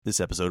This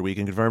episode of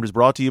Weekend Confirmed is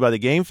brought to you by the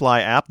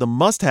GameFly app, the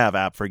must-have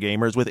app for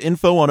gamers with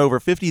info on over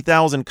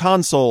 50,000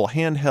 console,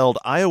 handheld,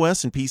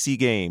 iOS, and PC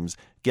games.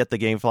 Get the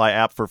GameFly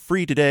app for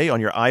free today on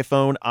your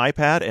iPhone,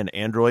 iPad, and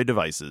Android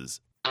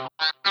devices.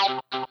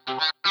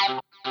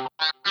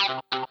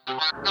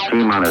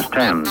 T-minus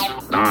 10,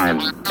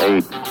 9,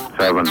 8,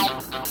 7, 6,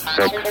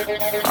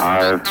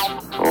 5,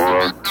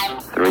 4,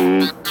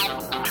 3,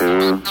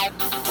 2,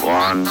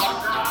 1,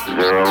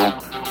 0.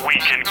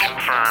 Weekend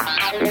confirmed.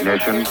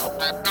 Ignition.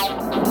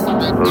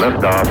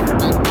 Liftoff.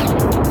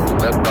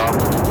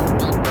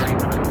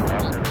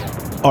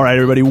 All right,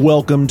 everybody,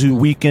 welcome to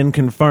Weekend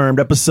Confirmed,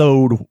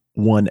 episode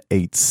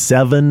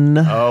 187.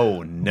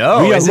 Oh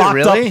no! Is it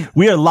really?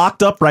 We are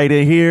locked up right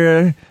in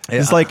here.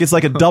 Yeah. It's like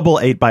a double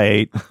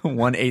 8x8.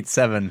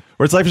 187.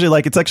 Or it's actually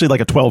like a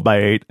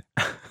 12x8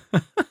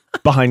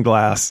 behind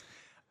glass.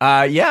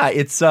 Yeah,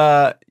 it's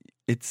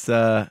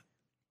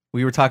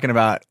we were talking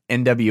about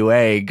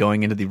NWA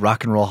going into the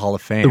Rock and Roll Hall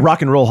of Fame. The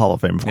Rock and Roll Hall of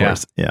Fame, of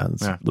course. Yeah,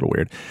 it's a little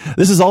weird.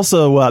 This is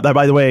also,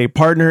 by the way,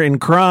 partner in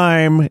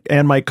crime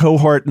and my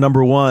cohort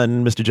number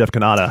one, Mr. Jeff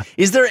Kanata.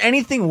 Is there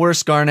anything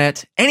worse,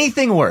 Garnett?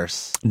 Anything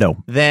worse? No.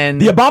 Than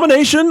the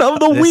abomination of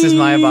the week. This is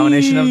my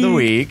abomination of the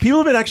week. People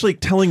have been actually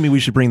telling me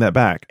we should bring that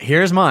back.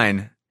 Here's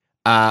mine.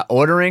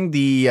 Ordering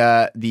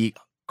the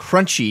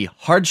crunchy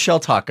hard shell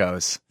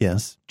tacos.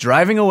 Yes.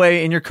 Driving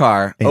away in your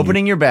car, and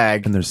opening your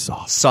bag, and they're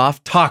soft.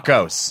 Soft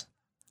tacos.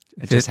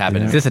 It just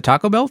happened. Is this a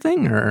Taco Bell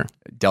thing or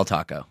Del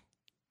Taco?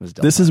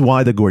 This is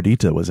why the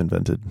gordita was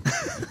invented.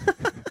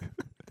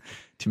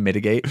 To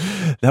mitigate.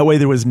 That way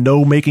there was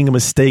no making a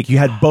mistake. You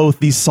had both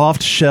the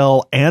soft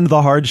shell and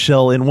the hard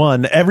shell in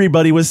one.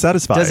 Everybody was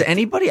satisfied. Does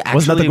anybody actually...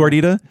 Wasn't that the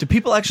gordita? Do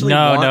people actually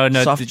No.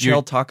 soft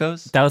shell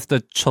tacos? That was the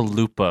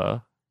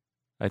chalupa,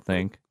 I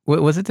think.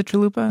 was it the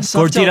chalupa?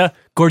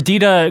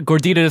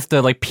 Gordita is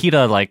the like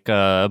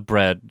pita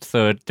bread,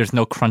 so there's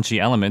no crunchy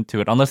element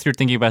to it, unless you're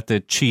thinking about the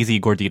cheesy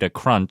gordita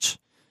crunch,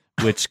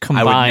 which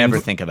combines. I would never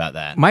think about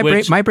that. My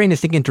brain is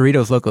thinking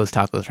Doritos Locos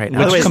Tacos right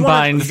now. Which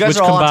combines. You guys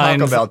which are all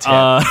combines, on Taco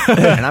Bell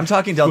too, and I'm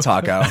talking Del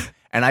Taco,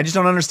 and I just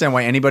don't understand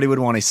why anybody would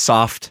want a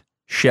soft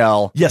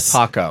shell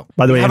taco.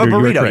 By the way, have Andrew, a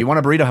you were burrito. correct. You want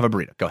a burrito? Have a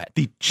burrito. Go ahead.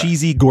 The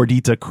cheesy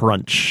gordita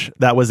crunch.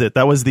 That was it.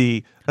 That was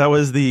the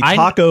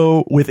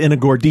taco within a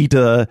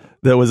gordita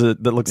that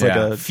looks like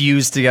a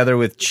fused together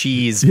with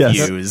cheese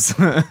fuse.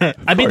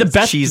 I mean,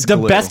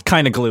 the best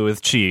kind of glue is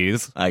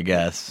cheese, I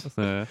guess.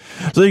 So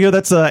there you go.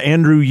 That's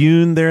Andrew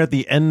Yoon there at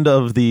the end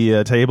of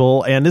the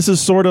table, and this is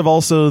sort of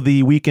also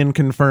the Weekend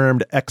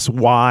Confirmed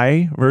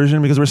XY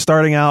version because we're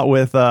starting out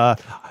with our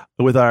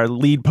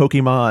lead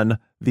Pokemon,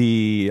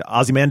 the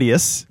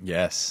Ozymandias.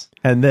 Yes.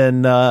 And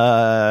then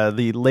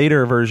the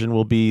later version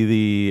will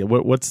be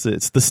it's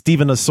the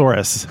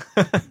Stevenosaurus.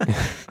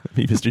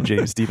 Mr.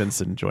 James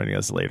Stevenson joining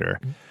us later.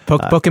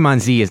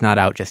 Pokemon Z is not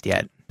out just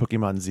yet.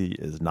 Pokemon Z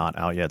is not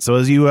out yet. So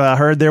as you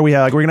heard there,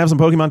 we're gonna have some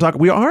Pokemon talk.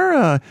 We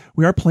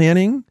are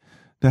planning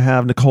to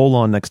have Nicole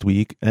on next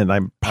week, and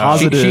I'm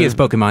positive she is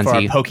Pokemon for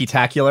Z. a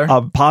Poketacular.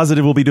 I'm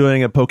positive we'll be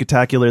doing a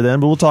Poketacular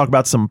then, but we'll talk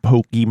about some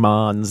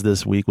Pokemons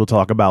this week. We'll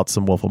talk about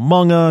some Wolf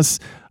Among Us.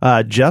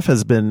 Jeff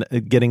has been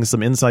getting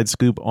some inside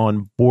scoop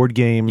on board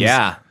games.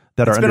 Yeah.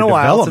 That are it's been under a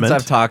while development.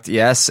 since I've talked,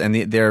 yes, and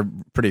they're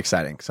pretty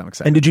exciting, so I'm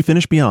excited. And did you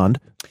finish Beyond?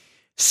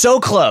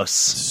 So close.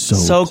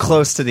 So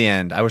close to the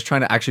end. I was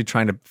trying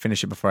to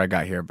finish it before I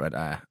got here, but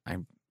I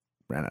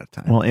ran out of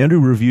time. Well, Andrew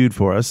reviewed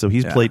for us, so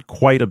he's played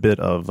quite a bit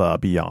of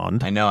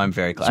Beyond. I know I'm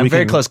very close. So I'm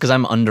very close because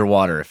I'm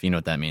underwater, if you know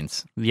what that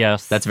means.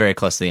 Yes. That's very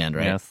close to the end,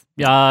 right?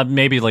 Yes.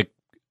 Maybe like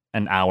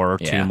an hour or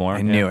two more.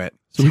 I knew it.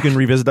 So we can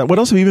revisit that. What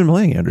else have you been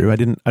playing, Andrew? I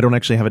don't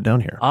actually have it down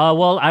here.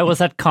 Well, I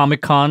was at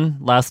Comic-Con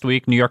last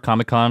week, New York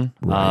Comic-Con.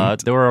 Right.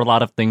 There were a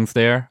lot of things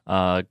there.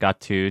 Got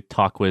to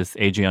talk with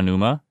Eiji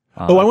Aonuma.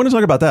 I want to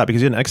talk about that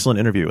because you had an excellent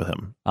interview with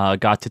him.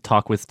 Got to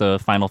talk with the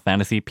Final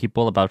Fantasy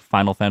people about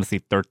Final Fantasy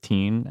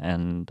 13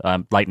 and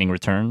Lightning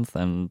Returns,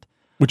 and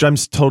which I'm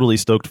totally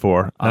stoked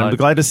for. I'm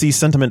glad to see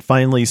sentiment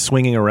finally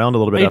swinging around a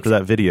little bit after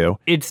that video.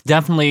 It's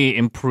definitely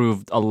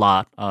improved a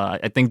lot.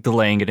 I think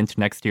delaying it into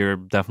next year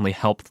definitely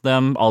helped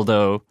them,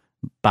 although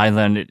by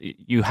then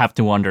you have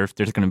to wonder if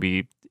there's going to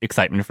be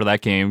excitement for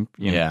that game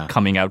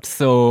coming out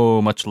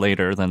so much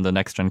later than the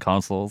next gen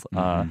consoles.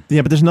 Yeah,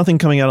 but there's nothing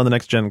coming out on the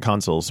next gen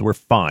consoles, so we're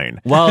fine.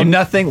 Well,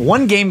 nothing.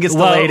 One game gets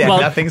delayed and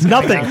nothing's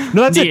coming out.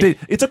 No, that's it.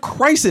 It's a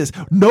crisis.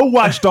 No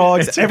Watch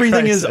Dogs.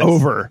 Everything is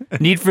over.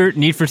 Need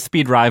for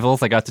Speed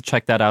Rivals. I got to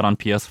check that out on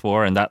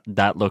PS4, and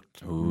that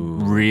looked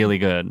really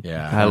good.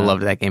 Yeah, I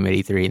loved that game at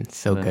E3. It's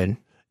so good.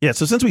 Yeah,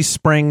 so since we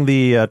sprang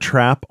the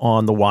trap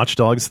on the Watch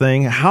Dogs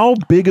thing, how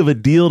big of a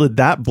deal did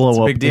that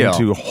blow up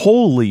into?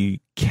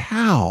 Holy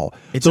cow.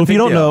 So if you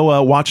don't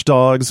know, Watch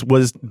Dogs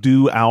was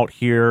due out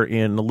here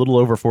in a little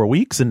over 4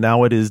 weeks, and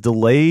now it is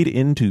delayed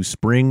into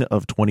spring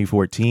of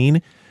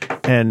 2014.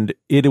 And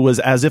it was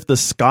as if the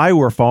sky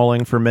were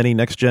falling for many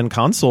next-gen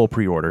console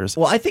pre-orders.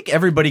 Well, I think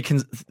everybody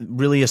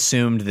really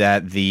assumed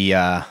that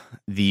the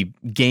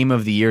Game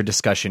of the Year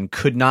discussion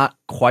could not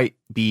quite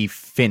be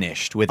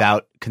finished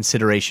without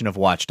consideration of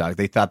Watch Dogs.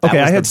 They thought that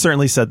I had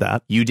certainly said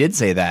that. You did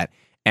say that.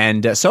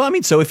 And so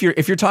if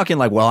you're talking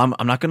like, well,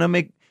 I'm not going to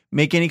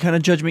make any kind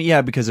of judgment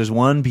yet because there's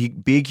one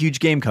big huge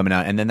game coming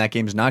out, and then that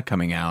game's not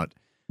coming out.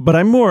 But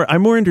I'm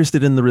more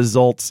interested in the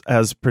results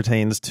as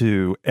pertains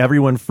to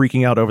everyone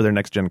freaking out over their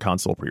next gen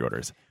console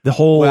pre-orders. The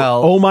whole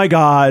oh my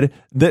god!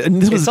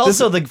 It's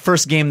also the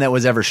first game that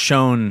was ever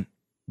shown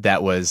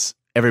that was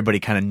everybody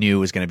kind of knew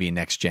was going to be a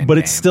next gen. But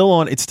game. it's still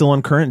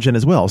on current gen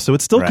as well, so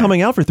it's still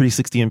coming out for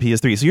 360 and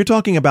PS3. So you're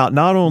talking about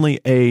not only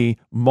a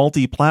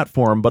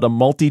multi-platform, but a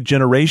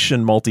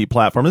multi-generation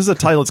multi-platform. This is a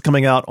title that's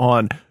coming out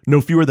on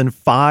no fewer than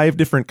 5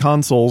 different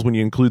consoles when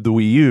you include the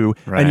Wii U,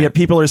 and yet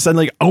people are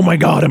suddenly like, oh my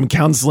god, I'm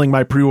canceling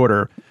my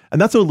pre-order. And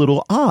that's a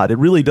little odd. It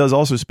really does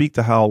also speak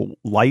to how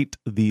light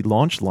the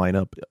launch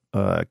lineup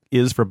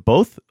is for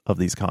both of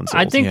these consoles.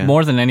 I think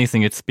more than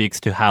anything, it speaks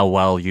to how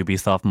well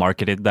Ubisoft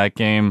marketed that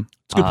game.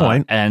 It's a good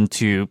point. And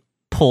to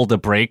pull the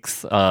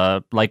brakes,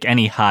 like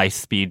any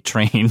high-speed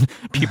train,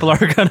 people are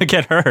going to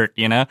get hurt,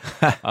 you know?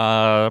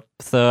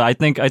 So I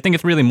think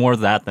it's really more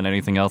that than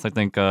anything else. I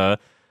think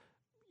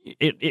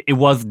it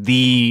was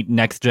the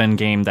next-gen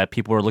game that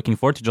people were looking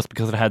forward to just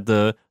because it had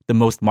the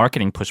most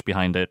marketing push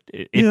behind it.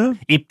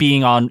 It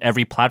being on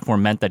every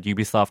platform meant that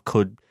Ubisoft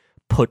could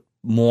put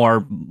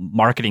more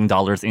marketing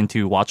dollars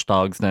into Watch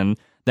Dogs than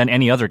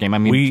any other game. I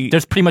mean,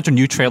 there's pretty much a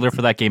new trailer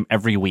for that game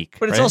every week.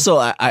 But it's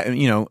also,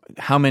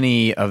 how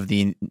many of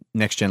the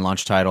next-gen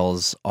launch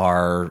titles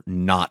are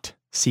not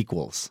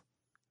sequels?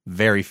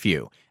 Very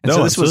few. And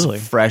so this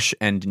was fresh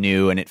and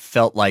new, and it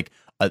felt like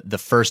the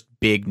first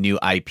big new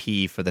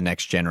IP for the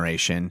next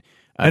generation.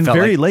 And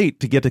very late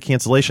to get to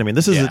cancellation. I mean,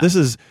 this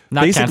is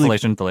not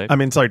cancellation, delay. I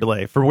mean, sorry,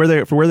 delay. For where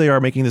they are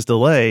making this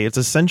delay, it's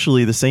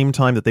essentially the same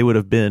time that they would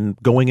have been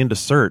going into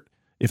CERT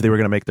if they were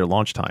going to make their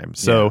launch time.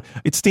 So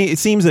it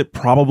seems that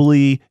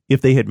probably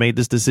if they had made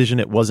this decision,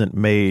 it wasn't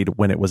made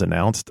when it was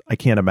announced. I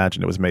can't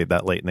imagine it was made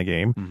that late in the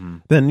game. Mm-hmm.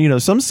 Then,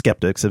 some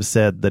skeptics have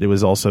said that it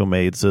was also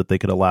made so that they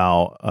could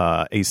allow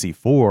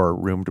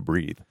AC4 room to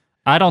breathe.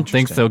 I don't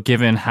think so,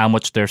 given how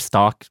much their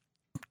stock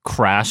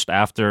crashed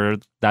after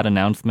that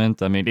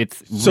announcement. I mean,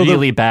 it's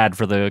really bad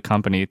for the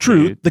company.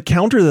 True. The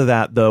counter to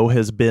that, though,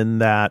 has been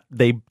that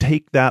they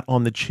take that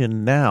on the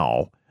chin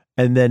now,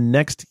 and then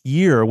next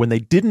year, when they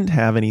didn't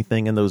have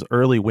anything in those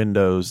early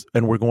windows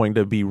and were going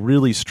to be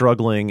really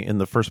struggling in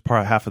the first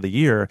half of the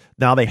year,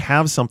 now they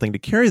have something to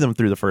carry them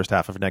through the first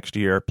half of next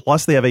year.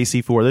 Plus, they have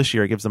AC4 this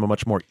year. It gives them a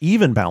much more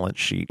even balance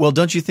sheet. Well,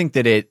 don't you think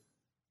that it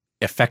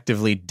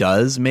effectively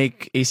does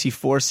make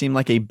AC4 seem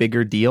like a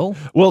bigger deal?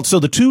 Well, so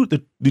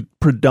the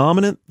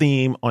predominant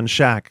theme on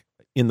Shaq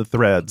in the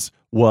threads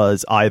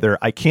was either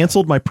I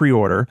canceled my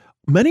pre-order.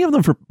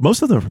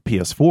 Most of them for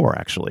PS4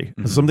 actually.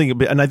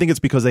 Mm-hmm. And I think it's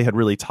because they had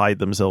really tied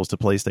themselves to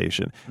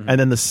PlayStation. Mm-hmm. And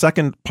then the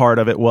second part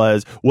of it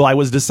was, well, I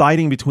was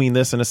deciding between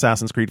this and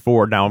Assassin's Creed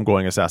 4. Now I'm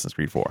going Assassin's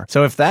Creed 4.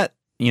 So if that,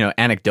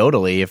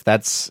 anecdotally, if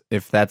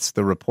that's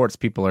the reports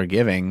people are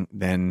giving,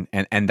 then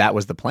and that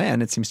was the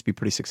plan, it seems to be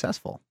pretty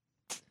successful.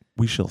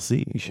 We shall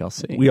see.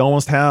 We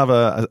almost have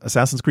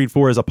Assassin's Creed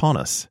 4 is upon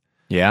us.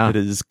 Yeah. It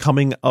is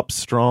coming up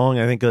strong.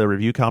 I think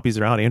review copies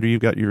are out. Andrew,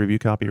 you've got your review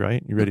copy,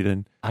 right? You ready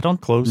to I don't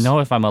close? know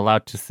if I'm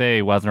allowed to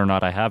say whether or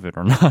not I have it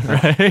or not,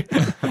 right?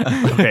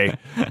 Okay.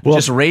 Well,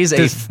 just raise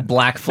a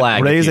black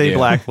flag. Raise a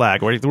black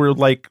flag. We're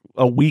like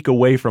a week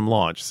away from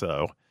launch,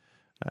 so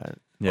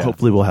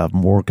hopefully we'll have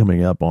more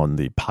coming up on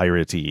the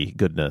piratey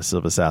goodness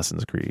of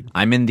Assassin's Creed.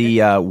 I'm in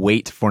the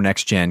wait for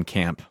next gen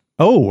camp.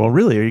 Oh, well,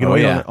 really? Are you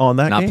going on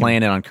that Not game?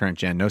 playing it on current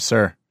gen. No,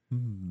 sir.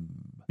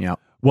 Yeah.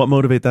 What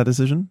motivate that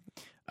decision?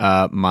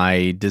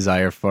 My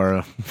desire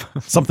for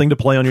something to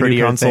play on your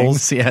new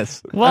consoles. Things,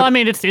 yes. Well, I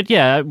mean,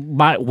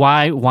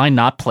 why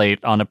not play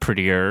it on a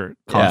prettier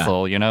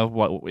console?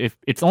 If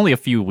it's only a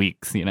few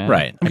weeks,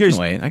 Right. I can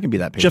wait. I can be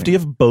that patient. Jeff, do you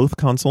have both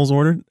consoles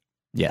ordered?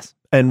 Yes.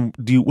 And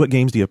what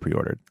games do you have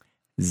pre-ordered?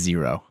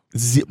 Zero.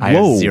 I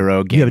have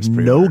 0 games. You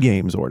have no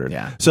games ordered.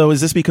 Yeah. So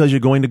is this because you're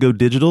going to go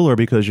digital or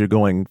because you're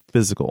going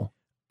physical?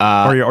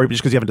 Or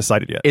just because you haven't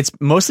decided yet? It's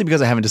mostly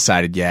because I haven't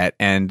decided yet,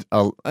 and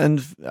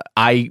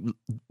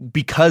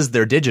because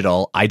they're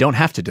digital, I don't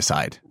have to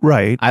decide.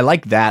 Right. I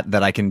like that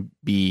I can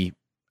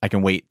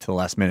wait till the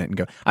last minute and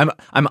go.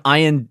 I'm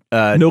eyeing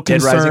no Dead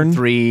concern, Rising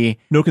 3.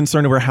 No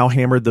concern over how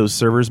hammered those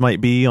servers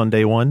might be on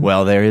day one.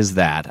 Well, there is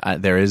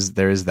that. There is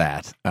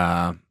that.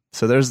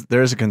 So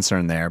there's a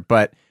concern there,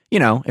 but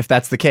if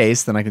that's the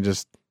case, then I can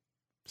just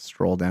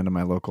stroll down to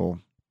my local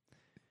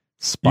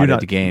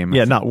Spotted game.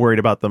 Yeah, not worried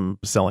about them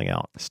selling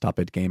out. Stop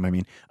it game, I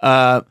mean.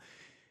 Well,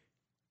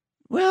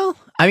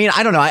 I mean,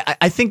 I don't know.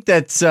 I think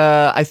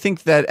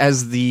that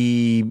as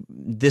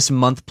this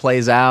month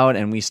plays out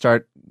and we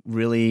start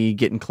really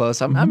getting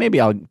close, maybe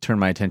I'll turn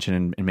my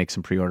attention and make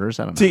some pre-orders.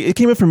 I don't know. See, it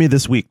came up for me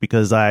this week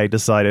because I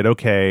decided,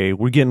 okay,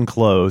 we're getting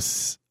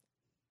close.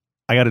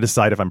 I got to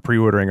decide if I'm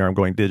pre-ordering or I'm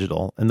going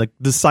digital. And the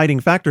deciding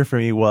factor for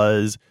me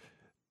was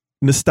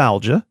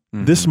nostalgia.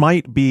 Mm-hmm. This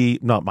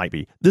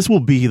this will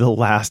be the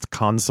last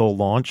console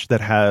launch that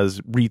has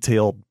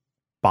retail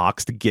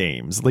boxed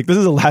games. Like, this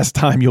is the last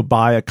time you'll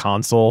buy a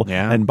console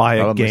and buy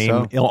a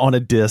game on a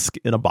disc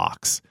in a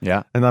box.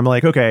 Yeah. And I'm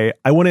like, okay,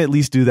 I want to at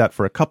least do that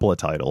for a couple of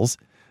titles.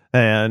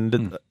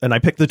 And I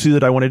picked the two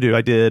that I want to do.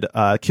 I did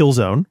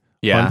Killzone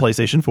on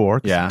PlayStation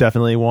 4. Yeah.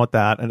 Definitely want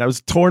that. And I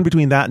was torn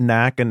between that and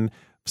Knack, and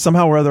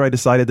somehow or other I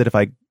decided that if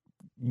I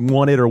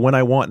want it or when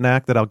I want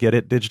Knack, that I'll get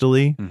it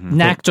digitally.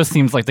 Knack just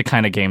seems like the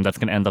kind of game that's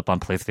going to end up on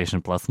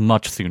PlayStation Plus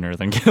much sooner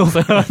than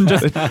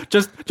Killzone.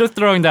 just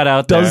throwing that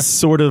out there. Does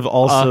sort of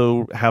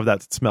also have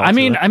that smell. I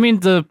mean,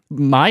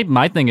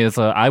 my thing is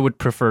I would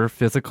prefer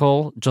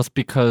physical just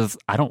because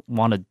I don't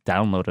want to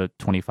download a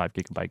 25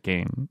 gigabyte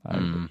game.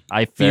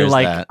 I feel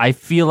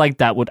like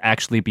that would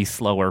actually be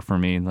slower for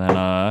me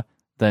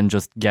than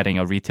just getting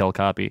a retail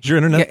copy. Your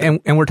internet,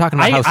 and we're talking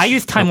about I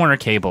use Time Warner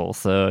Cable,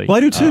 so well, I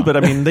do too. But I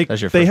mean,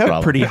 they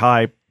have pretty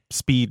high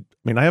speed. I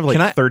mean, I have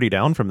like 30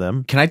 down from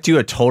them. Can I do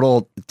a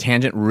total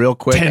tangent real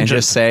quick and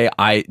just say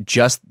I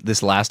just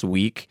this last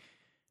week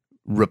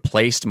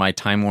replaced my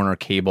Time Warner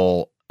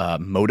Cable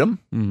modem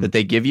that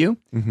they give you,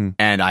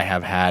 and I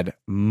have had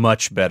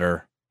much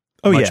better.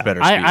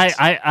 Better speeds.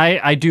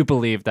 I do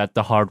believe that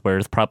the hardware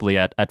is probably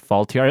at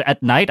fault here.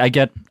 At night, I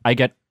get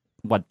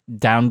what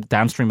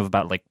downstream of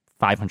about like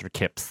 500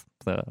 kips.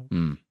 So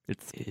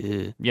it's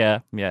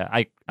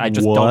I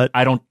just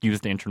don't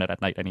use the internet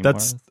at night anymore.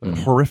 That's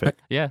horrific.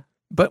 Yeah.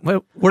 But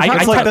we're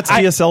talking that's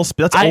DSL.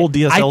 That's old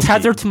DSL. I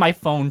tether to my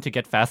phone to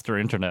get faster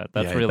internet.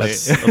 That's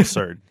that's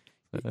absurd.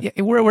 Yeah,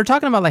 we're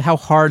talking about like how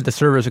hard the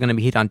servers are going to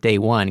be hit on day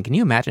one. Can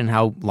you imagine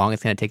how long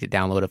it's going to take to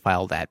download a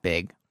file that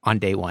big on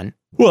day one?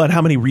 Well, and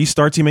how many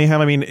restarts you may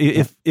have. I mean,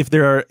 if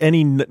there are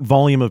any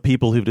volume of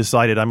people who've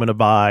decided I'm going to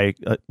buy,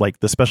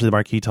 especially the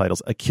marquee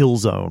titles, a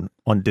Killzone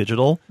on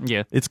digital,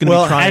 it's going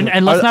to be trying.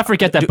 And let's not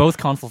forget that both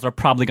consoles are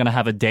probably going to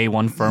have a day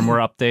one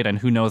firmware update, and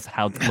who knows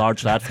how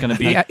large that's going to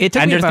be.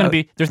 And there's going to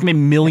be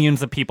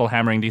millions of people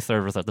hammering these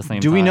servers at the same time.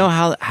 Do we know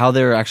how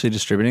they're actually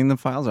distributing the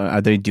files? Are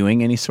they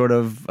doing any sort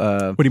of?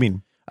 What do you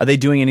mean? Are they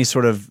doing any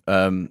sort of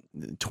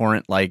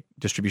torrent-like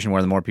distribution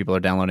where the more people are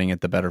downloading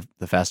it,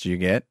 the faster you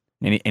get?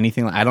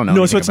 Anything I don't know.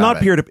 No, so it's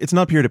not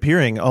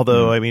peer-to-peering.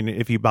 Although I mean,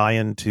 if you buy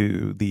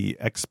into the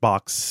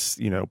Xbox,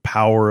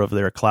 power of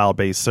their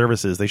cloud-based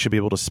services, they should be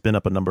able to spin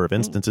up a number of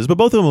instances. But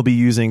both of them will be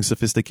using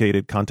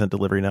sophisticated content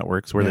delivery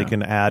networks where they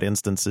can add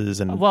instances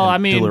and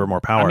deliver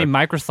more power. I mean,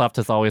 Microsoft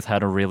has always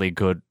had a really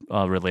good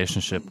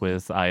relationship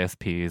with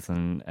ISPs,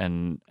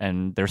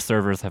 and their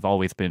servers have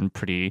always been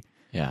pretty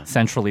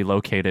centrally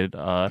located.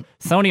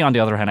 Sony, on the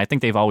other hand, I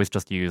think they've always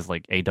just used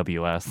like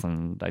AWS,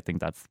 and I think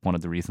that's one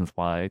of the reasons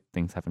why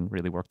things haven't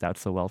really worked out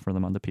so well for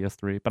them on the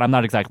PS3. But I'm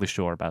not exactly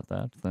sure about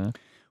that. So.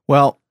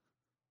 Well,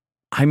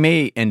 I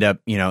may end up,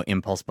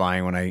 impulse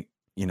buying when I,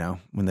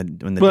 when the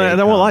But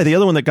I won't lie, the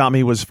other one that got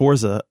me was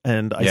Forza,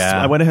 and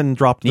I went ahead and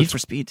dropped Need for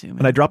Speed too, man.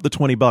 and I dropped the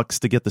 $20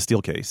 to get the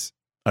steel case.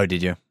 Oh,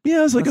 did you? Yeah,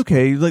 I was like,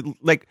 okay,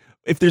 like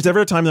if there's ever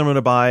a time that I'm going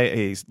to buy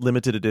a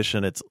limited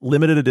edition, it's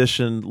limited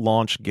edition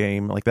launch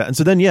game like that. And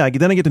so then I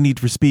get to Need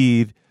for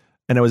Speed,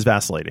 and I was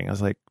vacillating. I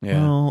was like,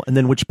 well, and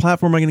then which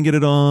platform am I going to get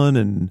it on?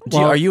 And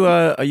are you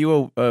a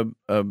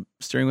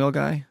steering wheel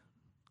guy?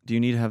 Do you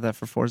need to have that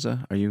for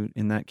Forza? Are you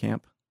in that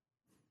camp?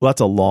 Well,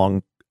 that's a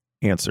long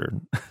answer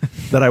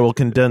that I will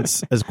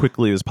condense as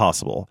quickly as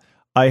possible.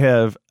 I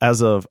have,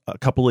 as of a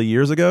couple of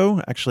years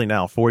ago, actually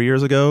now 4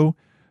 years ago,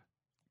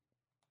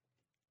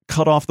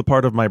 cut off the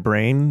part of my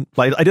brain.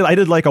 Like I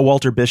did like a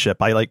Walter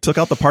Bishop. I took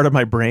out the part of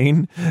my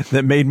brain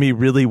that made me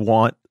really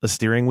want a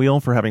steering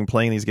wheel for having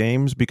playing these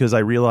games, because I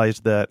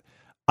realized that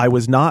I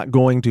was not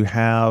going to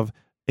have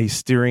a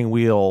steering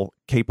wheel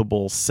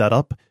capable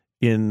setup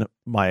in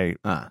my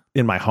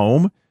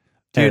home.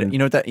 Dude, and, you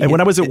know what that? And when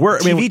I was at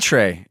work, TV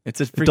tray. It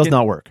does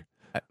not work.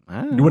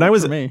 When I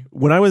was at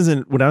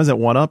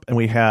 1UP and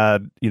we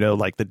had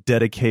like the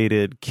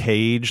dedicated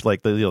cage,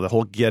 like the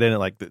whole get in it,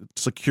 like the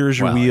secures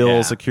your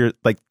wheel, secure,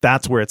 like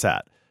that's where it's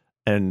at.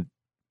 And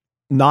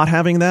not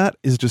having that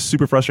is just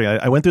super frustrating.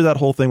 I went through that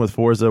whole thing with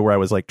Forza where I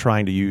was like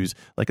trying to use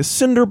like a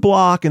cinder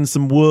block and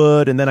some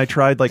wood, and then I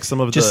tried like some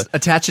of just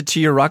attach it to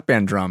your Rock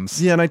Band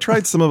drums. Yeah, and I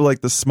tried some of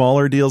like the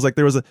smaller deals. Like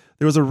there was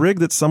a rig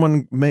that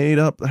someone made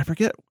up. I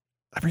forget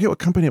what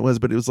company it was,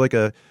 but it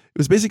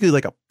was basically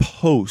like a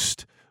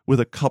post with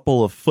a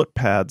couple of foot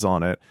pads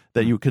on it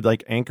that you could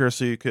like anchor,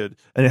 so you could,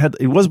 and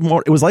it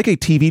was like a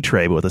TV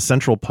tray but with a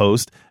central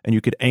post, and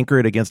you could anchor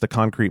it against a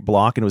concrete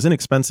block, and it was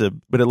inexpensive,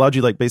 but it allowed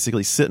you like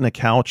basically sit in a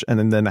couch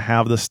and then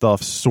have the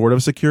stuff sort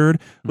of secured,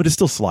 but it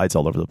still slides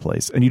all over the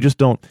place, and you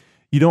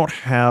don't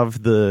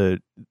have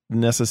the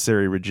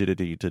necessary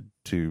rigidity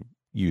to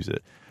use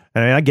it.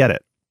 And I get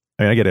it.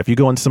 If you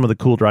go on some of the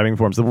cool driving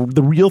forums,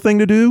 the real thing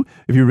to do,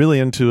 if you're really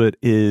into it,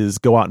 is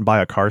go out and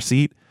buy a car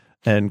seat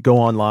and go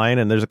online.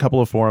 And there's a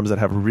couple of forums that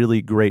have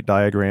really great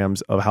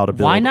diagrams of how to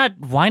build.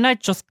 Why not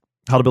just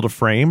how to build a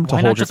frame to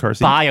hold your car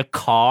seat? Buy a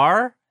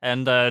car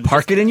and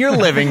park it in your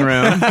living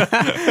room,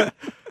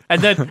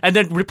 and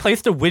then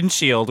replace the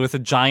windshield with a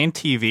giant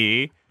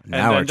TV.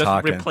 Now and then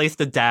just replace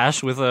the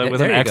dash with an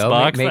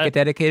Xbox. Make it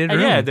dedicated room.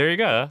 Yeah, there you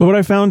go. But what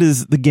I found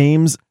is the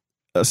games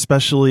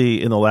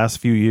especially in the last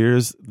few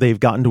years, they've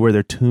gotten to where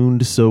they're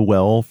tuned so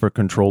well for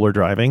controller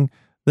driving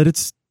that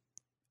it's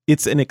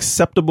an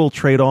acceptable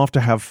trade-off to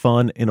have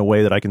fun in a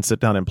way that I can sit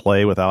down and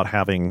play without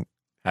having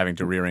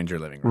to rearrange your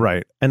living room.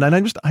 Right. And then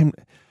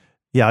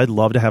I'd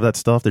love to have that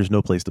stuff. There's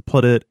no place to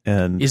put it.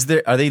 And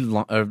are they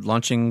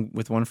launching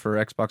with one for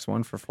Xbox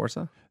One for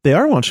Forza? They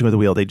are launching with a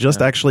wheel. They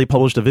just actually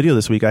published a video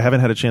this week. I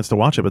haven't had a chance to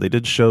watch it, but they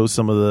did show it was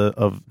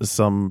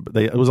on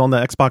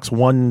the Xbox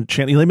One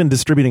channel. They've been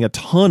distributing a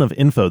ton of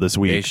info this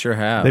week. They sure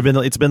have.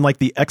 It's been like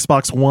the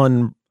Xbox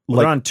One.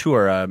 They're on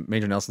tour.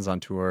 Major Nelson's on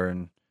tour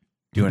and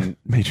doing.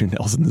 Major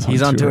Nelson's on tour.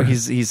 He's on tour.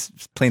 He's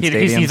playing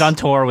stadiums. He's on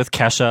tour with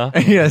Kesha.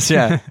 Yes,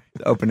 yeah.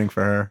 Opening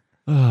for her.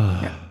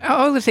 I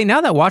was going to say,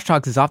 now that Watch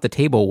Dogs is off the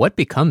table, what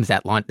becomes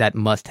that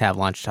must-have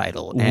launch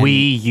title?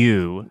 Wii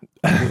U.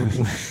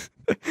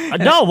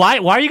 No, why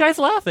are you guys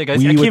laughing? I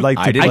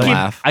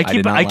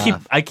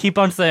keep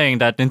on saying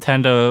that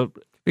Nintendo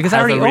because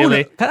I already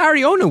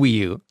own a Wii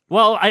U.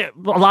 Well, a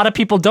lot of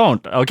people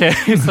don't. Okay,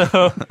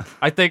 so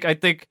I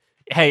think.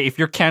 Hey, if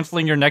you're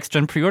canceling your next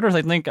gen pre-orders,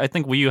 I think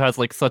Wii U has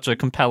like such a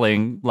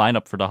compelling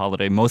lineup for the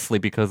holiday, mostly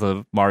because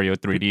of Mario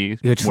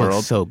 3D Which World.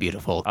 Looks so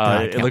beautiful.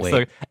 It looks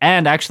like,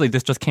 and actually,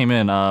 this just came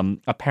in.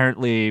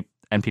 Apparently,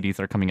 NPDs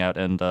are coming out,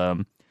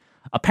 and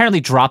apparently,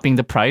 dropping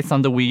the price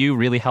on the Wii U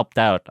really helped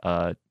out.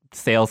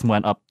 Sales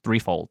went up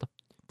threefold.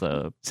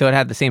 So it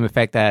had the same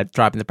effect that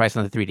dropping the price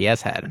on the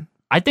 3DS had.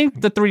 I think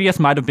the 3DS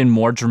might have been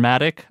more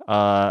dramatic.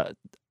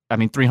 I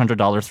mean,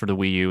 $300 for the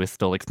Wii U is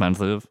still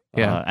expensive.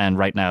 Yeah. And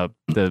right now,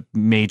 the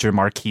major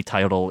marquee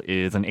title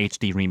is an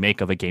HD remake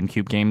of a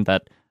GameCube game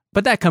that.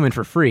 But that coming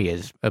for free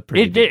is a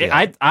pretty good deal.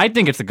 I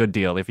think it's a good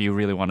deal if you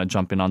really want to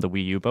jump in on the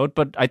Wii U boat.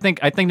 But I think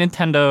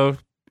Nintendo,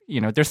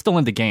 they're still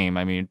in the game.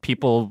 I mean,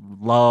 people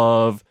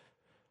love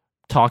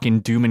talking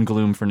doom and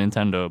gloom for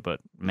Nintendo,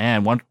 but man,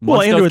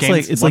 Andrew,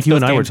 it's like you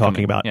and I were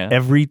talking about. Yeah.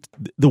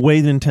 The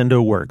way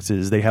Nintendo works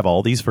is they have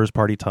all these first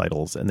party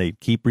titles and they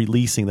keep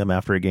releasing them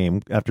after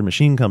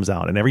Machine comes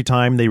out, and every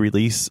time they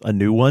release a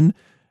new one,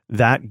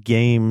 that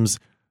game's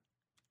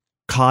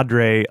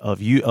cadre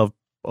of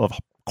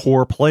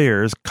core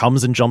players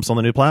comes and jumps on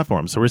the new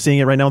platform. So we're seeing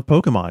it right now with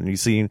Pokemon.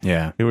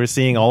 We're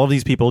seeing all of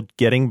these people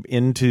getting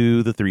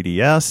into the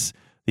 3DS.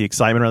 The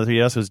excitement around the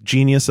 3DS was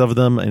genius of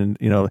them, and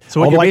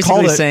So what you're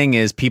basically saying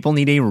is people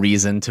need a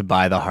reason to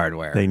buy the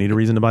hardware. They need a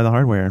reason to buy the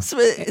hardware.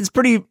 It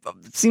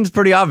seems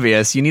pretty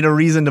obvious. You need a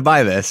reason to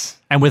buy this.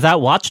 And without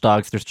Watch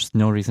Dogs, there's just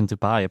no reason to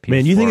buy a PS4.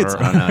 Man, you think it's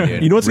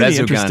you know what's going to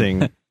be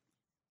interesting?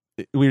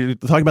 We're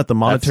talking about the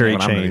monetary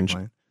change.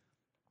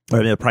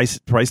 Or the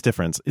price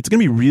difference. It's going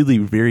to be really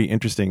very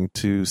interesting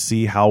to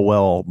see how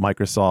well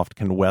Microsoft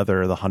can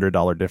weather the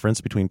 $100 difference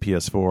between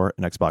PS4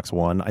 and Xbox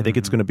One. I think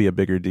it's going to be a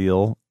bigger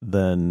deal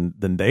than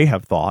they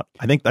have thought.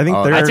 I think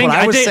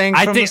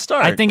the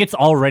start. I think it's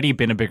already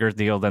been a bigger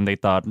deal than they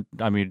thought.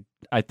 I mean,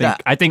 I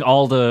think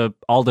all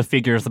the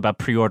figures about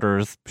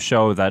pre-orders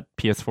show that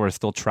PS4 is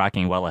still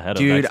tracking well ahead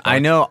of Xbox. Dude, I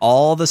know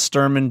all the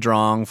Sturm und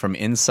Drang from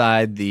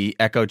inside the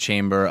echo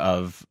chamber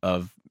of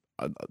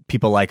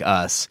people like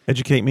us.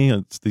 Educate me.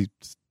 It's the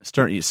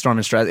storm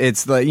and stress.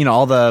 It's the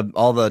all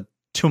the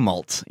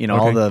tumult.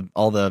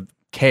 All the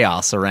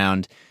chaos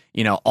around.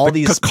 All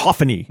these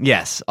cacophony.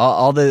 Yes,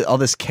 all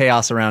this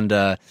chaos around.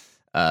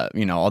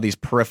 All these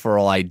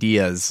peripheral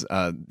ideas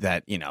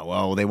that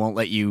they won't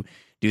let you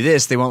do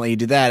this, they won't let you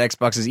do that.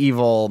 Xbox is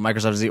evil.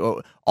 Microsoft is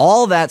evil.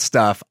 All that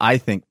stuff, I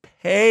think,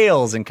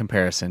 pales in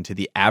comparison to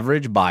the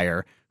average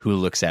buyer who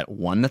looks at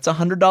one that's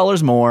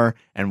 $100 more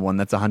and one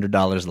that's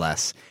 $100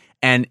 less,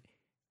 and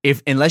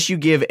unless you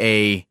give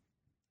a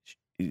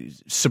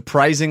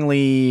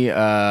surprisingly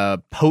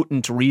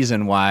potent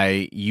reason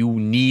why you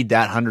need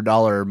that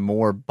 $100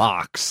 more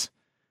box,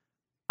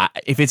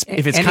 if it's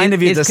kind of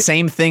the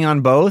same thing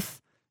on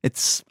both,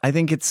 I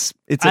think it's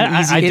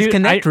an easy. Is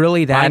Kinect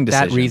really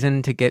that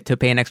reason to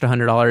pay an extra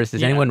 $100?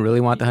 Does anyone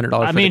really want the $100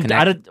 for the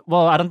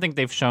Kinect? I don't think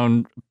they've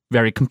shown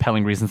very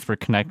compelling reasons for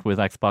Kinect with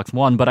Xbox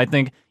One, but I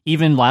think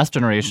even last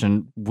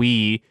generation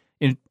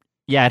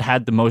it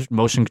had the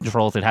motion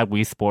controls, it had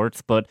Wii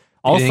Sports, but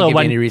also didn't give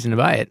any reason to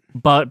buy it.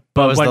 But it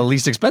was the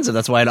least expensive.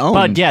 That's why it owned.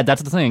 But yeah,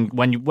 that's the thing.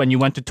 When you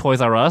went to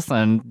Toys R Us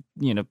and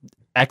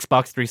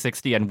Xbox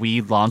 360 and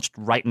Wii launched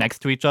right next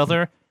to each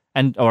other,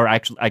 or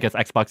actually I guess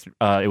Xbox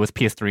it was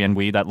PS3 and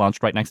Wii that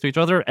launched right next to each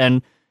other,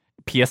 and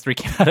PS3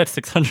 came out at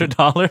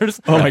 $600.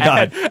 Oh my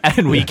god!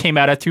 And Wii came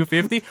out at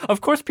 $250.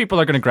 Of course, people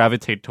are going to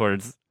gravitate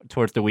towards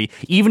the Wii,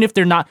 even if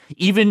they're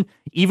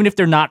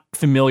not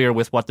familiar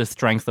with what the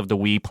strength of the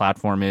Wii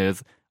platform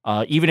is.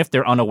 Even if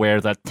they're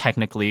unaware that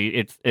technically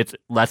it's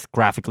less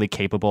graphically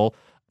capable,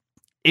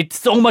 it's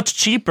so much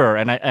cheaper,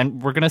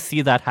 and we're going to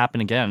see that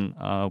happen again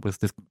with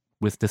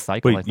this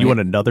cycle. Wait, you want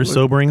another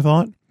sobering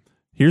thought?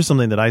 Here's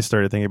something that I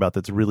started thinking about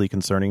that's really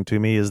concerning to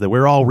me: is that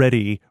we're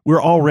already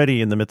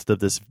in the midst of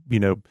this,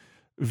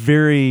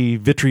 very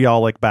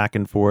vitriolic back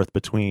and forth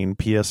between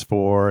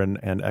PS4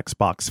 and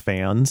Xbox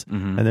fans,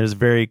 and there's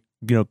very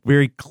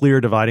very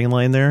clear dividing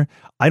line there.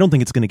 I don't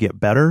think it's going to get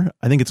better.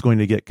 I think it's going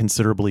to get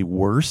considerably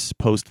worse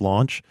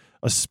post-launch,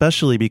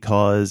 especially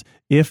because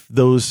if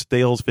those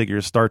sales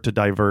figures start to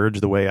diverge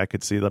the way I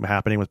could see them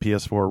happening with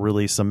PS4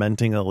 really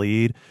cementing a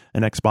lead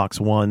and Xbox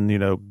One,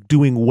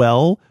 doing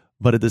well,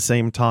 but at the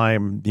same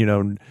time,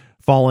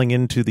 falling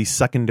into the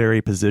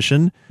secondary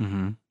position.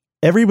 Mm-hmm.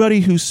 Everybody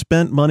who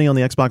spent money on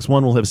the Xbox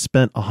One will have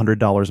spent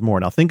 $100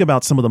 more. Now, think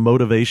about some of the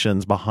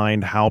motivations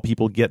behind how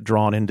people get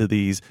drawn into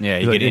these,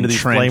 into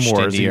these flame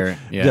wars.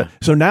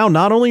 So now,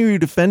 not only are you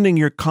defending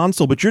your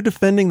console, but you're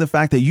defending the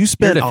fact that you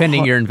spent. You're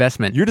defending your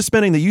investment. You're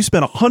defending that you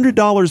spent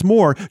 $100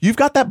 more. You've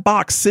got that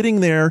box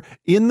sitting there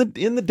in the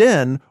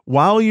den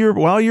while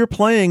you're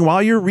playing,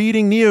 while you're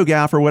reading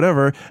NeoGAF or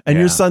whatever, and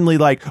you're suddenly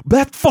like,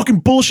 that fucking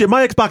bullshit.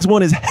 My Xbox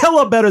One is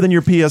hella better than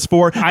your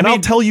PS4, and I'll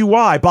tell you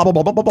why. Blah blah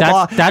blah blah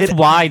blah. That's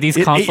why these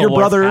console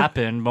wars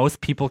happen.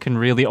 Most people can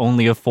really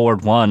only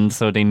afford one,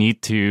 so they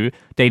need to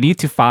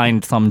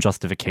find some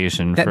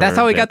justification. That's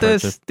how we got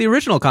the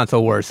original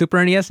console wars,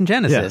 Super NES and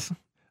Genesis. Yeah.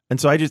 And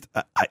so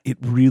it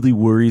really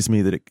worries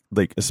me that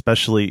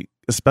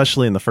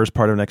especially in the first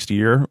part of next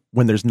year,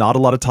 when there's not a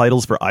lot of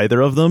titles for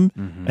either of them,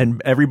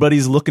 and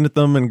everybody's looking at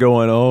them and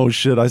going, "Oh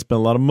shit, I spent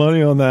a lot of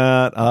money on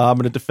that. I'm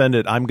going to defend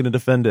it. I'm going to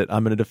defend it.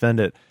 I'm going to defend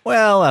it."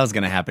 Well, that was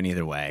going to happen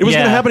either way. It was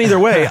going to happen either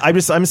way.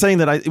 I'm saying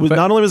that it was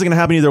not only was it going to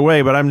happen either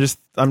way, but I'm just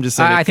saying.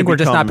 I think we're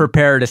just not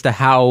prepared as to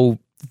how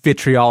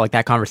vitriolic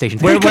that conversation.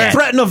 We can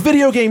threaten a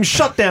video game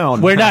shutdown.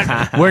 We're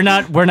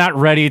not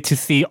ready to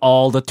see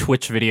all the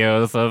Twitch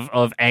videos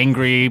of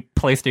angry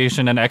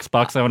PlayStation and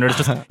Xbox owners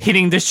just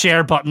hitting the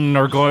share button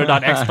or going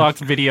on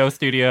Xbox Video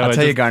Studio. I'll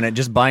tell you, Garnet,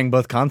 just buying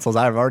both consoles,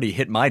 I've already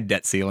hit my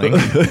debt ceiling.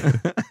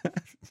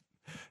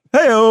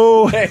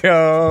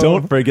 Hey-o!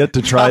 Don't forget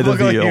to try the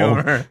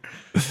veal.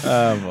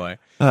 Oh boy.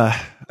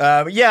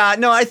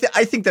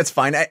 I think that's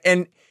fine.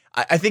 And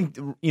I think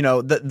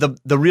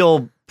the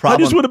real problem.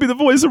 I just want to be the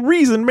voice of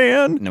reason,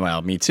 man.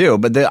 Well, me too.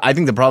 But I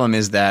think the problem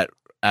is that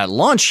at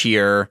launch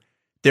here,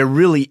 there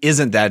really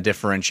isn't that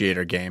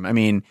differentiator game. I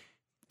mean,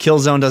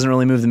 Killzone doesn't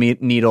really move the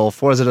needle.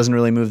 Forza doesn't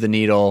really move the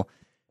needle.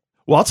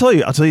 Well, I'll tell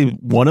you,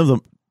 one of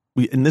them,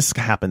 and this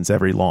happens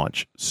every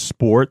launch: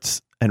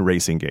 sports and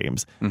racing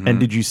games. Mm-hmm.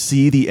 And did you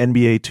see the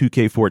NBA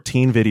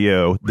 2K14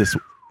 video?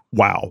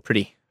 Wow,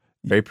 pretty.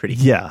 Very pretty.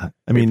 Yeah.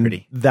 I mean,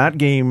 pretty. That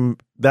game,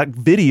 that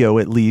video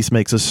at least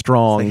makes a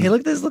strong. Hey,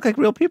 look, this look like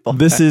real people.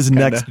 This is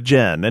next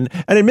gen. And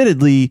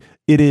admittedly,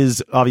 it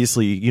is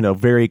obviously,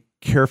 very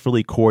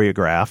carefully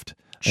choreographed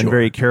and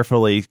very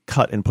carefully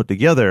cut and put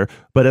together.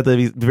 But at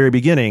the very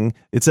beginning,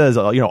 it says,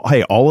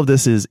 hey, all of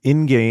this is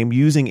in-game,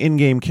 using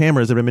in-game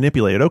cameras that have been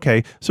manipulated.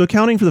 Okay. So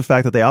accounting for the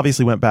fact that they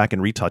obviously went back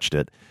and retouched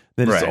it,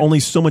 there's only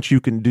so much you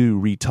can do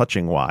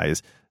retouching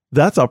wise.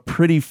 That's a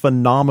pretty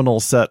phenomenal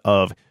set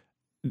of.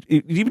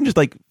 Even just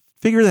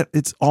figure that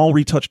it's all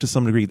retouched to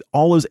some degree.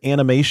 All those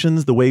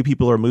animations, the way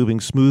people are moving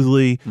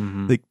smoothly,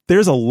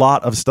 there's a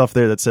lot of stuff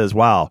there that says,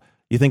 wow,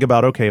 you think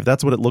about, okay, if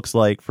that's what it looks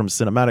like from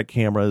cinematic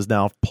cameras,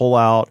 now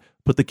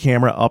put the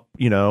camera up,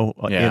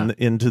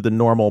 into the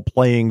normal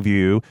playing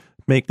view,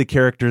 make the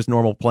characters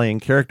normal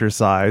playing character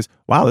size.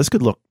 Wow, this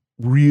could look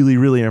really,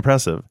 really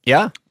impressive.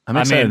 Yeah. I'm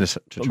excited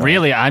to try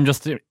really,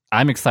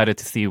 I'm excited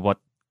to see what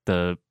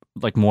the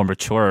more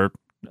mature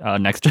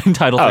next gen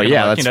titles. Oh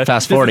yeah, let's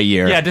fast forward a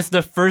year. Yeah, this is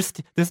the first.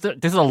 This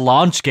is a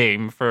launch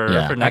game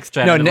for next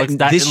gen. It looks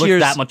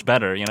that much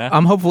better.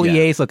 I'm hopeful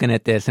EA's looking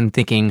at this and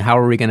thinking, how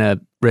are we going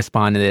to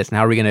respond to this, and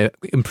how are we going to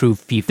improve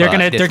FIFA?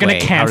 They're gonna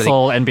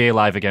cancel NBA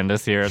Live again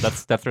this year.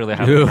 That's really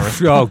how.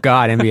 Oh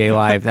God, NBA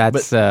Live.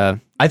 That's.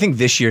 I think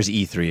this year's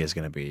E3 is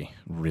going to be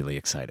really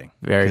exciting.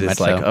 Very much it's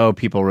like,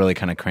 people really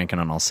kind of cranking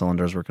on all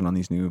cylinders, working on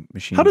these new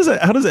machines. How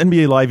does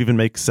NBA Live even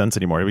make sense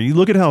anymore? I mean, you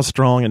look at how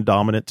strong and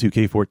dominant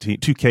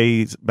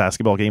 2K's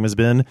basketball game has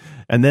been,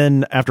 and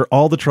then after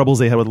all the troubles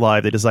they had with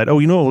Live, they decide, what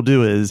we'll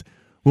do is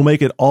we'll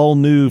make it all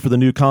new for the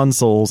new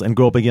consoles and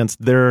go up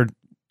against their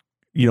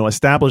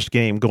established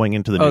game going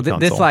into the new console.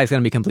 This Live is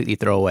going to be completely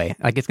throwaway.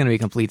 It's going to be a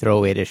complete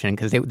throwaway edition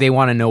because they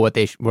want to know what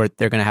they're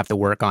going to have to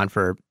work on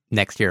for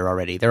next year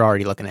already. They're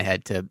already looking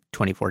ahead to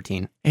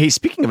 2014. Hey,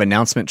 speaking of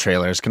announcement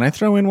trailers, can I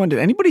throw in one? Did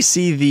anybody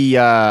see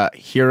the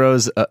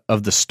Heroes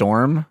of the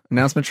Storm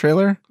announcement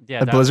trailer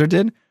that Blizzard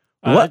did?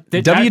 What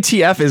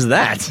WTF is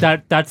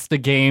that? That's the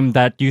game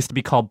that used to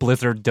be called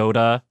Blizzard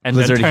Dota and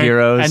Blizzard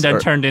Heroes, and then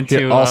turned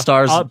into All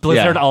Stars.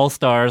 Blizzard All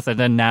Stars, and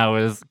then now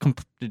is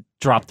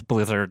dropped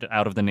Blizzard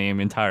out of the name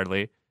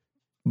entirely.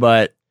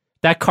 But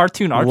that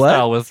cartoon art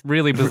style was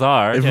really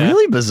bizarre.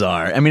 Really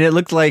bizarre. I mean, it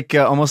looked like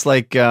almost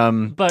like.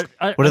 What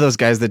are those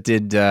guys that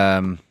did?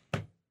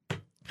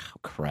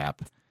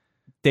 Crap.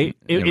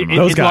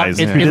 Those guys.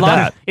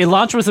 It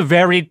launched with a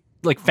very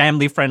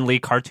family friendly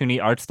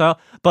cartoony art style,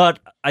 but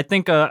I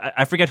think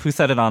I forget who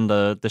said it on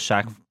the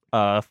Shaq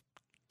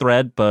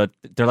thread, but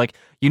they're like,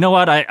 you know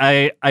what,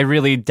 I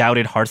really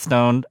doubted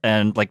Hearthstone,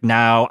 and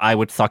now I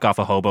would suck off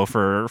a hobo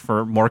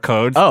for more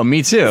codes. Oh,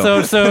 me too.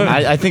 So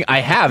I think I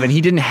have, and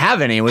he didn't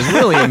have any. It was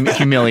really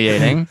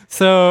humiliating.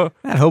 So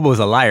that hobo's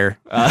a liar.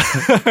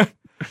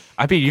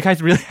 I mean, you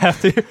guys really have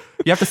to.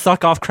 You have to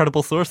suck off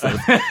credible sources.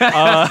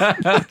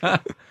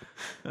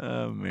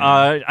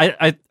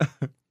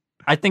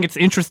 I think it's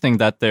interesting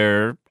that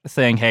they're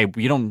saying, hey,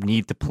 we don't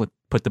need to put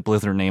the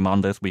Blizzard name on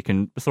this. We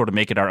can sort of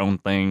make it our own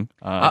thing.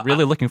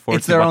 Really looking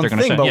forward to what they're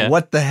going to say. But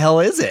what the hell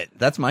is it?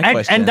 That's my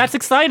question. And that's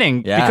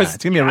exciting. Yeah, because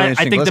it's going to be a really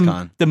interesting I think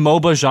BlizzCon. the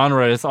MOBA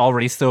genre is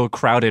already so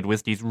crowded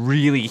with these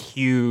really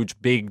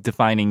huge, big,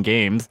 defining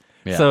games.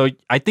 Yeah. So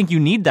I think you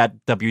need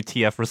that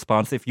WTF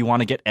response if you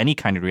want to get any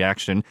kind of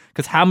reaction.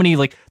 Because how many,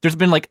 there's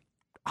been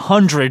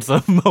hundreds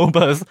of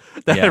MOBAs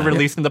that have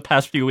released in the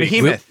past few weeks.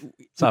 Behemoth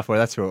Software,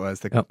 that's who it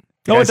was. It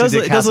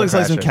does look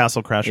like some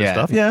Castle Crasher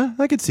stuff. Yeah,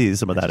 I could see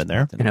some of that in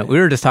there. We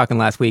were just talking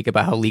last week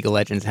about how League of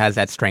Legends has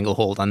that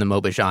stranglehold on the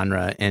MOBA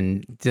genre,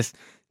 and just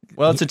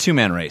it's a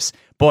two-man race.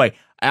 Boy,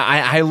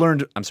 I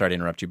learned. I'm sorry to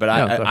interrupt you, but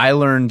I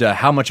learned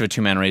how much of a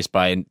two-man race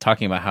by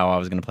talking about how I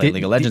was going to play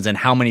League of Legends, and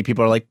how many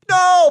people are like,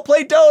 "No,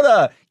 play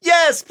Dota.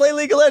 Yes, play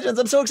League of Legends.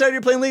 I'm so excited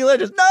you're playing League of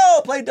Legends.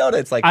 No, play Dota."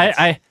 It's like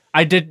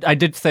I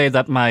did say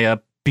that my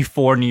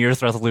before New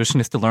Year's resolution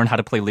is to learn how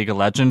to play League of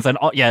Legends, and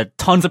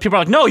tons of people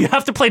are like, "No, you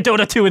have to play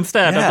Dota 2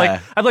 instead." Yeah.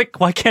 I'm like,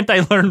 why can't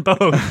I learn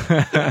both?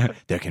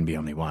 There can be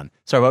only one.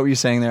 Sorry, what were you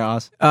saying there,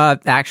 Oz?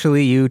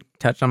 Actually, you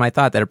touched on my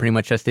thought that it pretty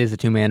much just is a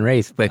two-man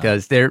race,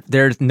 because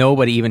there's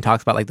nobody even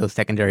talks about those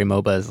secondary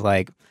MOBAs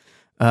like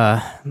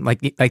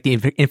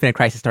the Infinite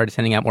Crisis started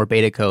sending out more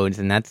beta codes,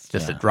 and that's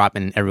just a drop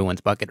in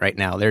everyone's bucket right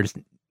now. There's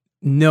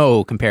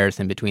no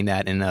comparison between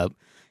that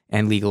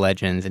and League of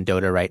Legends and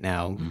Dota right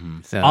now. Mm-hmm.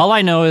 So all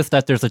I know is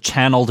that there's a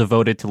channel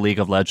devoted to League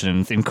of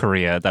Legends in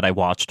Korea that I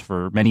watched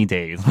for many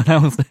days when I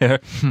was there.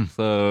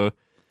 So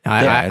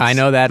I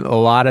know that a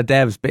lot of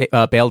devs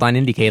bailed on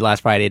IndieCade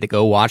last Friday to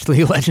go watch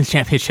League of Legends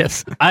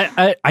championships.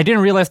 I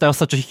didn't realize that was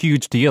such a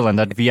huge deal, and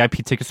that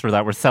VIP tickets for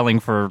that were selling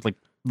for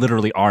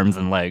literally arms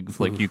and legs.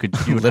 You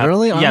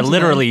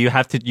literally you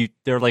have to.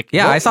 They're like,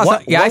 I saw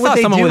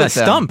someone with a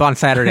stump on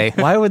Saturday.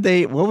 Why would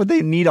they? What would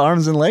they need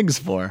arms and legs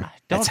for?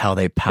 That's how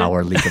they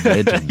power League of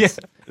Legends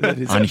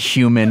on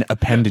human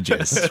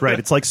appendages. That's right.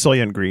 It's like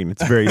Soylent Green.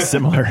 It's very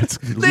similar.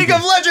 It's League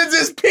of Legends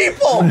is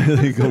people.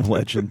 League of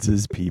Legends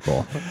is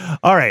people.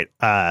 All right,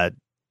 that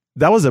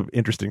was an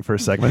interesting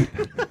first segment.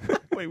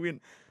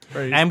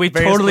 And we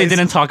totally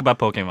didn't talk about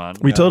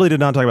Pokemon. We totally did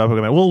not talk about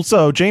Pokemon. Well,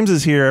 so James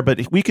is here,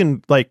 but we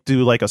can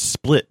do a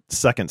split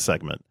second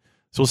segment.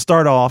 So we'll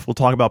start off, we'll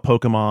talk about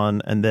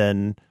Pokemon, and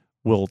then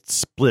we'll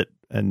split,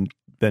 and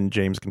then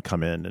James can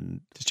come in. And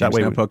does James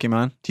know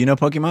Pokemon? Do you know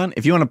Pokemon?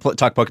 If you want to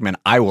talk Pokemon,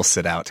 I will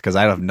sit out because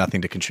I have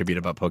nothing to contribute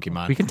about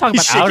Pokemon. We can talk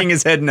He's about shaking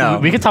his head no.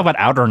 We can talk about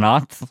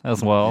Outernauts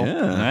as well.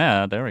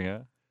 Yeah, there we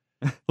go.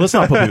 Let's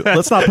not put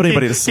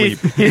anybody to sleep.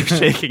 He's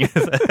shaking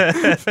his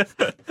head.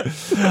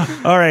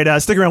 All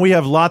right, stick around. We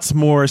have lots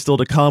more still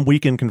to come.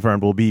 Weekend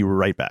Confirmed. We'll be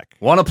right back.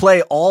 Want to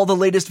play all the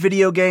latest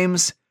video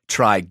games?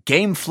 Try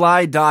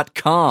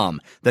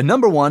Gamefly.com, the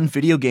 #1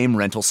 video game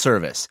rental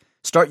service.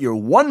 Start your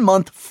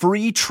 1-month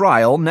free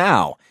trial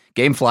now.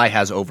 Gamefly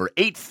has over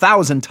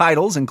 8,000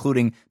 titles,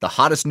 including the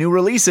hottest new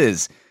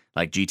releases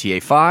like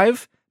GTA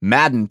 5,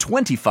 Madden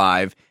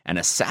 25, and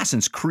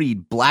Assassin's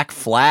Creed Black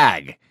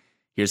Flag.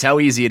 Here's how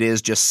easy it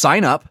is. Just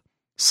sign up,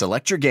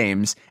 select your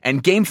games,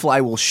 and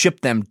Gamefly will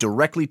ship them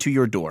directly to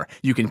your door.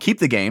 You can keep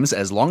the games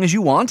as long as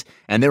you want,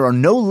 and there are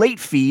no late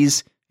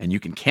fees, and you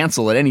can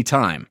cancel at any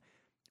time.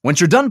 Once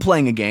you're done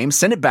playing a game,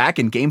 send it back,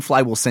 and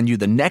Gamefly will send you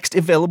the next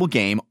available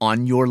game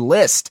on your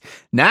list.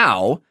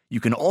 Now, you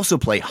can also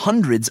play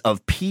hundreds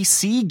of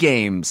PC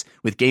games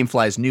with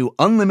Gamefly's new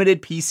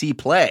Unlimited PC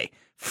Play,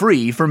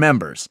 free for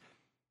members.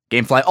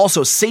 Gamefly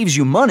also saves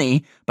you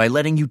money by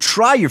letting you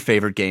try your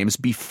favorite games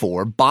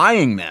before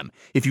buying them.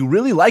 If you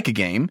really like a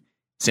game,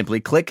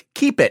 simply click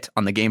Keep It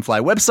on the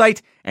Gamefly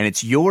website, and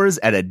it's yours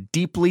at a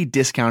deeply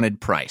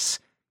discounted price.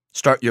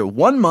 Start your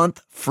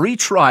 1-month free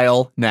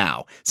trial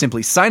now.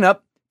 Simply sign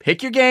up,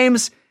 pick your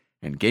games,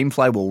 and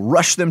Gamefly will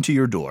rush them to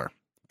your door.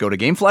 Go to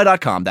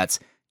Gamefly.com, that's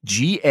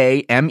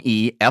GAMEFLY.com,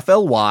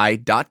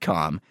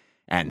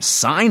 and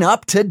sign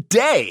up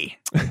today.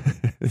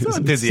 So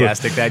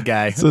enthusiastic, that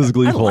guy. So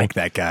gleeful. I like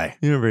that guy.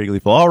 You're very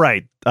gleeful. All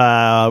right.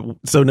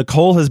 So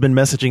Nicole has been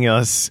messaging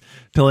us,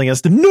 telling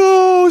us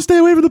to stay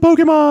away from the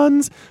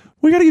Pokemons.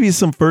 We got to give you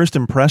some first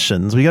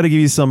impressions. We got to give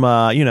you some,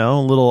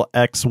 little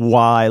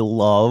XY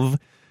love.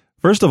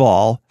 First of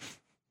all,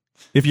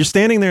 if you're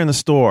standing there in the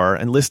store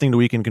and listening to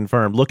Weekend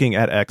Confirmed, looking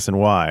at X and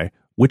Y,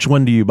 which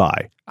one do you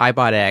buy? I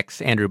bought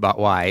X, Andrew bought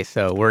Y,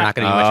 so we're not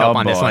going to need much help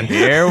on this one.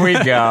 Here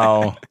we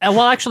go.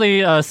 Well,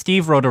 actually,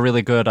 Steve wrote a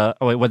really good. It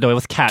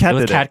was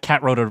Kat.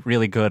 Kat wrote a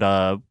really good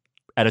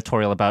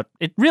editorial about.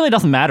 It really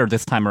doesn't matter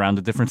this time around.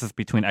 The differences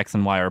between X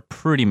and Y are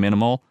pretty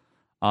minimal.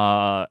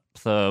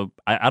 So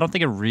I don't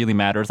think it really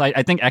matters.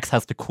 I think X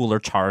has the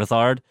cooler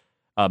Charizard,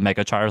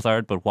 Mega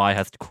Charizard, but Y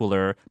has the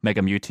cooler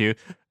Mega Mewtwo.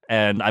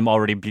 And I'm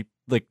already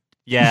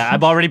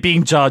I'm already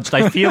being judged.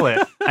 I feel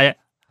it.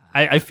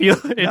 I feel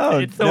it.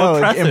 It's so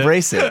impressive.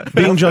 Embrace it.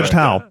 Being judged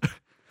how?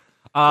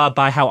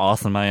 By how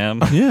awesome I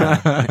am.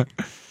 Yeah.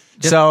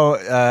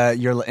 So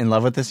you're in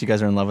love with this? You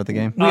guys are in love with the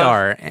game? We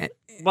are.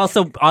 Well,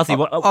 so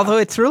Ozzy, although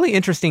it's really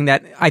interesting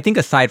that I think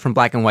aside from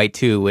Black and White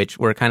 2, which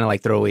were kind of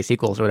like throwaway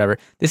sequels or whatever,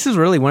 this is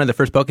really one of the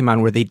first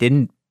Pokemon where they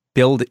didn't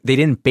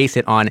base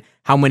it on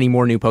how many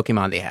more new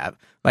Pokemon they have.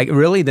 Like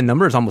really the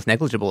number is almost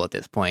negligible at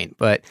this point,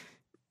 but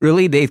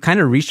really they've kind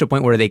of reached a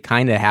point where they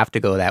kind of have to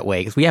go that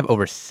way because we have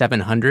over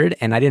 700,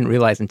 and I didn't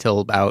realize until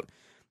about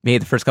maybe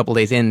the first couple of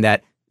days in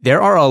that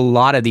there are a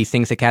lot of these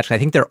things to catch. I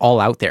think they're all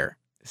out there.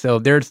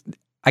 So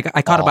I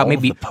caught all about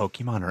maybe the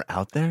Pokemon are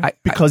out there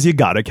because you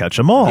got to catch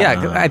them all.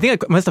 Yeah, I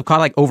think I must have caught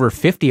like over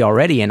 50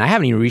 already, and I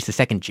haven't even reached the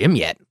second gym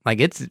yet. Like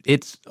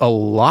it's a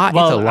lot.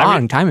 Well, it's a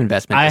long time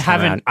investment. I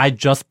haven't. I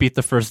just beat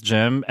the first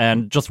gym,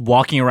 and just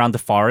walking around the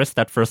forest,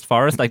 that first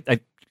forest,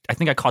 I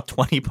think I caught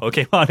 20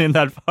 Pokemon in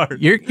that part.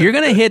 You're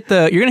gonna hit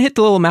the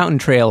little mountain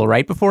trail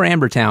right before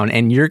Ambertown,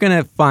 and you're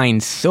gonna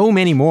find so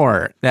many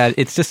more that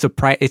it's just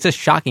It's just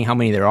shocking how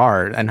many there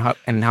are, and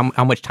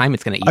how much time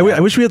it's gonna eat. I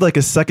wish we had like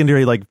a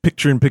secondary like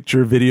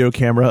picture-in-picture video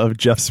camera of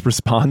Jeff's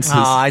responses.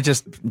 I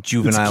just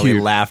juvenilely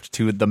laughed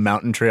to the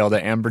mountain trail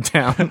to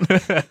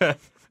Ambertown.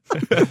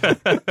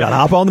 Gotta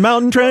hop on the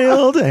mountain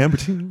trail to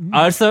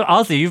Ambertown. So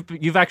Ozzy,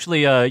 you've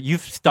actually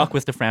you've stuck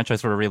with the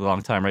franchise for a really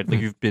long time, right?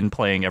 Like you've been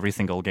playing every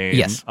single game.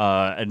 Yes.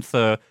 And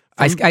so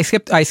I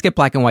skipped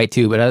Black and White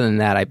too, but other than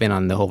that, I've been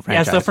on the whole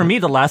franchise. Yeah. So for me,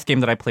 the last game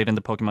that I played in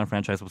the Pokemon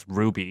franchise was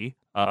Ruby.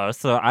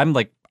 So I'm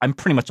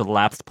pretty much a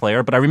lapsed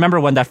player, but I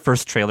remember when that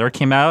first trailer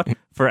came out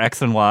for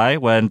X and Y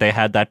when they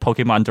had that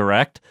Pokemon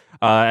Direct.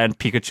 And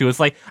Pikachu was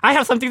like, I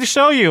have something to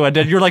show you. And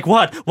then you're like,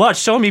 what?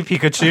 Show me,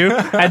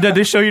 Pikachu. And then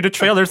they show you the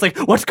trailer. It's like,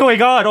 what's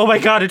going on? Oh my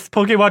God, it's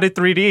Pokemon in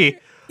 3D.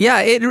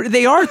 Yeah,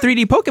 they are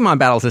 3D Pokemon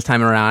battles this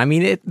time around. I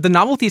mean, the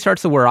novelty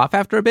starts to wear off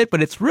after a bit,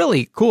 but it's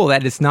really cool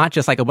that it's not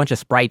just like a bunch of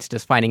sprites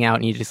just fighting out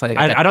and you just like...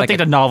 I don't think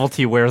the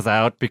novelty wears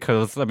out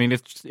because, I mean,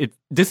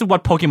 this is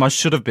what Pokemon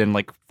should have been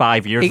like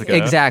 5 years ago.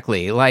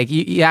 Exactly. Like,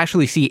 you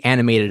actually see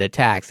animated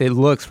attacks.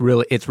 It's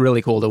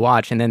really cool to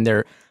watch. And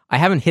then I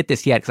haven't hit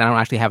this yet because I don't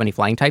actually have any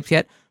flying types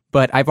yet,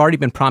 but I've already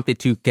been prompted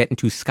to get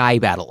into sky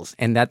battles,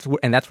 and that's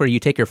where you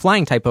take your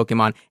flying type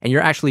Pokemon and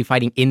you're actually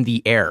fighting in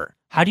the air.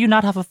 How do you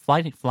not have a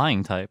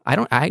flying type?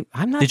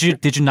 I'm not.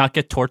 Did you not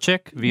get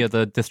Torchic via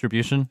the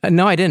distribution?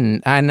 No, I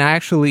didn't. And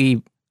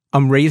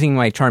I'm raising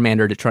my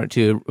Charmander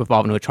to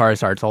evolve into a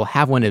Charizard, so I'll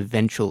have one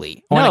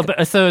eventually. But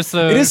it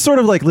is sort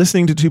of like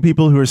listening to two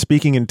people who are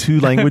speaking in two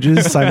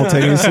languages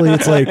simultaneously.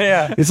 It's like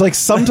it's like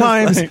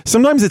sometimes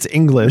it's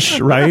English,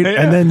 right?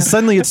 And then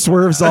suddenly it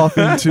swerves off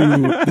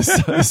into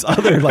this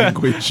other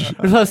language.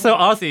 So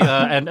Ozzy,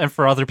 and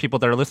for other people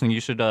that are listening,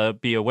 you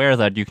should be aware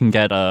that you can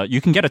get a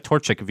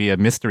Torchic via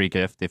mystery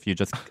gift if you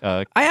just.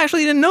 I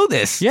actually didn't know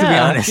this. To be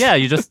honest. Yeah.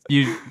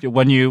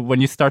 When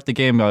you start the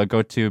game,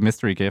 go to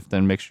mystery gift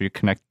and make sure you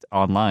connect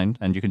online,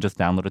 and you can just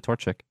download a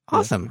Torchic.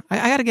 Awesome.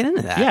 I got to get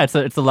into that. Yeah,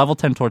 it's a level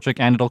 10 Torchic,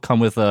 and it'll come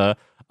with a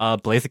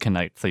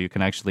Blazikenite, so you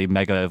can actually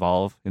mega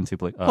evolve into.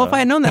 Well, if I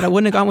had known that, I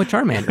wouldn't have gone with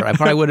Charmander. I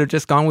probably would have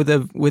just gone with a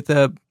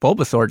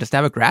Bulbasaur, just to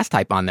have a grass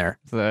type on there.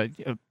 So,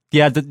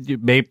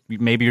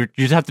 maybe you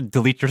just have to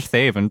delete your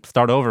save and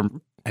start over.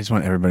 I just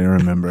want everybody to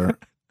remember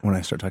when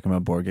I start talking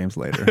about board games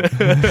later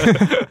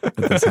that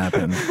this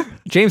happened.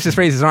 James just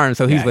raised his arm,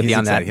 so he's with you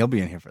on excited. that. He'll be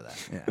in here for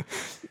that. Yeah.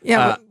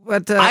 Yeah,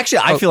 but actually,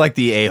 I feel like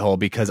the a-hole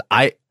because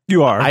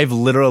You are. I've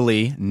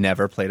literally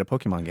never played a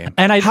Pokemon game.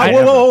 And how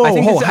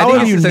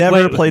have you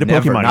never played a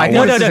Pokemon game? I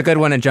think this is a good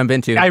one to jump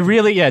into.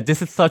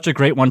 This is such a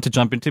great one to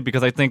jump into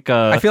because I think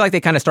I feel like they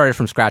kind of started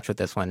from scratch with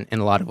this one in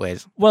a lot of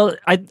ways. Well,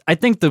 I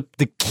think the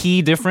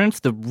key difference,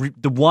 the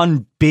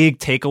one big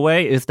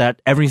takeaway is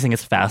that everything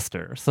is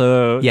faster.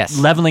 So yes,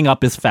 leveling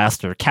up is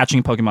faster,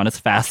 catching Pokemon is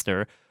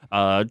faster.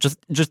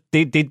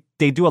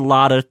 They do a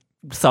lot of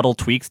subtle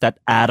tweaks that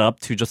add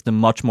up to just a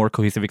much more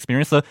cohesive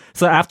experience. So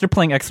after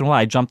playing X and Y,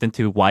 I jumped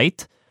into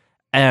White,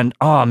 and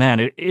oh man,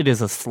 it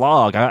is a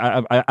slog.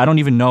 I don't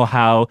even know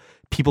how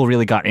people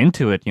really got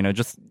into it. You know,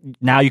 just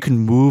now you can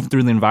move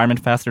through the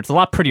environment faster. It's a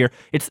lot prettier.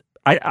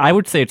 I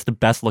would say it's the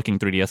best looking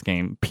 3DS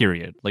game.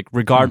 Period. Like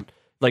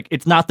like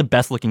it's not the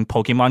best looking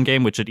Pokemon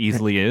game, which it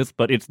easily is,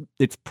 but it's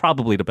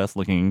probably the best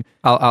looking.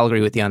 I'll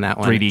agree with you on that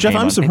one. 3D Jeff,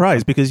 I'm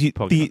surprised because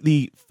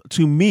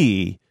to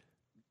me,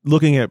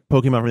 looking at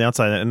Pokemon from the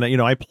outside,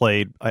 and I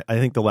played. I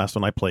think the last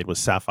one I played was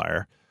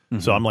Sapphire,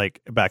 so I'm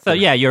like back. So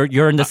yeah,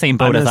 you're in the same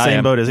boat as I am.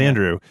 Same boat as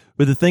Andrew.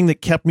 But the thing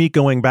that kept me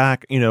going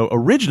back,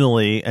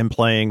 originally and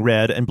playing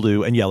Red and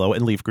Blue and Yellow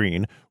and Leaf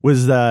Green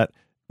was that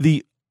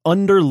the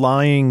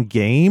underlying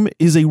game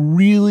is a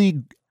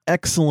really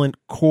excellent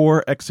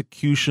core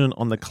execution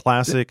on the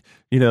classic,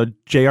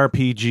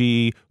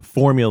 JRPG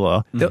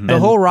formula. The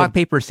whole rock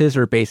paper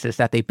scissors basis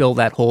that they build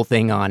that whole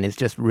thing on is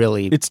just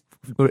really it's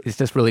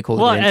just really cool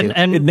to get into.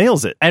 And it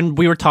nails it. And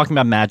we were talking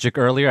about Magic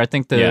earlier. I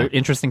think the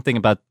interesting thing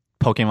about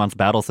Pokemon's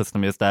battle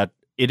system is that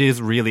it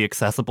is really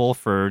accessible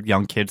for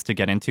young kids to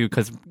get into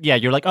because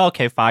you're like, oh,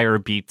 okay, fire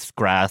beats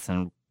grass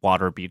and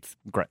water beats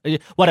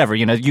whatever.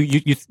 You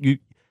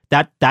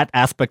that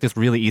aspect is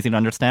really easy to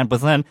understand.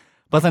 But then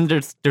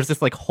there's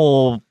this like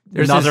whole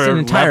there's this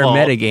entire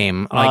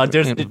metagame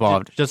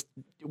involved. Just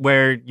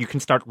where you can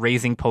start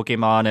raising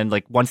Pokemon, and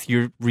like once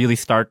you really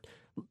start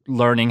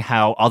learning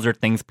how other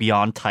things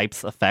beyond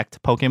types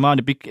affect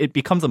Pokemon. It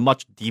becomes a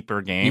much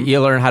deeper game. You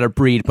learn how to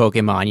breed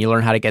Pokemon. You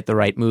learn how to get the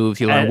right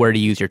moves. You learn where to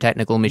use your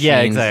technical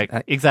machines.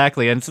 Yeah,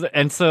 exactly.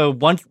 And so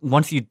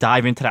once you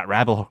dive into that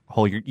rabbit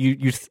hole,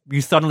 you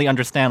suddenly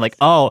understand, like,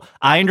 oh,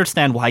 I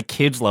understand why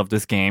kids love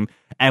this game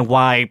and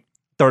why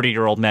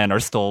 30-year-old men are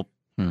still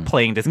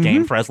playing this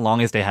game for as long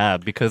as they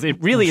have, because it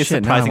really is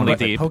surprisingly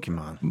deep.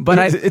 Pokemon.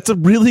 But it's a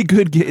really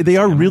good game. They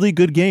are really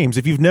good games.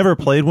 If you've never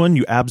played one,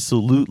 you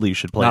absolutely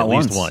should play at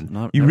least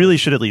one. You really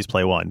should at least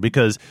play one,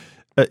 because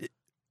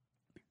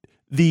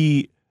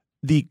the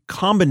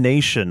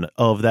combination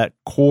of that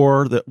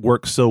core that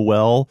works so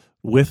well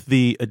with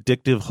the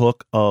addictive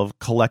hook of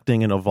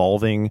collecting and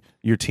evolving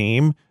your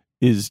team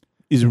is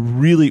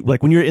really,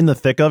 like, when you're in the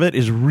thick of it,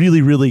 is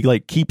really, really,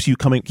 like, keeps you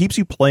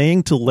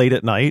playing till late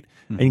at night,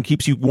 and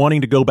keeps you wanting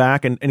to go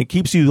back, and it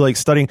keeps you, like,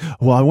 studying,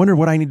 well, I wonder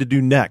what I need to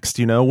do next,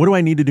 what do I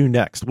need to do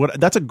next?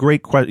 That's a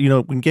great question.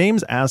 When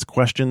games ask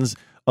questions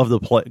of the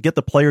get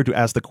the player to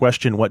ask the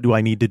question, what do I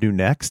need to do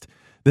next?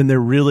 Then they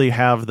really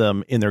have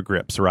them in their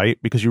grips, right?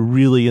 Because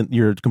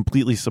you're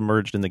completely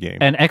submerged in the game.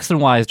 And X and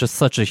Y is just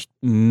such a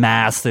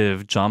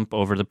massive jump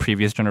over the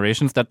previous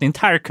generations that the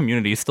entire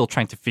community is still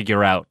trying to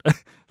figure out,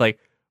 like,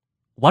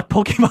 what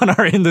Pokemon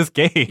are in this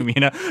game?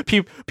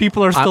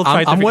 People are still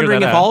trying to figure that out. I'm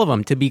wondering if all of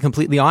them, to be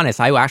completely honest.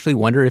 I actually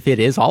wonder if it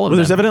is all of them.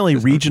 There's evidently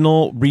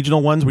regional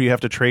ones where you have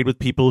to trade with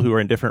people who are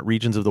in different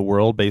regions of the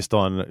world based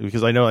on,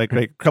 because I know, like,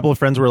 a couple of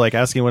friends were, like,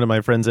 asking one of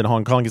my friends in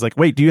Hong Kong, he's like,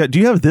 wait, do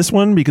you have this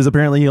one? Because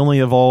apparently it only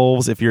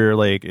evolves if you're,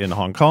 like, in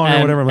Hong Kong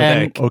or whatever. I'm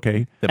like,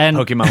 okay. The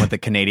Pokemon with the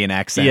Canadian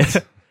accent.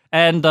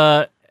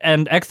 Yeah.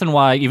 And X and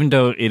Y, even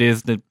though it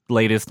is the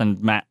latest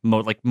and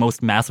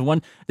most massive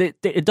one,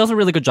 it does a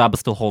really good job of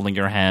still holding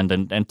your hand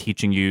and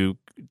teaching you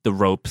the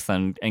ropes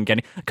and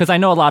getting. Because I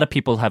know a lot of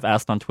people have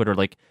asked on Twitter,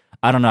 like,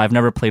 I don't know, I've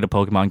never played a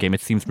Pokemon game.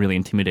 It seems really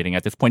intimidating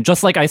at this point.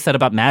 Just like I said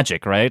about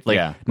Magic, right?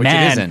 Like, which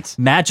it isn't.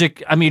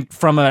 Magic, I mean,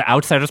 from an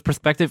outsider's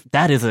perspective,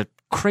 that is a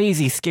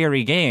crazy,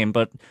 scary game.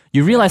 But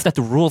you realize that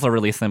the rules are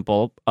really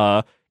simple.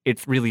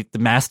 It's really the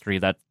mastery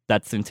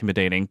that's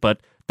intimidating. But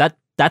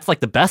that's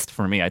like the best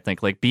for me, I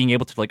think, like being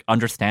able to, like,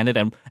 understand it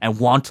and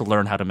want to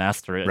learn how to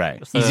master it.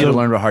 Right. So, easy to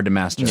learn but hard to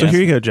master. So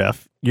here you go,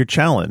 Jeff. Your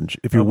challenge,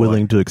 if you're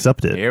willing to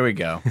accept it. Here we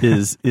go.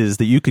 is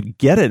that you could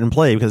get it and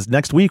play, because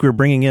next week we're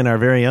bringing in our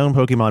very own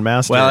Pokemon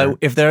master. Well,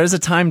 if there is a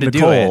time to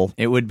Nicole, do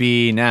it, it would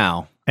be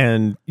now.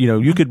 And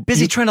you could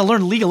trying to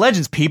learn League of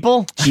Legends,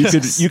 people.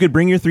 You could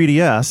bring your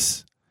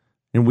 3DS,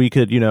 and we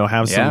could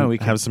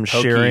have some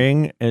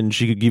sharing, and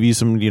she could give you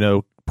some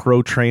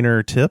pro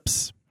trainer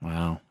tips.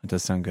 What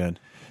does sound good.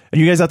 And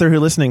you guys out there who are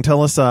listening,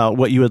 tell us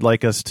what you would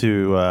like us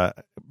to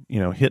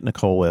hit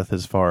Nicole with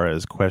as far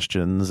as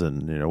questions,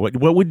 and what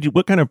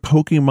kind of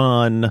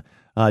Pokemon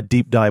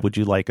deep dive would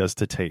you like us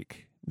to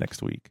take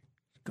next week?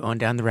 Going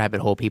down the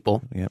rabbit hole,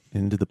 people. Yep,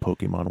 into the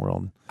Pokemon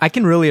world. I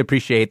can really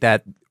appreciate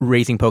that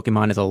raising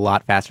Pokemon is a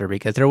lot faster,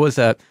 because there was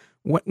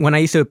when I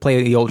used to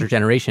play the older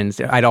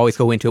generations, I'd always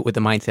go into it with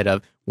the mindset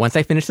of, once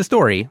I finish the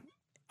story,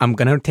 I'm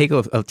going to take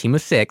a team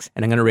of 6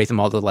 and I'm going to raise them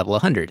all to level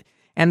 100.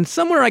 And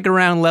somewhere like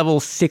around level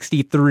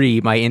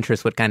 63, my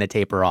interest would kind of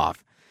taper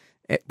off.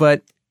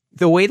 But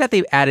the way that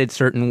they've added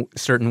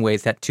certain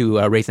ways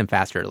to raise them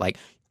faster, like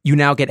you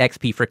now get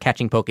XP for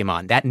catching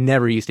Pokemon. That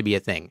never used to be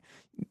a thing.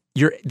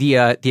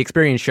 The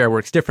experience share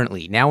works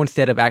differently. Now,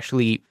 instead of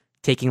actually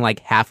taking like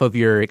half of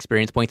your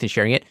experience points and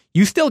sharing it,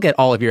 you still get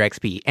all of your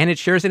XP, and it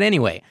shares it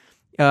anyway.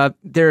 You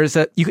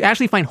can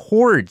actually find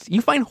hordes.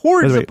 You find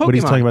hordes of Pokemon. What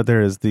he's talking about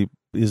there is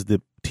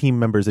the team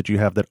members that you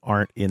have that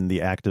aren't in the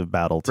active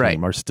battle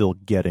team are still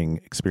getting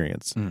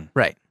experience.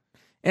 Right.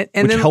 Which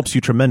then helps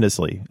you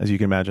tremendously, as you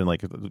can imagine.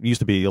 Like, it used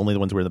to be only the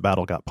ones where the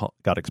battle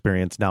got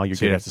experience. Now you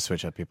have to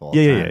switch up people all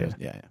the time.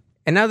 Yeah.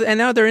 And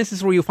now there are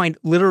instances where you'll find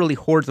literally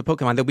hordes of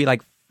Pokemon. There'll be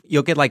like,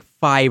 you'll get like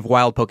 5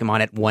 wild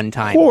Pokemon at one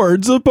time.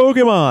 Hordes of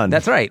Pokemon!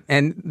 That's right.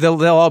 And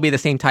they'll all be the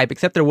same type,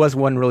 except there was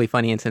one really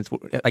funny instance,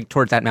 like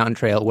towards that mountain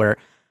trail, where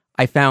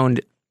I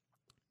found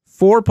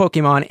 4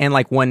 Pokemon and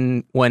like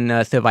one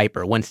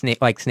Seviper, one snake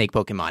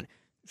Pokemon.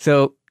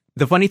 So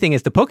the funny thing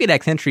is, the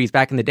Pokedex entries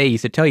back in the day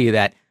used to tell you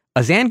that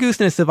a Zangoose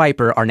and a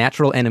Seviper are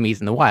natural enemies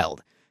in the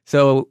wild.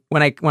 So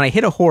when I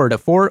hit a horde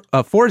of 4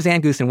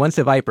 Zangoose and 1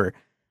 Seviper,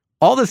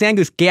 all the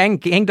Zangoose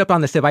ganged up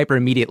on the Seviper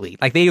immediately.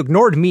 Like, they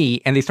ignored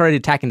me and they started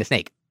attacking the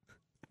snake.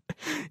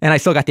 And I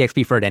still got the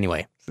XP for it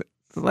anyway. So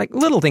like,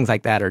 little things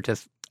like that are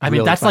just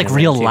really that's like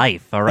real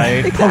life, all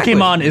right? Exactly.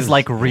 Pokemon is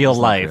like real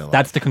life.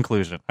 That's the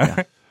conclusion.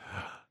 Yeah.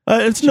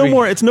 It's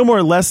no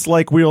more less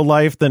like real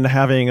life than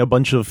having a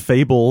bunch of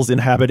fables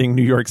inhabiting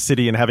New York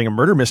City and having a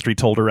murder mystery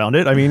told around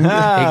it. I mean,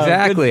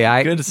 exactly.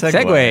 Good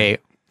segue.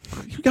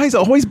 You guys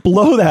always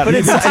blow that. But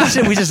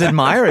we just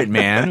admire it,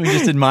 man. We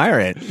just admire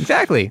it.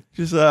 Exactly.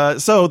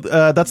 So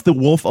that's The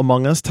Wolf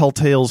Among Us,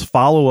 Telltale's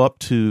follow-up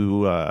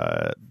to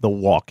The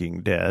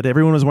Walking Dead.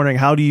 Everyone was wondering,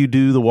 how do you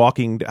do The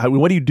Walking Dead?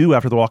 What do you do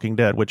after The Walking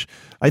Dead? Which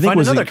I think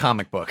was another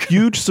comic book.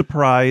 Huge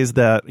surprise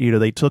that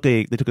they took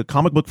a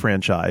comic book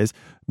franchise,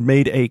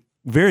 made a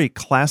very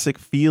classic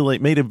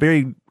feeling, made a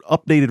very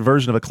updated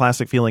version of a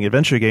classic feeling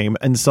adventure game,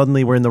 and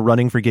suddenly we're in the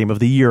running for Game of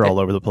the Year all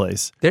over the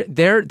place.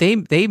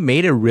 They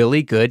made a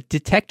really good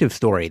detective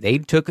story. They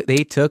took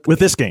with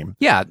this game.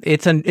 Yeah,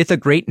 it's a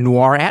great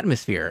noir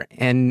atmosphere,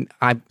 and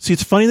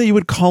it's funny that you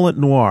would call it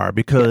noir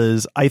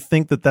because I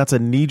think that's a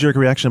knee-jerk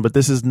reaction, but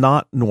this is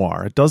not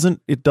noir. It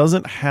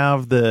doesn't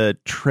have the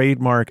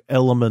trademark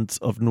elements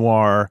of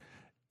noir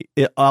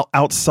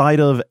outside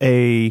of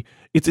a.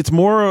 It's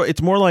more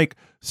like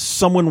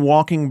someone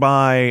walking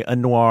by a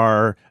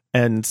noir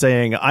and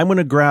saying, I'm going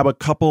to grab a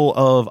couple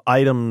of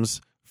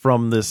items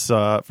from this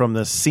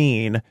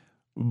scene,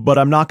 but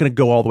I'm not going to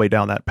go all the way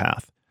down that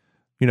path.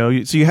 So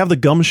you have the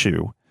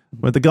gumshoe.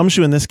 But the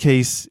gumshoe in this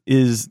case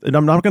is, and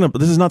I'm not going to,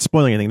 this is not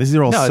spoiling anything. These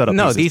are all set up.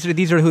 No, pieces.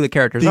 these are who the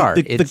characters are.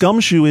 The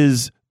gumshoe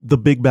is the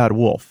big bad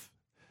wolf.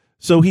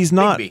 So he's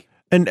not,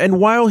 and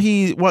while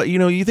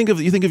you think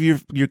of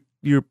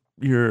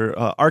your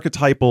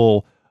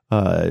archetypal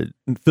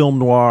film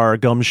noir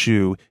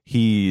gumshoe,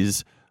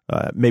 he's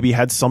maybe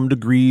had some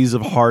degrees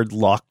of hard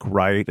luck,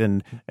 right?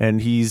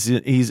 And he's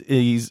in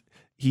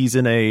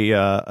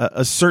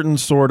a certain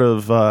sort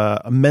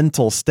of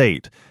mental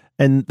state.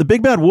 And the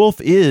big bad wolf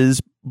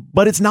is,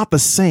 but it's not the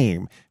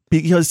same,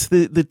 because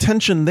the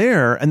tension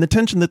there, and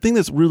the thing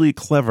that's really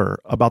clever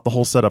about the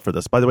whole setup for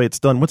this, by the way, it's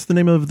done. What's the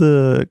name of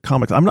the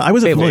comics? I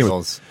wasn't familiar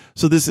with.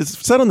 So this is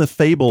set on the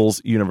Fables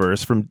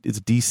universe it's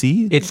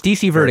DC? It's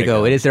DC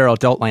Vertigo. It is their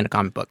adult line of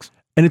comic books.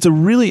 And it's a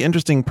really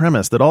interesting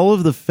premise that all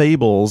of the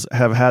Fables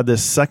have had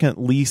this second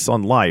lease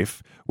on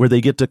life where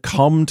they get to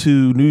come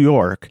to New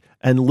York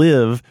and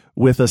live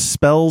with a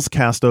spells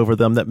cast over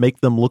them that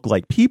make them look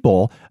like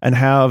people and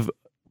have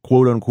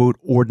quote unquote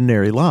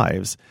ordinary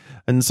lives.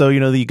 And so,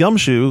 the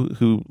gumshoe,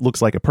 who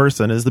looks like a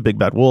person, is the big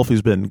bad wolf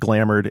who's been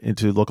glamored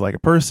into look like a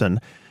person.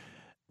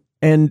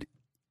 And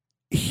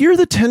here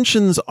the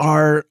tensions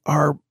are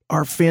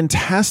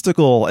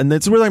fantastical. And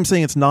that's where I'm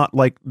saying it's not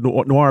like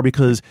noir,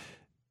 because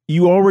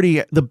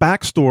the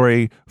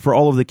backstory for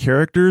all of the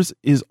characters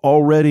is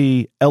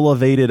already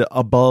elevated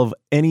above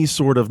any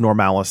sort of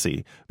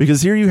normalcy.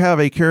 Because here you have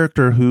a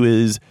character who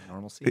is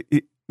normalcy.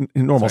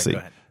 Sorry, go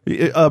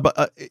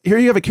ahead. Here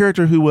you have a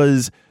character who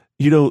was,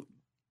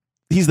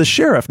 he's the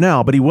sheriff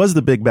now, but he was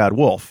the big bad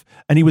wolf,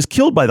 and he was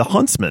killed by the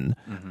huntsman.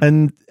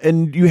 Mm-hmm.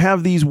 And you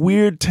have these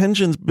weird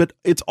tensions, but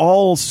it's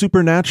all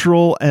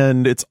supernatural,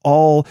 and it's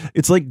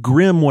like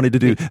Grimm wanted to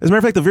do. As a matter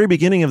of fact, the very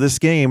beginning of this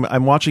game,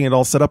 I'm watching it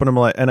all set up, and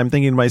I'm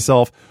thinking to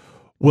myself,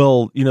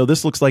 well,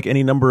 this looks like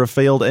any number of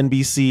failed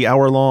NBC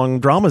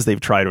hour-long dramas they've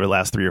tried over the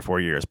last 3 or 4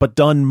 years, but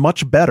done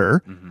much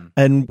better,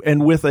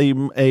 and with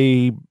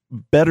a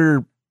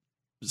better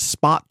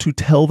spot to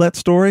tell that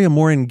story, a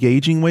more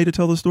engaging way to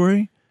tell the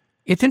story.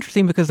 It's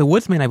interesting because the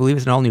Woodsman, I believe,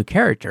 is an all-new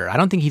character. I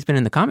don't think he's been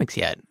in the comics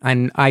yet.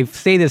 And I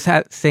say this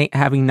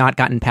having not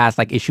gotten past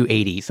like issue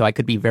 80, so I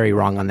could be very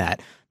wrong on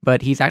that.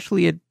 But he's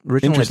actually an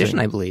original edition,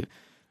 I believe.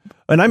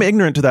 And I'm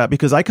ignorant to that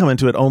because I come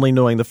into it only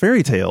knowing the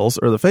fairy tales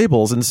or the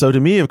fables. And so to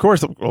me, of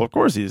course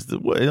he's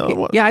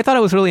the... Yeah, I thought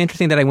it was really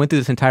interesting that I went through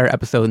this entire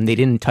episode and they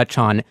didn't touch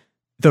on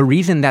the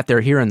reason that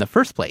they're here in the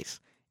first place.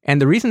 And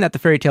the reason that the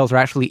fairy tales are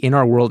actually in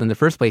our world in the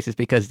first place is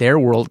because their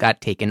world got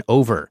taken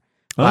over.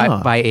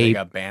 They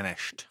got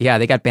banished. Yeah,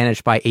 they got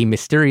banished by a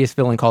mysterious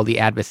villain called the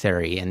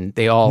Adversary, and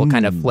they all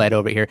kind of fled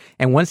over here.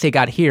 And once they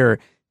got here,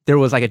 there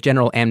was like a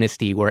general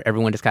amnesty where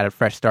everyone just got a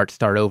fresh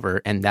start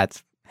over, and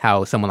that's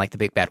how someone like the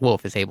Big Bad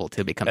Wolf is able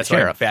to become a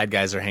sheriff. Right. Bad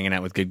guys are hanging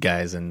out with good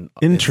guys, and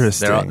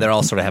interesting. They're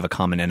all sort of have a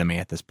common enemy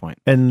at this point.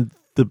 And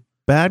the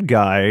bad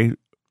guy,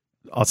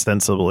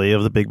 ostensibly,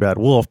 of the Big Bad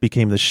Wolf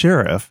became the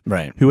sheriff,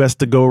 right? Who has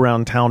to go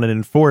around town and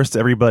enforce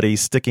everybody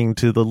sticking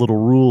to the little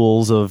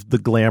rules of the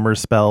glamour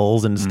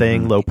spells and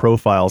staying low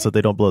profile so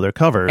they don't blow their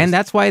covers. And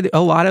that's why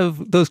a lot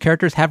of those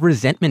characters have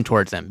resentment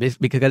towards them,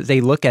 because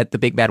they look at the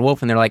Big Bad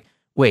Wolf and they're like,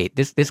 wait,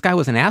 this guy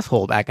was an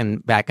asshole back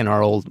in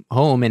our old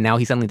home, and now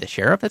he's suddenly the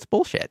sheriff? That's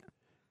bullshit.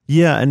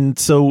 Yeah, and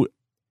so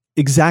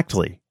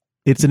exactly.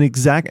 It's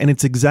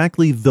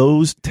exactly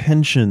those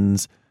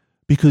tensions,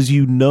 because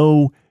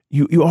you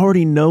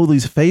already know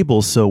these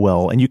fables so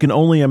well, and you can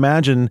only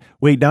imagine,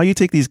 wait, now you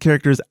take these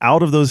characters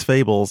out of those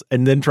fables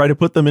and then try to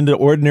put them into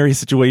ordinary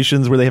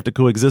situations where they have to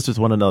coexist with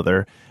one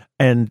another.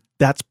 And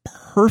that's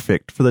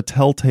perfect for the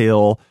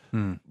Telltale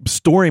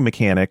story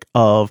mechanic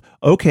of,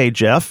 okay,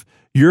 Jeff,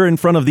 you're in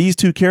front of these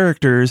two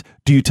characters.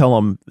 Do you tell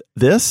them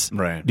this?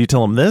 Right. Do you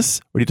tell them this?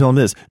 Or do you tell them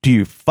this? Do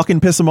you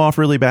fucking piss them off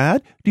really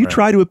bad? Do you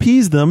try to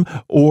appease them?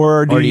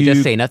 Or do you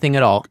just say nothing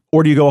at all?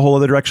 Or do you go a whole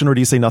other direction? Or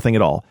do you say nothing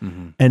at all?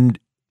 And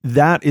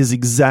that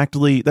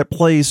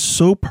plays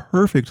so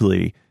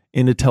perfectly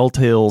into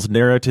Telltale's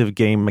narrative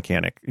game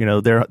mechanic.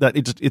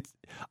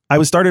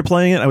 I started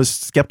playing it, I was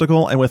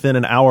skeptical, and within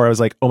an hour I was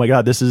like, oh my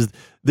god,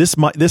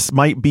 this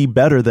might be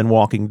better than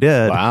Walking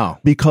Dead. Wow.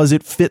 Because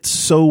it fits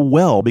so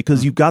well,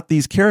 because you've got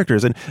these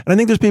characters, and I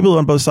think there's people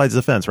on both sides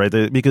of the fence, right?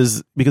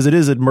 Because it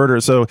is a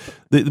murder, so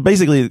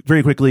basically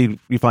very quickly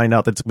you find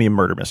out that it's gonna be a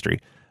murder mystery.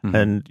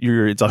 And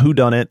it's a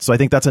whodunit. So I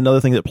think that's another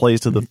thing that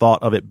plays to the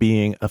thought of it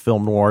being a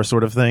film noir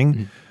sort of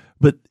thing.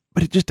 But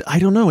but it just, I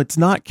don't know. It's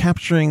not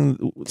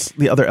capturing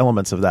the other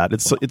elements of that.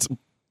 It's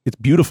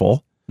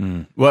beautiful.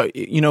 Well,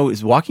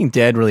 Walking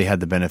Dead really had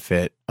the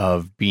benefit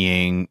of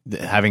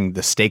having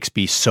the stakes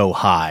be so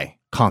high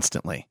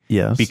constantly.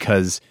 Yes.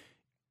 Because,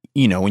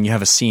 when you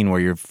have a scene where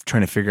you're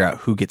trying to figure out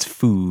who gets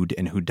food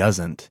and who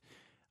doesn't,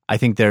 I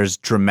think there's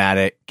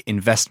dramatic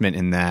investment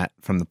in that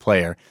from the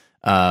player.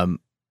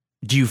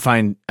 Do you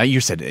find you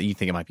said you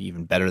think it might be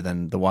even better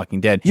than The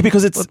Walking Dead? Yeah,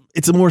 because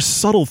it's a more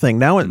subtle thing.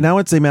 Now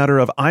it's a matter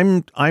of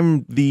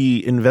I'm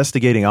the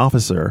investigating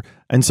officer,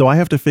 and so I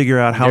have to figure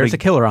out how there's a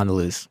killer on the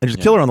loose. There's a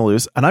killer on the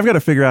loose, and I've got to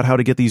figure out how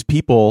to get these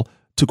people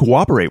to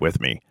cooperate with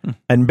me.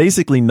 And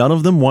basically none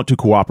of them want to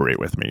cooperate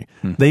with me.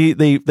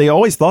 They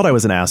always thought I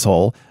was an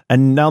asshole,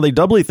 and now they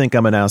doubly think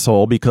I'm an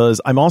asshole because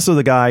I'm also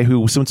the guy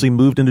who, since we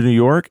moved into New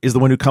York, is the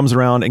one who comes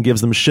around and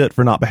gives them shit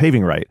for not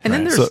behaving right. And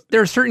then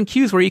there are certain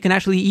cues where you can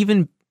actually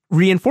even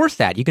reinforce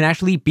that. You can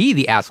actually be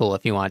the asshole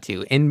if you want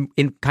to, in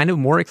kind of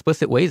more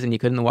explicit ways than you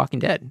could in The Walking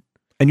Dead.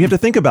 And you have to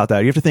think about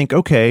that. You have to think,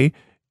 okay,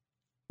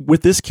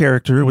 with this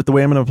character, with the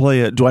way I'm going to play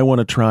it, do I want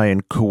to try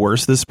and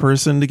coerce this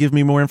person to give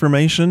me more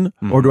information?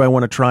 Or do I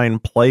want to try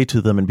and play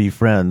to them and be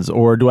friends?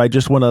 Or do I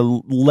just want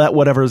to let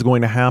whatever is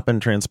going to happen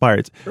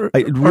transpire? Or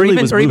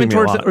even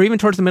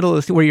towards the middle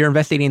of where you're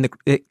investigating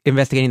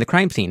the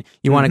crime scene.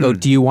 You want to go,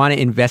 do you want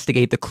to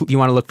investigate do you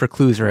want to look for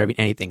clues or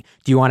anything?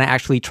 Do you want to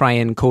actually try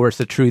and coerce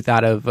the truth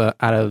out of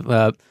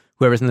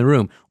whoever's in the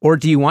room? Or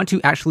do you want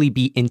to actually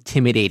be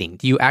intimidating?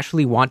 Do you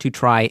actually want to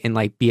try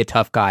and be a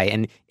tough guy?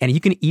 And you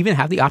can even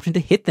have the option to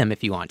hit them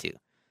if you want to.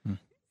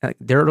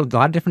 There are a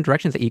lot of different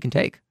directions that you can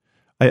take.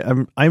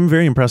 I'm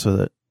very impressed with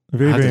it.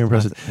 Very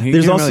impressive.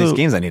 There's also these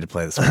games I need to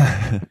play this week.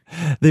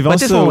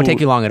 This one won't take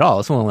you long at all.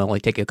 This one will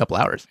only take you a couple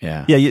hours.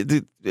 Yeah.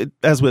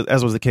 As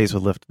was the case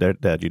with Left 4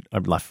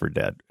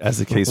 Dead. As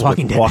the case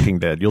with Walking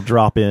Dead, you'll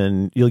drop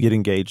in, you'll get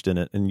engaged in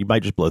it, and you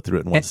might just blow through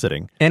it in one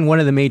sitting. And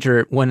one of the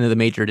major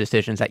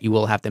decisions that you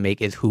will have to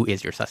make is who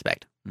is your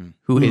suspect,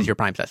 who is your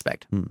prime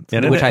suspect,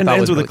 which I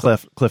thought was with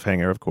a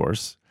cliffhanger, of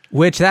course.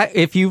 Which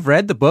if you've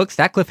read the books,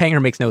 that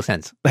cliffhanger makes no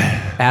sense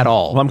at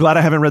all. Well, I'm glad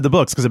I haven't read the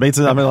books because it makes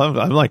it. I'm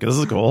like, this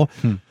is cool.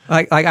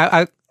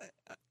 I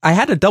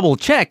had to double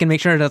check and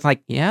make sure that's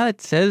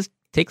it says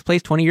takes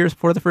place 20 years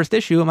before the first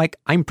issue. I'm like,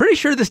 I'm pretty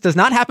sure this does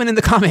not happen in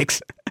the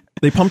comics.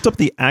 They pumped up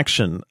the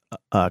action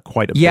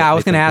quite a bit. Yeah, I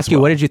was going to ask you,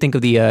 what did you think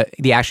of the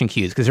action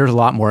cues? Because there's a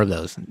lot more of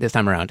those this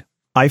time around.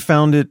 I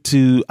actually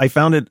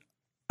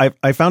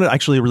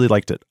really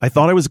liked it. I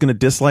thought I was going to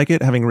dislike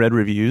it, having read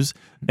reviews,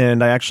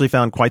 and I actually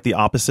found quite the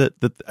opposite.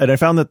 And I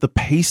found that the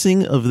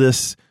pacing of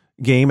this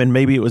game, and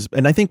maybe it was,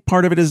 and I think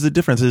part of it is the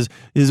difference is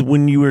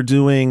when you were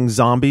doing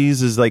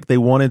zombies, is they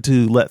wanted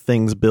to let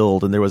things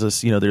build, and there was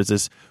this, there's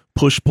this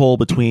push pull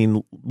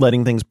between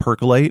letting things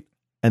percolate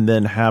and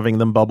then having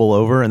them bubble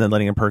over, and then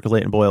letting them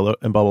percolate and boil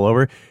and bubble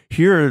over.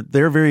 Here,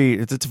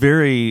 it's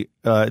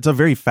a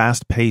very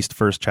fast paced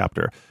first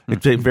chapter.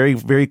 It's a very,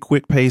 very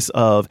quick pace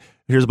of,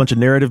 here's a bunch of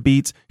narrative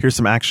beats, here's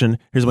some action,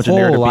 here's a bunch of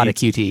narrative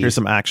beats, of QTs. Here's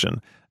some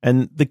action.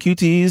 And the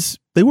QTs,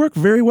 they work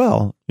very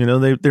well.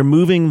 They're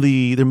moving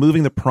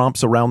the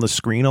prompts around the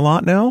screen a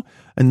lot now.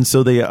 And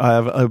so they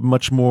have a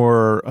much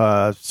more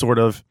I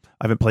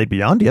haven't played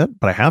Beyond yet,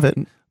 but I have it.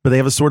 But they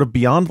have a sort of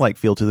Beyond-like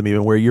feel to them,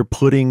 even where you're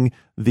putting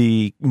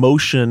the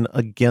motion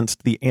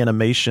against the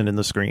animation in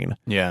the screen.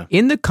 Yeah.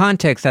 In the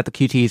context that the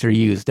QTs are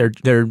used,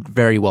 they're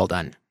very well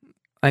done.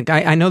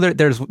 I know that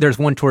there's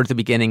one towards the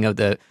beginning of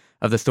the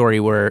story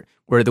where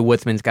the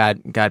woodsman's got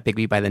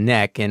Bigby by the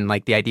neck, and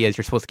the idea is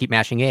you're supposed to keep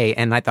mashing A,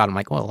 and I thought, I'm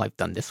like, well, I've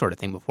done this sort of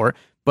thing before,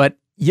 but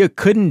you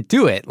couldn't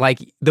do it.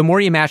 The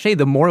more you mash A,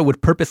 the more it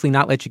would purposely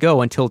not let you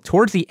go until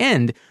towards the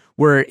end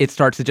where it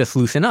starts to just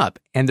loosen up.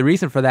 And the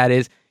reason for that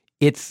is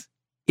it's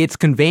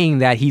conveying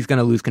that he's going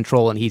to lose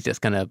control and he's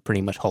just going to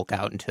pretty much Hulk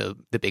out into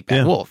the big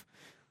bad wolf.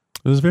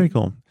 It was very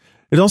cool.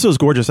 It also is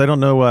gorgeous. I don't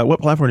know, what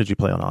platform did you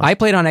play on? I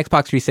played on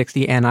Xbox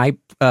 360, and I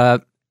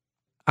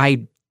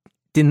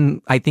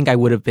think I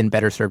would have been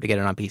better served to get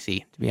it on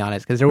PC, to be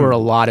honest, because there were a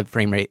lot of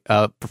frame rate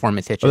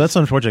performance hitches. Oh, that's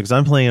unfortunate, because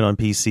I'm playing it on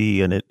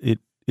PC, and it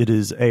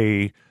is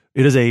a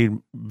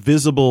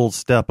visible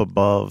step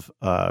above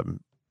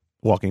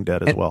Walking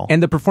Dead as well.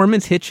 And the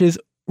performance hitches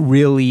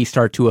really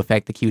start to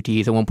affect the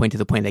QTs at one point, to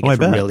the point that gets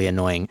really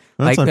annoying.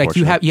 That's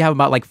you have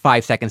about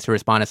 5 seconds to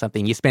respond to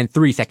something. You spend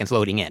 3 seconds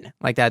loading in.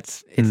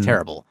 It's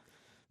terrible.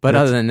 But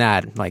other than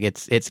that,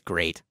 it's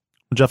great.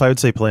 Jeff, I would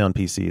say play on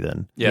PC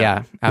then.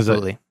 Yeah,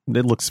 absolutely.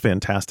 It looks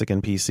fantastic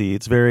in PC.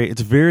 It's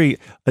very.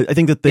 I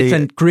think that it's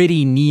a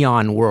gritty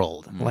neon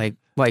world.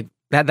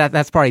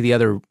 That's probably the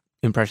other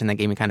impression that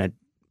gave me kind of,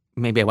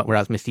 maybe where I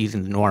was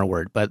misusing the noir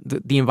word, but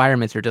the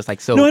environments are just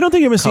so. No, I don't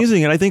think you're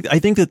misusing it. I think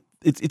that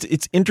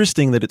it's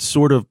interesting that it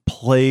sort of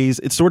plays.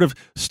 It sort of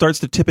starts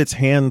to tip its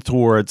hand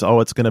towards,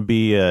 it's going to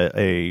be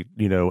a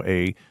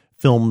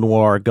film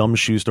noir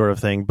gumshoe sort of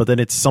thing, but then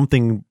it's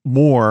something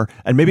more,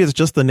 and maybe it's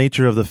just the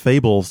nature of the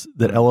fables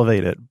that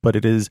elevate it, but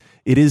it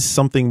is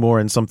something more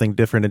and something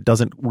different. It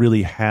doesn't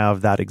really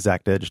have that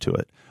exact edge to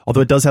it.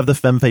 Although it does have the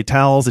femme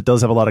fatales, it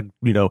does have a lot of,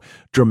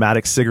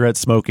 dramatic cigarette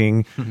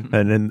smoking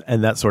and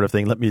that sort of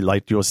thing. Let me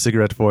light you a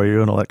cigarette for you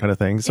and all that kind of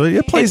thing. So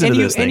it plays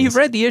into those things. And you've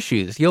read the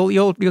issues.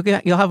 You'll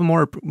have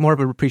more of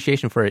an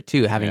appreciation for it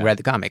too, having read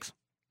the comics.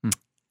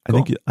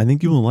 Cool. I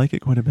think you will like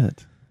it quite a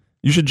bit.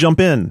 You should jump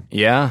in.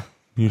 Yeah.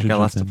 You got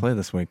lots to play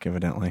this week,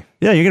 evidently.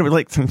 Yeah, you're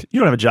going to be you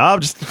don't have a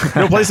job, just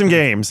go play some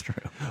games.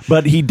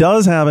 But he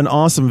does have an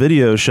awesome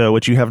video show,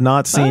 which you have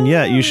not seen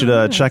yet. You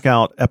should check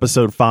out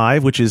episode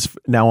 5, which is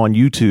now on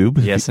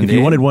YouTube. Yes, indeed. If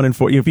you wanted 1 and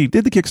 4, if you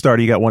did the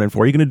Kickstarter, you got 1 and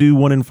 4. Are you going to do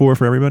 1 and 4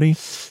 for everybody?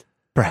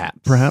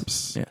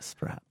 Perhaps. Yes,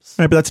 perhaps.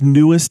 All right, but that's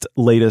newest,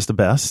 latest,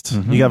 best.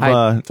 Mm-hmm. You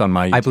have it's on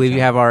my YouTube I believe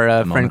you have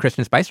our friend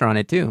Christian Spicer on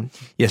it too.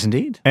 Yes,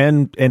 indeed.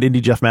 And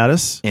Indie Jeff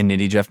Mattis. And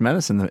Indie Jeff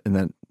Mattis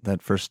in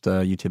that first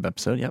YouTube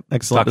episode. Yep.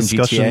 Excellent Talking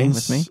discussions GTA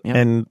with me.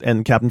 Yep.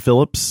 And Captain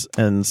Phillips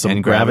and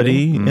some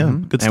Gravity. Mm-hmm.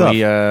 Yeah, good stuff.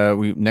 And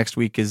we next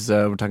week is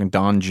we're talking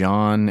Don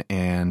John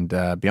and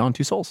Beyond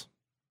Two Souls.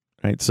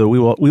 Right, so we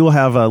will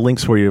have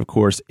links for you, of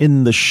course,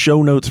 in the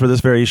show notes for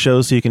this very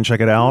show, so you can check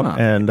it out,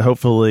 and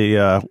hopefully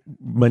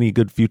many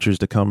good futures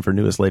to come for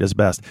newest, latest,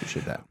 best.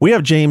 Appreciate that. We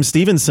have James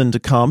Stevenson to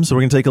come, so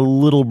we're going to take a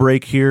little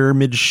break here,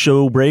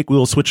 mid-show break. We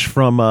will switch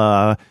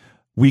from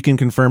Weekend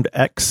Confirmed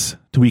X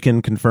to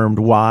Weekend Confirmed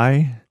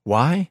Y.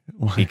 Why?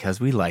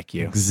 Because we like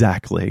you.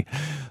 Exactly.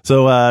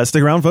 So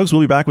stick around, folks. We'll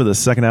be back with the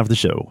second half of the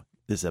show.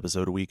 This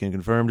episode of Weekend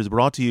Confirmed is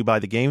brought to you by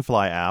the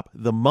GameFly app,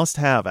 the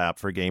must-have app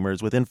for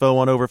gamers with info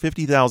on over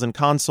 50,000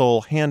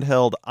 console,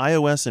 handheld,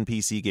 iOS, and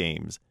PC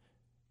games.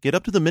 Get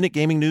up-to-the-minute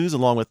gaming news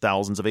along with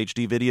thousands of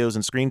HD videos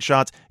and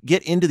screenshots.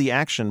 Get into the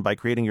action by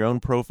creating your own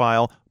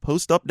profile,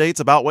 post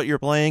updates about what you're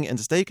playing, and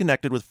stay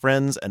connected with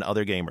friends and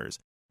other gamers.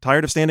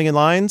 Tired of standing in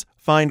lines?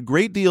 Find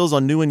great deals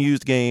on new and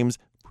used games,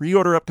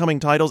 pre-order upcoming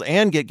titles,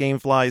 and get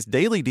GameFly's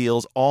daily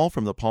deals all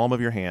from the palm of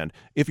your hand.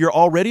 If you're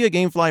already a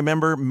GameFly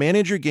member,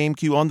 manage your game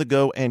queue on the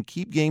go and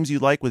keep games you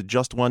like with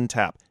just one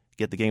tap.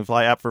 Get the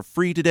GameFly app for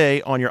free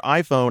today on your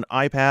iPhone,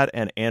 iPad,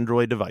 and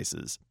Android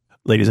devices.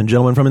 Ladies and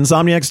gentlemen from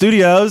Insomniac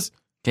Studios.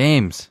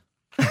 Games.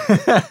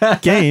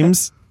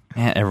 Games.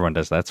 Man, everyone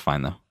does that. That's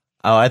fine, though.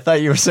 Oh, I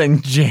thought you were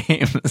saying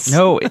James.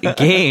 No,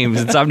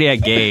 games.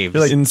 Insomniac Games.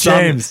 Like,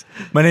 James.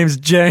 My name's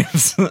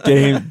James.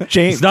 James.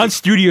 It's not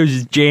Studios,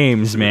 it's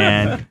James,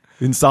 man.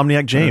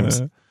 Insomniac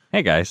James.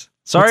 Hey, guys.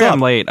 Sorry I'm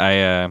late.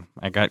 I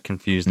got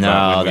confused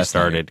about when we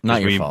started.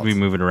 Not your fault. We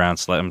move it around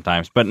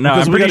sometimes. But no,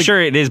 I'm pretty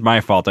sure it is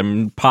my fault.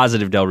 I'm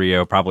positive Del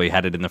Rio probably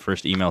had it in the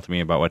first email to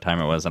me about what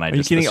time it was, and I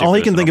just kidding? All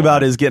he can think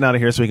about is getting out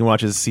of here so he can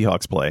watch his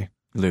Seahawks play.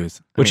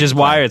 Lose. Which is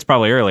why it's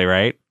probably early,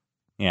 right?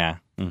 Yeah.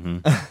 Mm-hmm.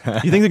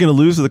 You think they're going to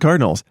lose to the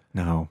Cardinals?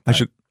 No. I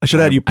should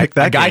have you pick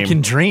that game. A guy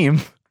can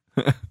dream.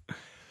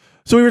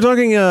 So we were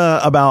talking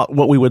about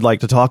what we would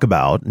like to talk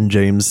about, and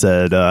James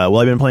said, well,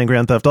 I've been playing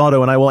Grand Theft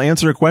Auto, and I will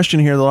answer a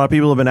question here that a lot of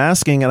people have been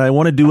asking, and I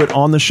want to do it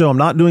on the show. I'm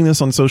not doing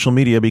this on social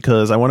media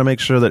because I want to make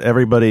sure that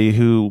everybody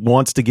who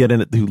wants to get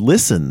in it, who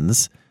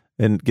listens,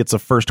 and gets a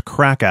first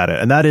crack at it.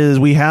 And that is,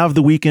 we have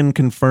the Weekend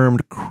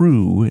Confirmed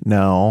crew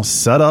now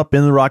set up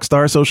in the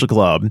Rockstar Social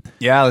Club.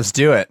 Yeah, let's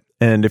do it.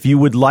 And if you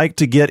would like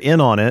to get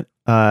in on it,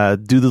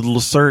 do the little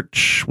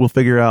search. We'll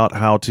figure out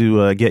how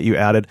to get you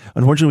added.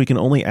 Unfortunately, we can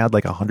only add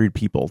like 100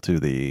 people to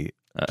the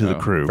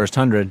crew. First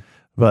 100.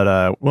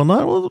 But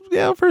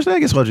first I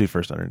guess we'll do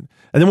first 100,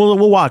 and then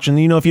we'll watch. And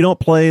if you don't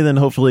play, then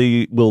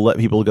hopefully we'll let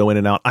people go in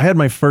and out. I had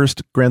my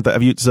first Grand Theft.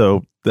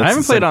 I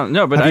haven't played on.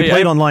 No, but have you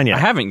played online yet? I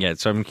haven't yet,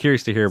 so I'm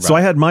curious to hear about. So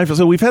I had mine.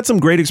 So we've had some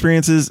great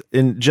experiences.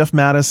 And Jeff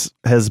Mattis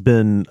has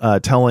been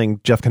telling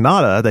Jeff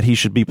Kanata that he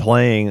should be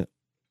playing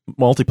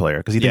multiplayer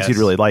because he thinks he'd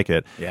really like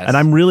it. Yes. And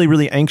I'm really,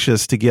 really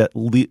anxious to get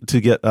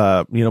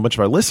a bunch of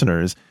our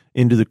listeners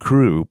into the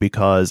crew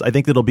because I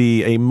think that'll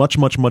be a much,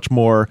 much, much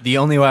more. The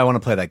only way I want to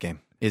play that game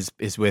is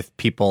with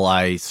people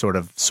I sort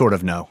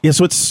of know. Yeah,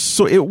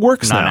 so it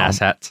works now.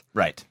 Non-asshats.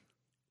 Right.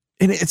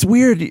 And it's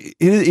weird.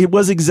 It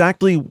was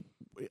exactly,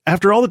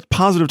 after all the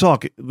positive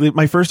talk,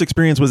 my first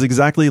experience was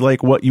exactly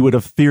like what you would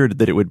have feared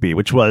that it would be,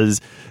 which was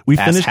we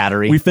finished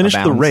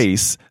the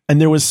race,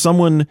 and there was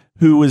someone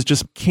who was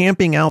just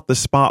camping out the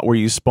spot where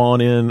you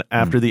spawn in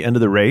after the end of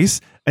the race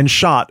and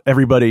shot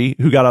everybody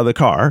who got out of the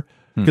car.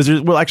 Because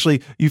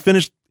you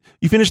finish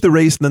the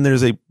race, and then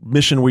there's a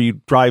mission where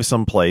you drive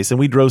someplace, and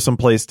we drove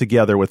someplace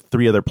together with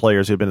 3 other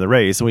players who had been in the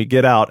race, and we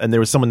get out, and there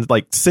was someone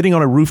like sitting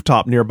on a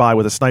rooftop nearby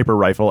with a sniper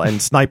rifle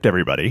and sniped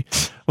everybody.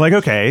 I'm like,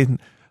 okay,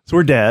 so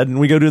we're dead, and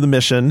we go do the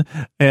mission,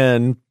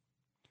 and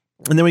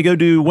then we go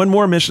do one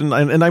more mission,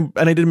 and I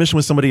did a mission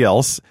with somebody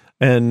else,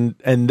 and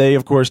they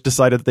of course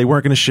decided that they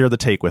weren't going to share the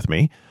take with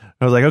me.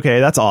 I was like, okay,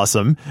 that's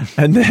awesome.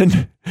 And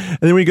then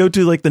we go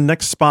to like the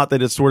next spot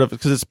that it's sort of,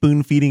 because it's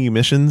spoon feeding you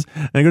missions.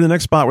 And I go to the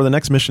next spot where the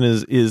next mission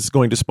is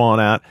going to spawn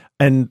at.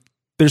 And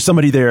there's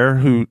somebody there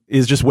who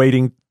is just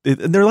waiting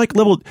they're like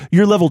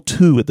you're level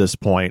 2 at this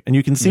point, and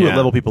you can see what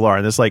level people are,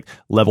 and it's like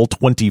level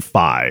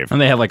 25, and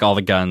they have like all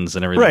the guns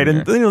and everything, right?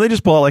 And they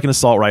just pull out like an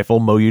assault rifle,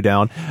 mow you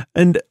down,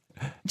 and it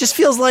just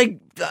feels like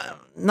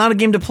not a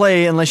game to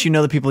play unless you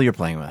know the people you're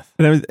playing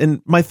with.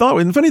 And my thought,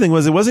 and the funny thing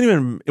was, it wasn't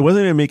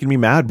even making me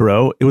mad,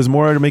 bro. It was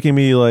more making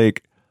me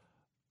like,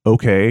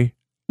 okay,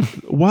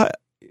 what?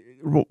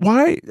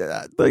 Why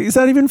is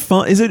that even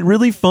fun? Is it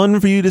really fun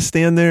for you to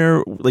stand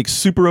there like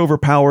super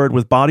overpowered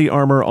with body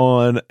armor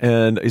on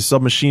and a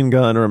submachine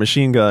gun or a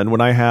machine gun when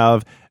I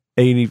have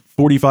a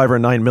 45 or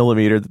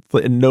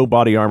 9mm and no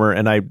body armor,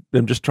 and I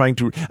am just trying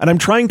to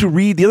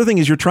read. The other thing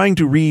is you're trying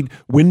to read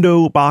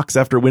window box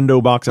after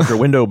window box after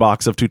window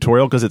box of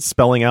tutorial because it's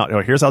spelling out,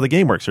 here's how the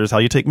game works, here's how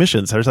you take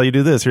missions, here's how you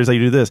do this, here's how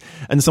you do this,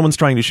 and someone's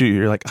trying to shoot you.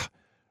 You're like,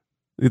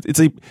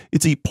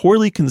 it's a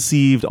poorly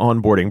conceived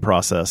onboarding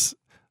process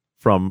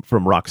from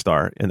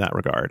Rockstar in that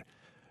regard.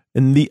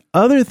 And the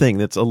other thing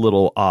that's a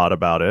little odd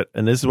about it,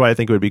 and this is why I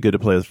think it would be good to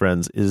play with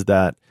friends, is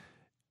that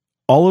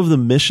all of the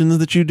missions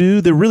that you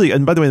do, they're really,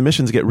 and by the way, the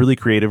missions get really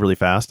creative really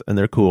fast, and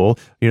they're cool,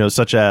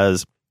 such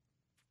as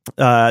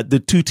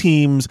the two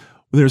teams,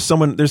 there's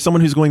someone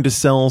who's going to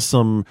sell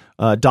some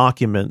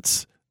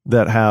documents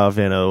that have,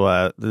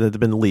 that have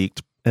been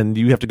leaked, and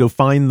you have to go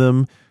find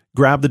them,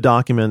 grab the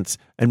documents,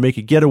 and make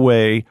a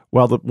getaway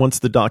while once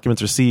the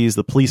documents are seized,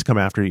 the police come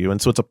after you.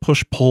 And so it's a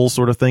push-pull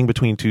sort of thing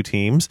between two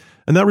teams,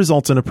 and that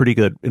results in a pretty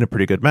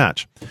good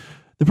match.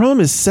 The problem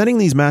is setting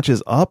these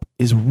matches up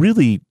is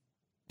really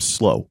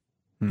slow.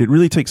 It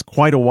really takes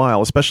quite a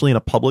while, especially in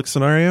a public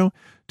scenario,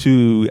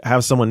 to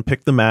have someone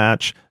pick the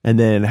match and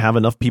then have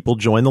enough people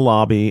join the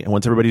lobby. And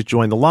once everybody's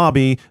joined the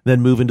lobby,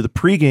 then move into the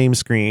pregame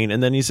screen.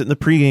 And then you sit in the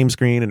pregame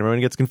screen and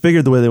everyone gets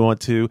configured the way they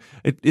want to.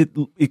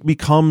 It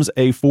becomes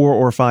a 4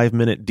 or 5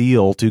 minute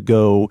deal to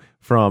go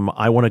from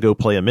I want to go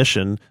play a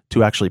mission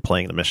to actually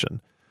playing the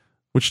mission,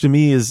 which to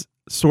me is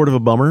sort of a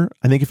bummer.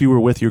 I think if you were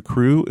with your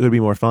crew, it would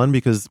be more fun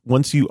because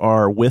once you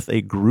are with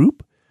a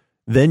group,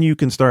 then you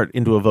can start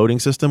into a voting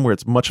system where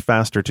it's much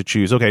faster to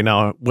choose, okay,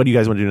 now what do you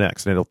guys want to do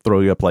next? And it'll throw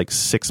you up like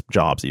 6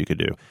 jobs that you could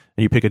do. And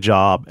you pick a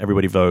job,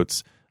 everybody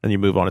votes, and you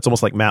move on. It's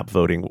almost like map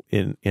voting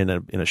in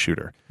a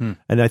shooter. And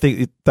I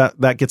think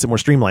that gets it more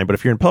streamlined. But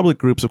if you're in public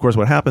groups, of course,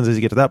 what happens is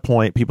you get to that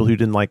point, people who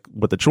didn't like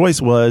what the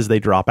choice was, they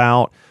drop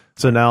out.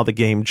 So now the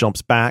game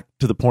jumps back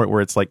to the point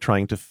where it's like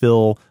trying to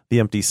fill the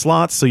empty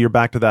slots. So you're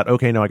back to that,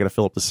 okay, now I got to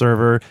fill up the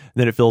server. And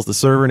then it fills the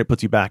server and it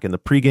puts you back in the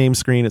pregame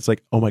screen. It's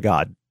like, oh my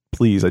God.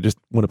 Please, I just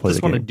want to play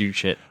the game. I just want to do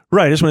shit.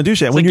 Right, I just want to do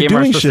shit. It's when like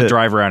you're doing shit, to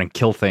drive around and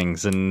kill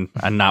things and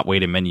not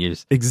wait in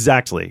menus.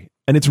 Exactly.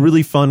 And it's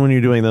really fun when you're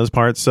doing those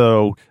parts.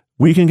 So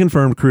we can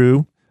confirm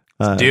crew.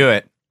 Let's do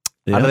it.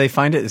 Yeah. How do they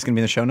find it? It's going to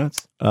be in the show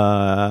notes?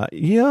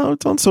 Yeah,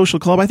 it's on Social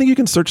Club. I think you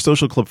can search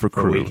Social Club for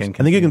crews. I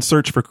think you can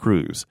search for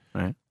crews.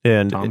 Right.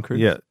 And Tom Cruise?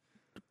 Yeah.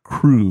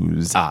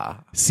 Crews.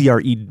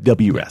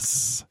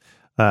 CREWS.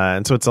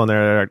 And so it's on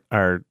there.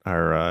 Our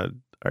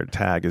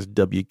tag is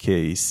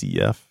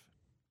WKCF.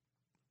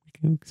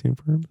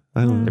 Confirmed.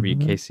 I don't know.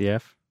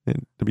 WKCF.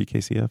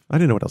 WKCF. I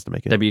didn't know what else to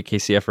make it.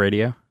 WKCF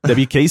radio.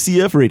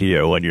 WKCF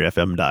radio on your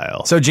FM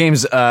dial. So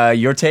James,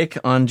 your take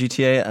on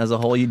GTA as a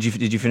whole?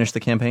 Did you finish the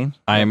campaign?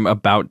 I'm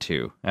about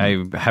to.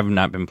 I have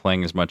not been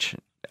playing as much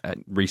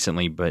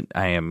recently, but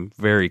I am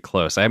very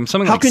close. I'm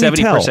something How like can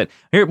 70%.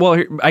 Here,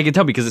 I can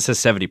tell because it says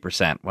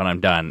 70% when I'm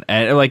done.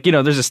 And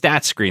there's a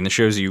stats screen that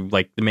shows you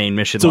like the main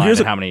mission line and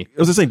how many. I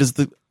was just saying,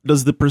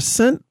 does the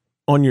percent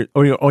on your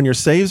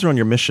saves or on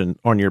your mission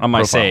on my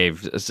profile?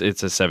 Save it's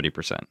a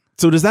 70%.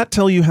 So does that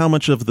tell you how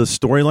much of the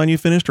storyline you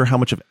finished or how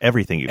much of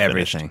everything you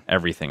finished?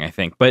 Everything, I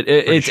think. But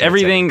it's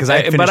everything because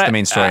I finished the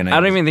main story. I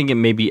don't even think it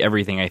may be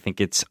everything. I think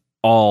it's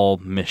all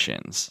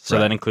missions. So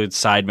that includes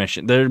side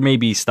missions. There may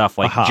be stuff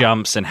like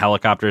jumps and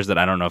helicopters that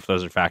I don't know if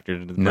those are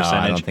factored into the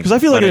percentage. Because I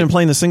feel like I've been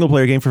playing the single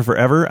player game for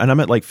forever and I'm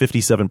at like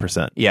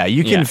 57%. Yeah,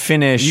 you can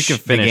finish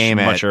the game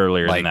much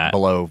earlier like than that.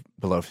 Below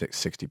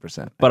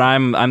 60%. But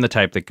I'm the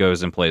type that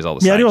goes and plays all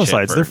the I do all shit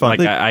sides. They're fun.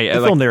 They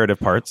fill narrative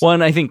parts. Well,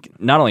 and I think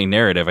not only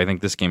narrative, I think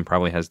this game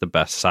probably has the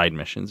best side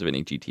missions of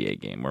any GTA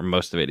game, where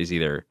most of it is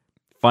either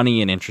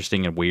funny and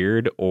interesting and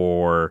weird,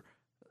 or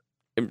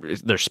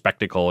they're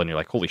spectacle and you're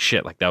like, holy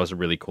shit, like that was a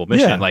really cool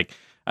mission. Like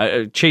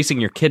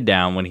chasing your kid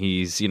down when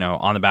he's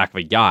on the back of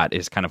a yacht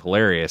is kind of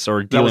hilarious,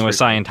 or dealing with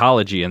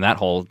Scientology and that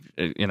whole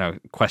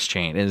quest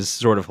chain is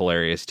sort of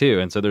hilarious too.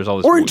 And so there's all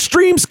this, or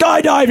extreme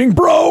skydiving,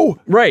 bro,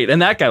 right? And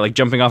that guy like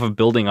jumping off a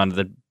building onto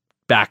the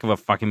back of a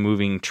fucking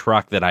moving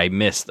truck that I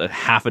missed a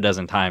half a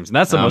dozen times, and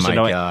that's the most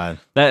annoying. God.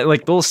 That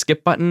like the little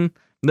skip button.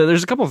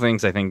 There's a couple of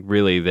things I think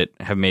really that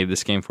have made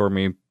this game for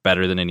me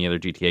better than any other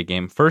GTA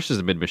game. First is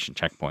the mid-mission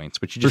checkpoints,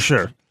 which you just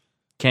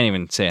can't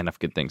even say enough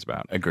good things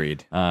about.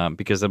 Agreed.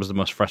 Because that was the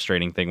most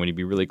frustrating thing when you'd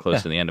be really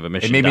close to the end of a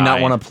mission. It made me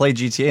not want to play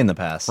GTA in the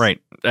past. Right.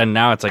 And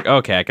now it's like,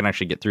 okay, I can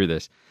actually get through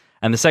this.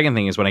 And the second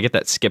thing is when I get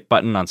that skip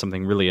button on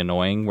something really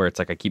annoying where it's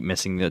like I keep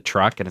missing the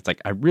truck and it's like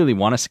I really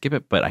want to skip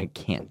it, but I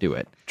can't do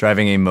it.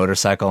 Driving a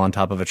motorcycle on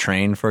top of a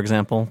train, for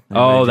example.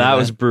 Oh, that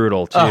was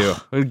brutal too.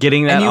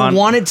 Getting that and you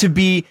want it to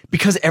be,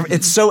 because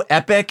it's so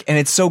epic and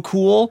it's so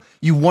cool,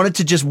 you want it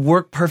to just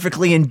work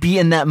perfectly and be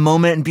in that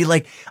moment and be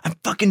like, I'm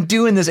fucking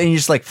doing this. And you're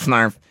just like,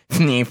 fnarf,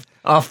 fneef,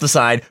 off the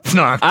side,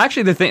 fnarf.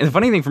 Actually, the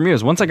funny thing for me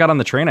was once I got on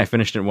the train, I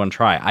finished it in one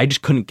try. I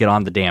just couldn't get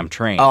on the damn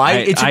train. Oh,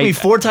 it took me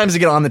 4 times to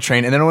get on the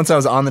train. And then once I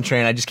was on the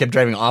train, I just kept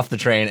driving off the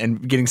train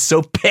and getting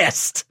so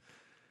pissed.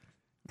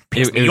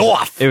 Pissed me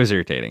off. It was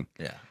irritating.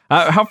 Yeah.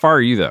 How far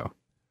are you though?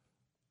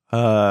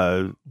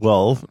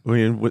 Well, I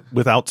mean,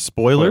 without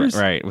spoilers,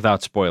 right?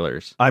 Without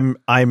spoilers,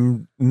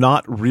 I'm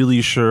not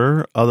really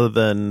sure. Other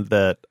than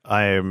that,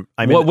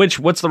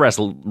 what's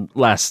the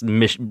last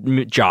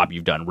job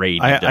you've done?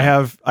 Raid. I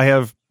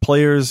have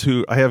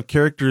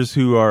characters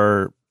who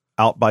are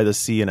out by the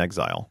sea in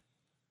exile.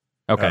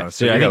 Okay,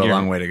 so you got a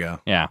long way to go.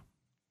 Yeah,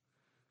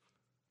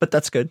 but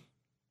that's good.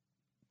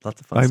 Lots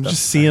of fun I'm stuff.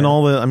 just seeing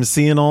all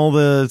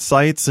the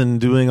sites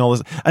and doing all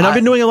this, and I've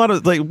been doing a lot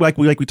of like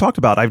we talked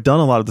about. I've done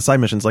a lot of the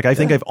side missions. Like I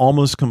think I've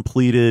almost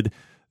completed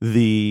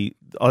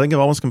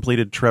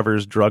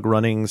Trevor's drug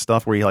running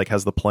stuff where he like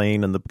has the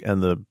plane and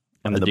the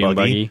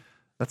buggy.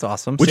 That's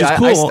awesome. Which is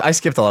cool. I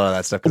skipped a lot of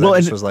that stuff. Well, I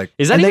just was like,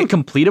 is that even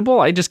completable?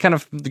 I just kind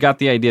of got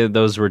the idea that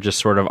those were just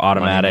sort of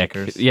automatic,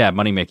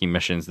 money making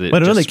missions. That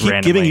but I know they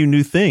keep giving you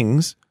new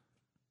things.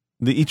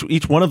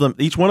 Each one of them.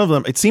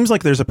 It seems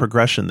like there's a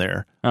progression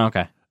there. Oh,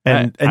 okay.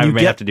 And you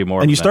have to do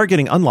more. And you start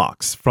getting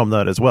unlocks from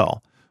that as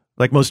well.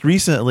 Like most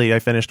recently, I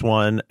finished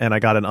one and I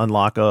got an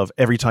unlock of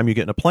every time you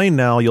get in a plane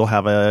now, you'll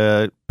have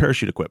a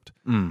parachute equipped.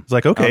 It's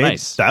like, okay,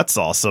 nice. That's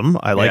awesome.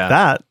 I like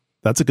that.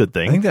 That's a good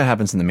thing. I think that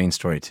happens in the main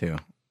story too.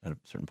 At a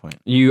certain point,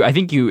 I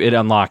think it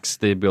unlocks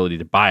the ability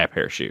to buy a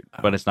parachute,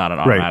 but it's not an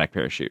automatic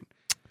parachute.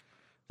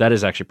 That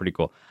is actually pretty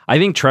cool. I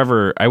think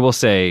Trevor. I will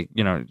say,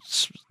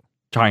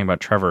 talking about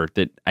Trevor,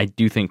 that I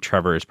do think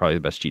Trevor is probably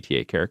the best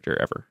GTA character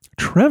ever.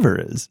 Trevor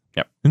is?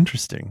 Yep.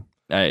 Interesting.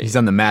 He's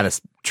on the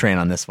maddest train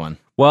on this one.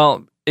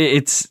 Well,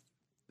 it's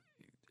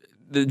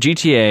the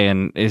GTA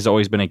and has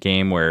always been a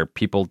game where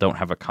people don't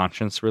have a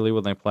conscience really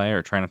when they play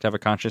or try not to have a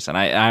conscience. And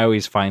I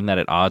always find that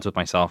at odds with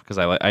myself because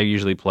I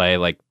usually play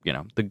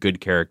the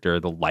good character,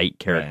 the light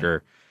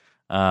character.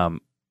 Right.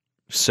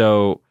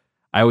 So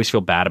I always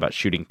feel bad about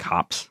shooting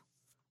cops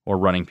or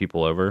running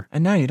people over.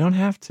 And now you don't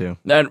have to.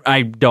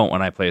 I don't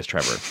when I play as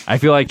Trevor. I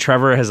feel like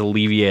Trevor has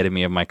alleviated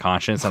me of my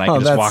conscience and I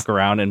can just walk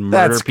around and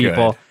murder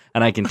people. Good.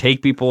 And I can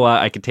take people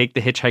I can take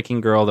the hitchhiking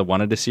girl that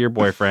wanted to see her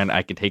boyfriend.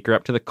 I can take her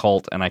up to the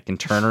cult and I can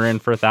turn her in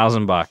for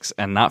 $1,000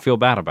 and not feel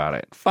bad about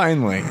it.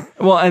 Finally.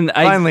 Well, and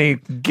finally,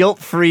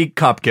 guilt-free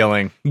cop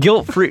killing.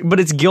 Guilt-free, but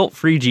it's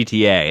guilt-free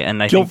GTA.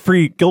 And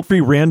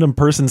guilt-free random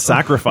person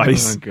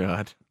sacrifice. Oh,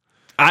 God.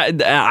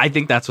 I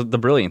think that's what the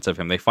brilliance of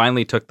him. They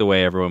finally took the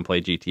way everyone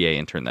played GTA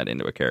and turned that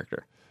into a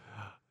character.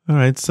 All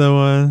right, so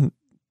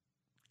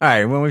all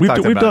right, well, we've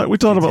talked about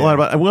a lot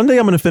about it. One day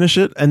I'm going to finish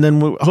it, and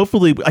then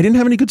hopefully I didn't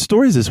have any good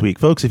stories this week,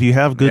 folks. If you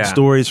have good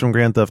stories from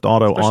Grand Theft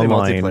Auto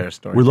online,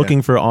 we're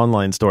looking for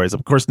online stories.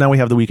 Of course, now we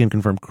have the Weekend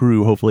Confirmed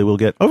crew. Hopefully we'll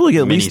get at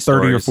least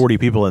 30 or 40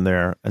 people in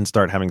there and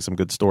start having some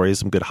good stories,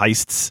 some good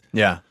heists,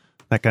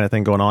 that kind of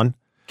thing going on.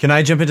 Can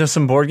I jump into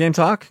some board game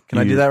talk? Can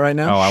I do that right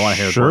now? Oh, I want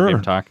to hear board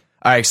game talk.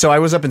 All right, so I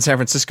was up in San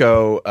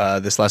Francisco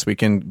this last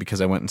weekend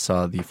because I went and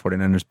saw the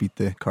 49ers beat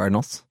the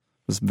Cardinals.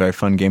 It was a very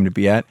fun game to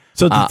be at.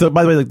 So, by the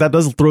way, that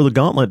does throw the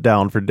gauntlet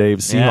down for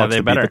Dave's Seahawks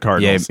to beat the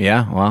Cardinals.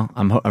 Yeah, well,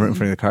 I'm rooting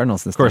for the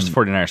Cardinals this time. Of course,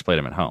 the 49ers played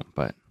them at home,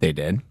 but they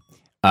did.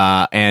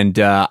 And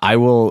I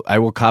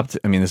will cop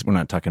to, we're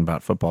not talking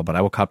about football, but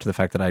I will cop to the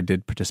fact that I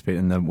did participate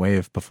in the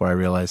wave before I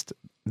realized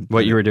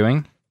what you were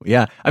doing.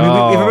 Yeah, I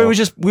mean,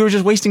 we were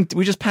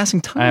just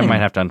passing time. I might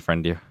have to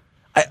unfriend you.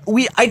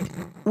 We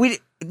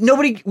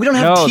don't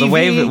have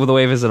TV. The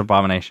wave is an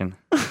abomination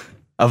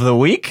of the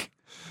week.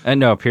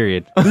 No,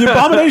 period. The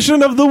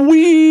abomination of the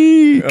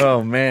week.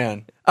 Oh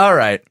man. All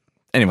right.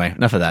 Anyway,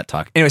 enough of that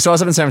talk. Anyway, so I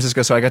was up in San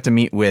Francisco, so I got to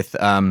meet with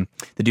the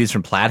dudes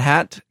from Plaid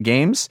Hat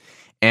Games,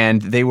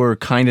 and they were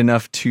kind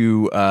enough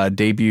to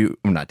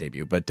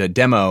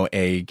demo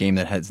a game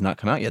that has not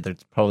come out yet.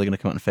 That's probably going to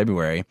come out in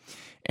February,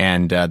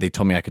 and they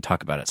told me I could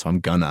talk about it, so I'm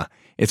gonna.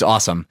 It's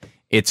awesome.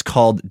 It's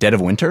called Dead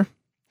of Winter.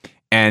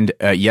 And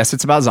yes,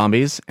 it's about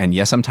zombies, and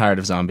yes, I'm tired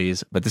of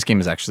zombies, but this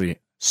game is actually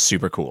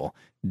super cool,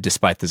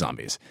 despite the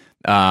zombies.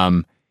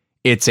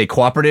 It's a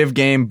cooperative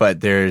game, but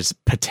there's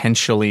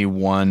potentially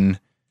one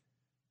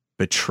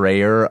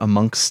betrayer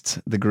amongst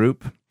the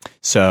group.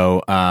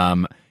 So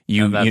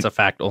that's a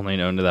fact only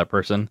known to that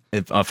person.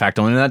 A fact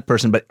only to that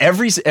person, but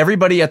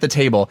everybody at the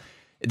table,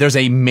 there's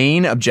a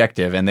main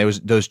objective, and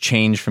those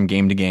change from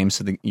game to game,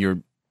 so that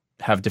you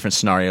have different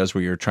scenarios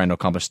where you're trying to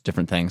accomplish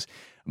different things,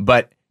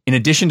 but in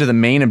addition to the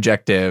main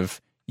objective,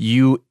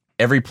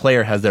 every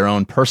player has their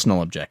own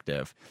personal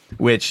objective,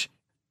 which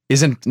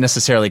isn't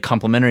necessarily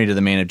complementary to the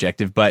main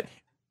objective, but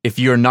if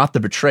you're not the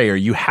betrayer,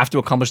 you have to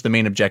accomplish the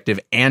main objective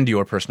and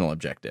your personal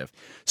objective.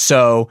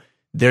 So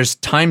there's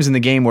times in the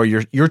game where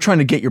you're trying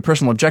to get your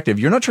personal objective.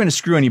 You're not trying to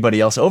screw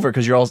anybody else over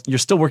because you're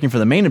still working for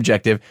the main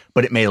objective,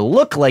 but it may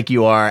look like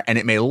you are, and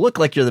it may look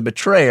like you're the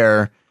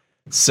betrayer.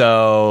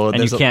 So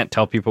and you can't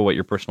tell people what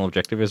your personal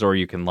objective is, or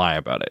you can lie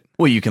about it.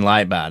 Well, you can lie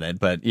about it,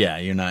 but yeah,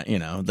 you're not.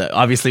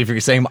 Obviously, if you're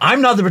saying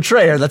I'm not the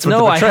betrayer, that's what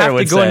the betrayer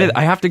would say.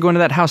 I have to go into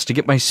that house to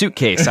get my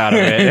suitcase out of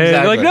it. Exactly.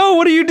 They're like, no,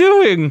 what are you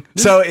doing?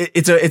 So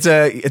it's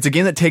a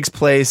game that takes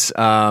place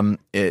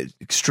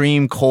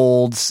extreme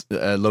cold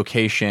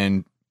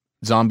location,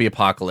 zombie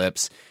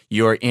apocalypse.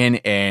 You're in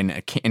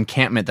an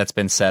encampment that's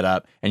been set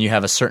up, and you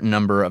have a certain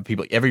number of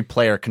people. Every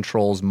player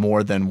controls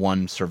more than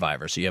one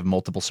survivor, so you have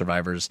multiple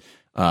survivors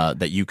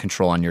that you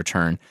control on your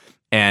turn.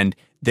 And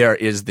there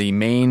is the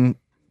main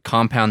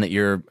compound that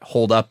you're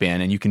holed up in,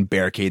 and you can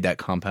barricade that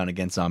compound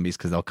against zombies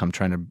because they'll come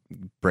trying to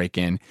break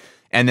in.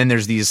 And then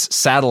there's these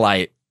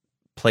satellite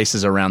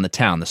places around the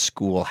town: the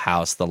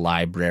schoolhouse, the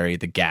library,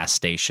 the gas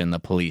station, the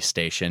police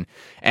station.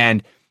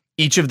 And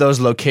each of those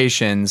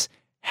locations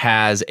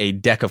has a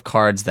deck of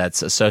cards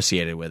that's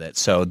associated with it.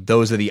 So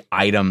those are the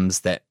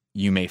items that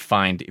you may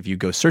find if you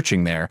go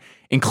searching there,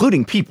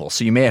 including people.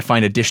 So you may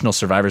find additional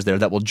survivors there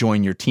that will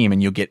join your team,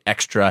 and you'll get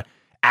extra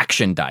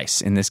action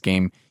dice. In this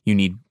game, you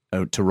need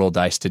to roll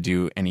dice to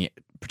do any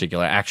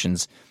particular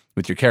actions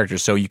with your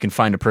characters. So you can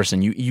find a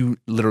person. You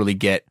literally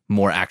get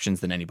more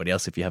actions than anybody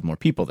else if you have more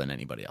people than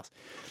anybody else.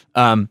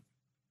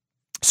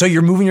 So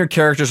you're moving your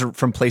characters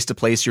from place to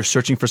place. You're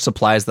searching for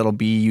supplies that'll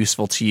be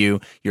useful to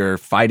you. You're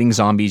fighting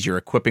zombies. You're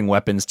equipping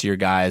weapons to your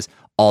guys.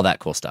 All that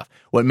cool stuff.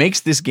 What makes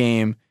this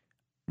game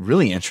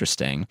really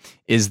interesting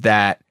is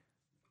that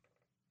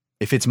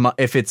if it's my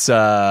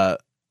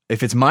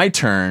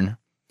turn,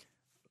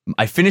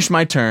 I finish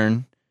my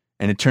turn,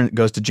 and it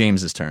goes to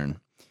James's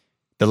turn.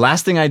 The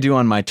last thing I do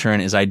on my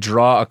turn is I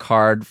draw a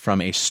card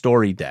from a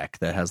story deck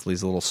that has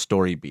these little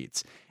story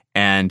beats,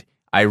 and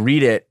I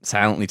read it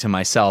silently to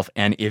myself,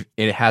 and if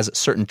it has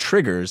certain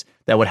triggers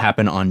that would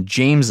happen on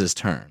James's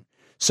turn.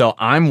 So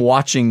I'm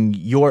watching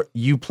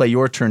you play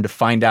your turn to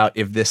find out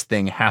if this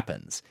thing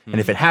happens. And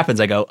if it happens,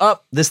 I go, oh,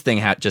 this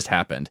thing just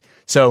happened.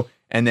 So,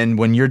 and then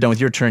when you're done with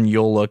your turn,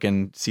 you'll look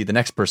and see the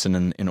next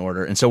person in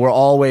order. And so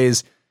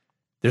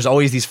there's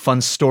always these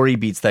fun story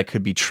beats that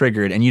could be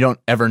triggered, and you don't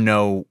ever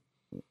know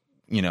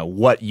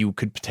what you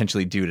could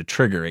potentially do to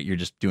trigger it. You're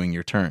just doing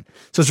your turn.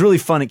 So it's really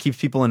fun. It keeps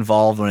people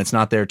involved when it's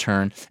not their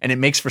turn, and it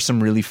makes for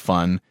some really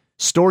fun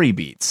story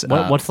beats.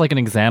 What's like an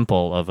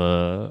example of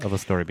a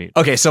story beat?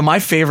 Okay, so my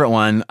favorite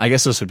one, I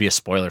guess this would be a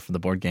spoiler for the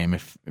board game,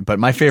 but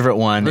my favorite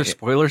one. Are there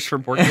spoilers for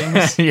board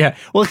games? Yeah,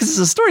 well, because it's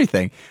a story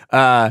thing.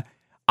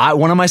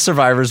 One of my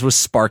survivors was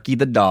Sparky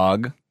the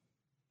dog.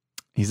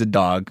 He's a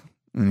dog,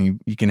 and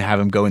you can have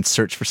him go and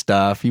search for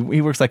stuff. He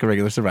works like a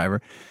regular survivor.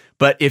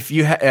 But if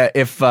you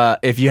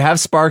have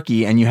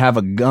Sparky and you have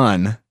a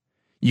gun,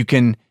 you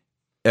can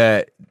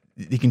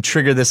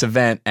trigger this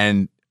event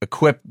and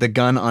equip the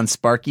gun on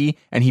Sparky,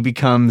 and he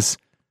becomes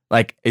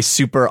like a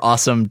super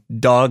awesome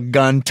dog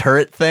gun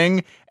turret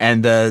thing.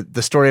 And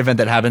the story event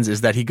that happens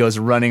is that he goes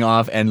running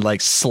off and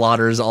like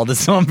slaughters all the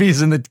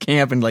zombies in the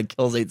camp and like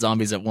kills 8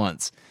 zombies at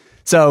once.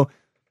 So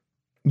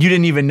you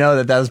didn't even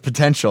know that was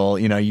potential.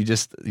 You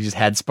just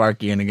had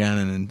Sparky and a gun,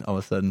 and then all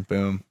of a sudden,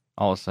 boom!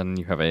 All of a sudden,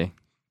 you have a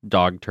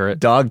dog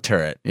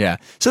turret. Yeah.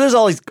 So there's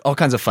all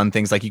kinds of fun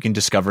things, like you can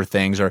discover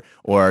things, or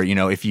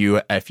if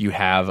you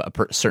have a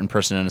certain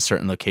person in a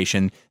certain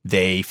location,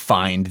 they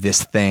find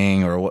this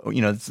thing, or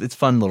it's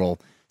fun little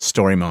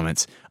story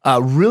moments.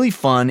 Really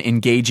fun,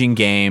 engaging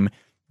game.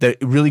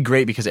 Really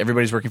great because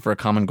everybody's working for a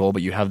common goal,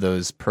 but you have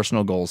those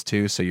personal goals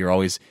too. So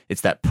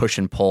it's that push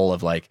and pull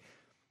of like,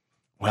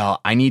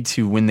 well, I need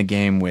to win the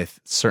game with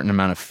a certain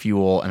amount of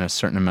fuel and a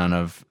certain amount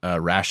of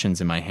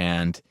rations in my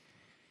hand.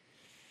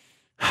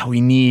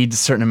 We need a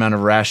certain amount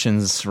of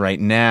rations right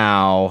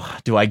now.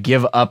 Do I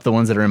give up the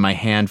ones that are in my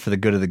hand for the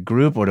good of the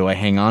group, or do I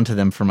hang on to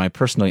them for my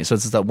personal? So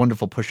it's that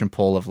wonderful push and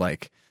pull of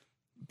like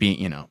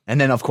being,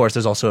 and then of course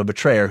there's also a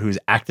betrayer who's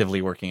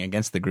actively working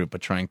against the group, but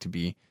trying to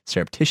be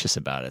surreptitious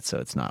about it. So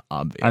it's not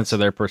obvious. And so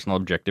their personal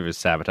objective is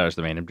sabotage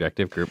the main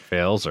objective. Group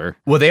fails, or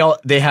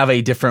they have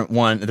a different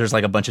one. There's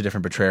like a bunch of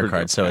different betrayer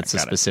cards. So it's a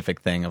specific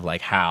thing of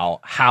like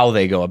how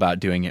they go about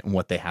doing it and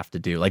what they have to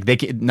do. Like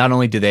not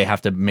only do they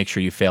have to make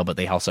sure you fail, but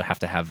they also have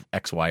to have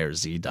X, Y, or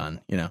Z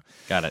done,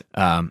 Got it.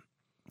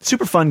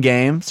 Super fun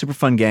game.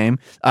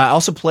 I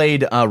also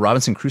played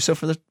Robinson Crusoe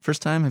for the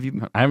first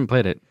time. I haven't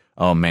played it.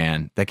 Oh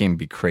man, that game would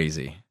be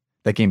crazy.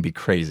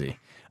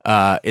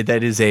 That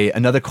is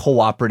another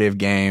cooperative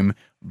game,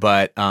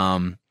 but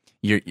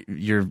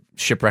you're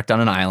shipwrecked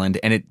on an island,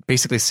 and it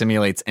basically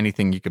simulates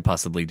anything you could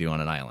possibly do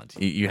on an island.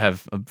 You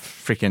have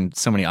freaking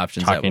so many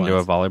options. Talking to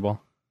a volleyball?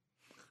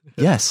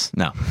 Yes.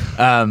 No.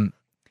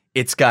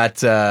 It's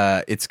got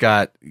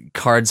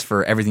cards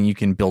for everything. You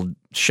can build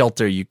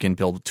shelter, you can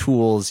build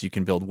tools, you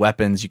can build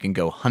weapons, you can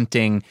go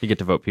hunting. You get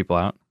to vote people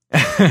out.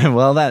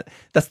 Well,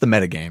 that's the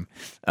metagame.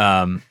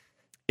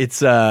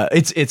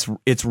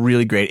 It's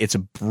really great. It's a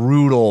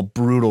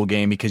brutal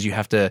game because you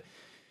have to.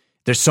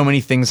 there's so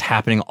many things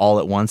happening all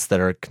at once that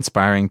are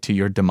conspiring to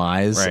your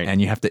demise,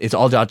 and you have to. It's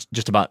all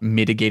just about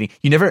mitigating.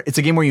 It's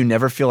a game where you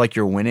never feel like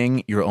you're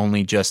winning. You're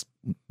only just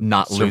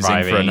not surviving,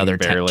 losing for another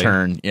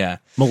turn. Yeah,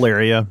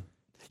 malaria.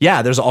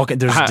 Yeah, there's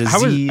disease.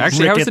 How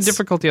was the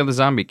difficulty on the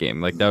zombie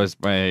game? Like, that was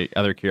my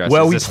other curiosity.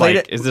 Well, we played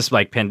it. Is this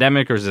like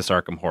Pandemic or is this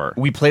Arkham Horror?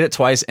 We played it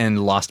twice and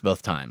lost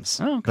both times.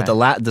 Oh, okay.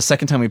 But the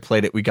second time we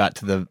played it, we got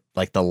to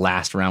the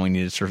last round we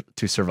needed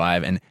to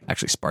survive, and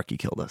actually Sparky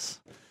killed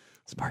us.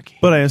 Sparky.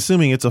 But I'm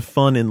assuming it's a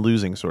fun in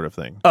losing sort of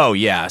thing. Oh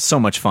yeah, so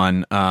much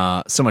fun.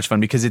 So much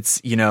fun because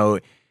it's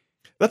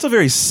that's a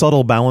very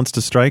subtle balance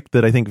to strike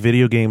that I think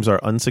video games are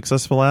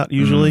unsuccessful at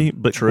usually,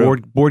 but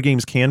board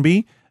games can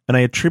be. And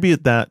I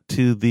attribute that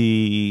to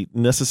the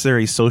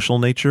necessary social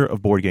nature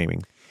of board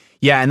gaming.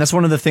 Yeah, and that's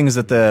one of the things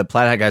that the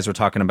Plaid Hat guys were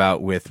talking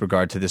about with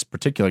regard to this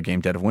particular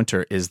game, Dead of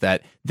Winter, is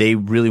that they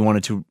really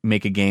wanted to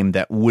make a game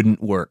that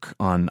wouldn't work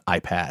on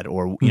iPad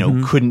or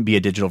couldn't be a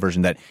digital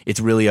version. That it's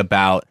really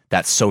about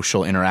that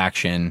social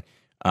interaction.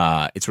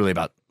 It's really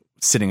about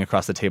sitting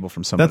across the table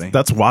from somebody.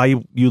 That's why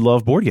you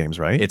love board games,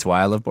 right? It's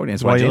why I love board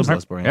games. It's why James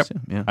loves board games too.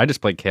 Yeah. I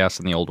just played Chaos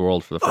in the Old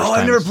World for the first time. Oh,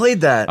 I've never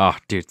played that. Oh,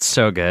 dude, it's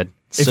so good.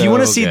 If you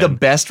want to see the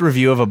best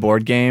review of a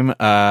board game,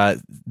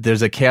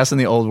 there's a Chaos in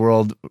the Old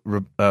World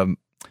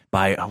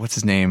by what's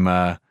his name,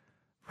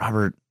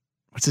 Robert.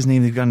 What's his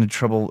name? He got into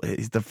trouble.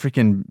 He's the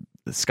freaking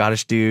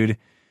Scottish dude.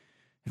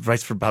 He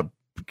writes for about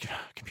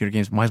computer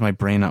games. Why is my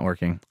brain not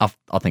working?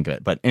 I'll think of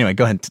it. But anyway,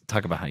 go ahead and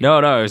talk about how you. No,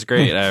 it was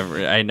great.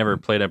 I never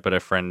played it, but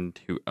a friend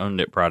who owned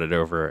it brought it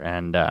over,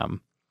 and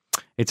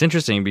it's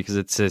interesting because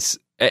it's this.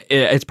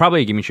 It's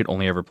probably a game you should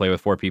only ever play with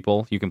 4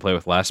 people. You can play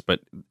with less, but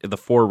the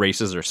 4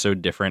 races are so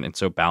different and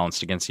so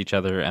balanced against each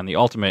other. And the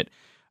ultimate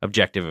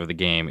objective of the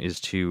game is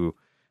to,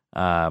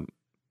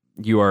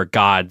 you are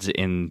gods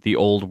in the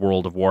old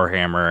world of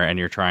Warhammer, and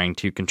you're trying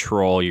to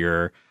control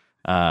you're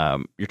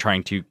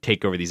trying to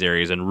take over these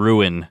areas and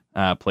ruin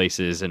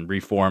places and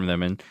reform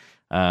them. And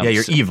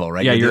you're evil,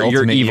 right? Yeah,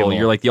 you're evil.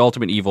 You're like the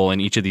ultimate evil, and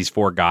each of these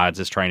 4 gods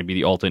is trying to be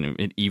the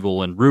ultimate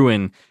evil and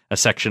ruin a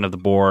section of the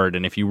board.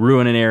 And if you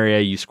ruin an area,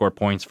 you score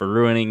points for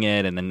ruining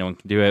it, and then no one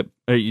can do it.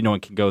 Or no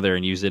one can go there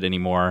and use it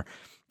anymore.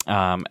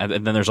 And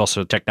then there's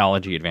also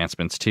technology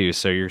advancements too.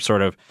 So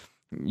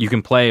you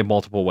can play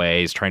multiple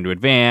ways, trying to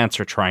advance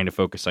or trying to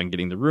focus on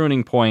getting the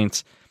ruining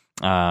points.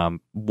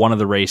 One of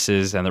the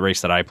races, and the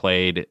race that I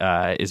played,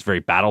 is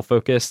very battle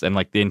focused, and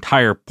like the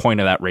entire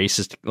point of that race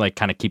is to like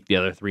kind of keep the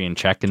other 3 in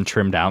check and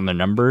trim down their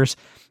numbers.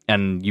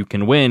 And you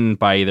can win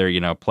by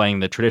either playing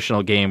the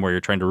traditional game where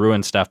you're trying to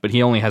ruin stuff, but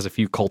he only has a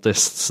few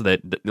cultists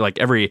that like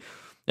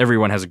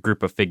everyone has a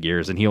group of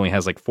figures, and he only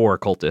has like 4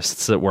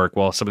 cultists that work,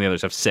 while some of the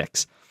others have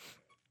 6.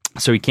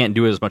 So he can't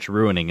do as much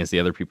ruining as the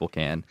other people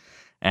can.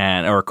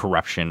 Or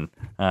corruption,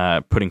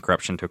 putting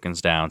corruption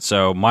tokens down.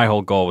 So my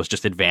whole goal was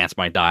just advance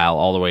my dial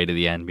all the way to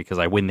the end, because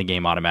I win the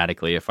game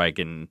automatically if I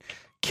can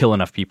kill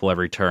enough people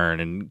every turn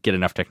and get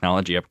enough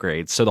technology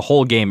upgrades. So the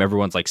whole game,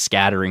 everyone's like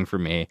scattering for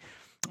me.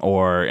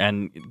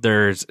 And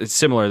there's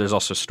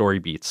also story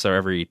beats. So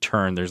every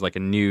turn there's like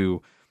a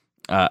new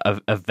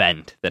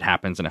event that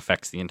happens and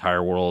affects the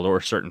entire world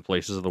or certain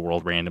places of the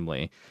world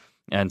randomly.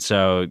 And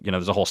so,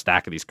 there's a whole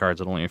stack of these cards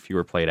that only a few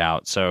were played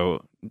out.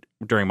 So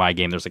during my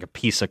game, there's like a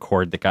peace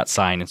accord that got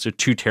signed. And so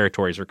 2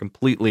 territories were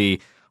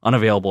completely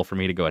unavailable for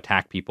me to go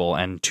attack people.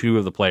 And 2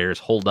 of the players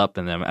hold up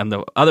in them. And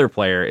the other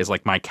player is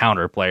like my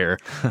counter player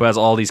who has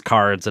all these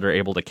cards that are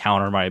able to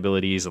counter my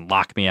abilities and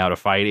lock me out of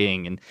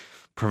fighting and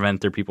prevent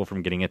their people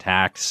from getting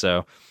attacked.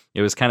 So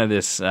it was kind of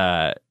this,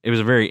 it was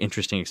a very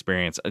interesting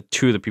experience.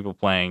 2 of the people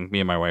playing, me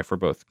and my wife, were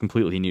both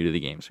completely new to the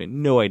game. So we had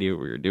no idea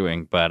what we were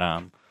doing. But,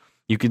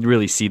 you could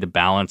really see the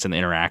balance and the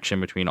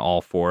interaction between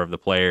all 4 of the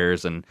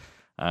players, and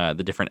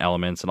the different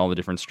elements and all the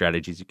different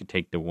strategies you could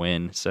take to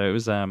win. So it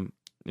was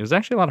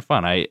actually a lot of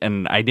fun.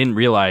 I didn't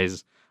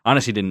realize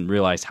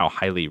how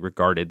highly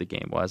regarded the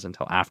game was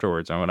until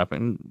afterwards. I went up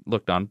and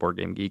looked on Board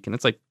Game Geek, and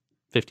it's like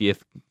 50th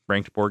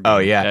ranked board game. Oh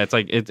yeah, it's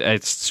like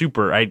it's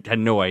super. I had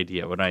no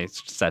idea when I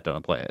sat down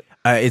and play it.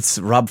 It's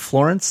Rob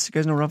Florence. You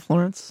guys know Rob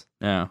Florence?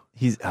 Yeah.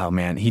 He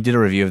did a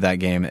review of that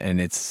game, and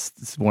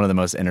it's one of the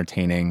most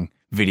entertaining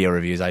video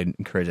reviews. I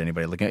encourage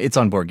anybody to look at it. It's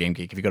on Board Game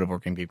Geek. If you go to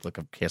Board Game Geek, look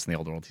up Chaos in the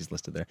Old World. He's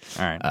listed there.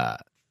 All right.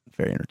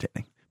 Very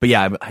entertaining. But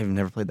yeah, I've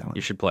never played that one.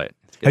 You should play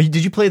it.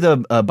 Did you play the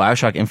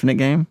BioShock Infinite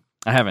game?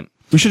 I haven't.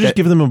 We should just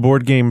give them a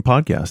board game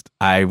podcast.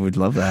 I would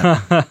love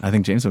that. I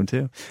think James would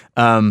too.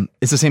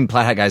 It's the same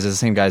Plaid Hat guys. It's the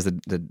same guys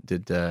that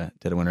did Dead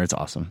of Winter. It's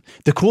awesome.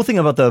 The cool thing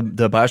about the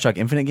BioShock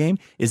Infinite game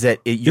is that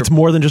it's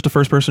more than just a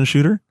first-person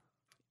shooter?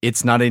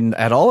 It's not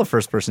at all a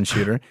first-person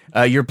shooter.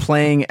 You're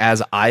playing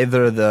as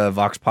either the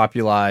Vox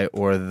Populi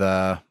or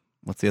the...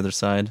 What's the other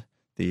side?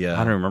 I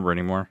don't remember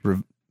anymore.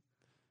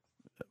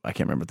 I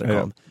can't remember what they're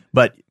called.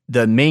 But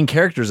the main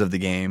characters of the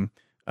game,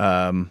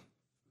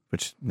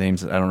 which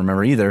names I don't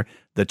remember either,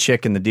 the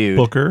chick and the dude.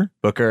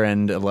 Booker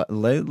and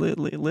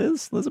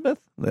Elizabeth?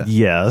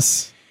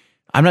 Yes.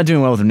 I'm not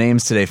doing well with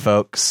names today,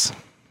 folks.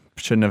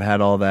 Shouldn't have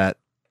had all that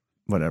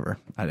whatever.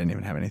 I didn't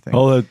even have anything.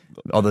 All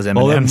those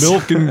M&Ms. All that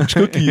milk and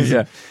cookies.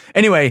 Yeah.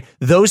 Anyway,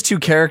 those two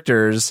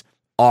characters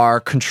are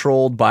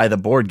controlled by the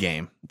board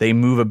game. They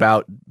move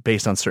about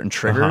based on certain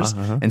triggers.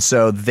 And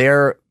so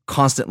they're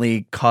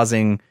constantly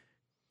causing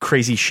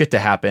crazy shit to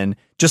happen,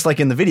 just like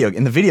in the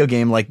video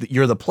game, like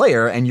you're the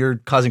player and you're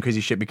causing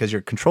crazy shit because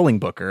you're controlling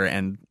Booker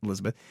and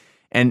Elizabeth.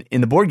 And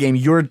in the board game,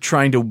 you're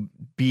trying to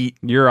beat.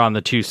 You're on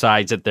the two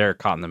sides that they're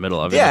caught in the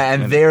middle of it. Yeah,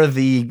 and they're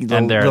the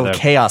little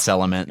chaos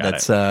element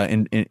that's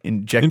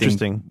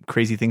injecting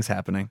crazy things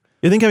happening.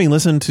 I think having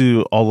listened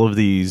to all of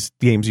these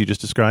games you just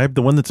described,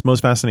 the one that's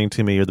most fascinating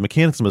to me, or the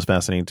mechanics that's most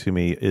fascinating to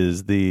me,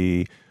 is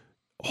the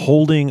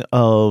holding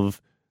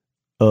of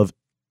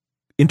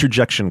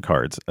interjection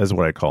cards, is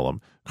what I call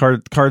them.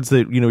 Cards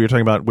that, you're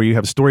talking about where you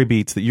have story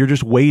beats that you're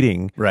just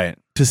waiting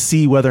to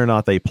see whether or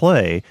not they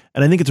play.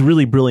 And I think it's a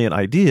really brilliant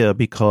idea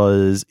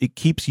because it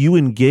keeps you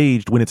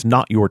engaged when it's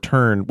not your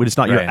turn, when it's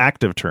not your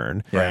active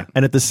turn. Right.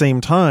 And at the same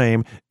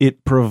time,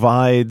 it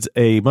provides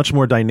a much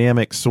more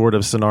dynamic sort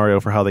of scenario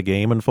for how the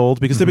game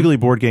unfolds, because typically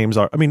board games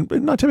are,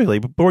 not typically,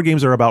 but board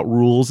games are about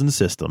rules and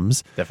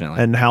systems.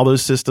 Definitely. And how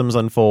those systems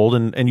unfold,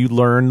 and you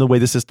learn the way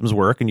the systems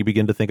work, and you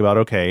begin to think about,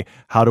 okay,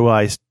 how do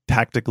I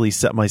tactically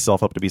set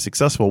myself up to be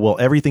successful? Well,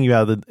 everything you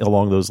have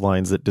along those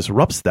lines that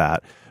disrupts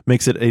that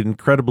makes it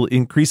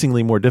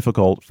increasingly more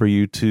difficult for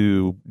you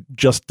to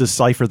just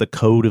decipher the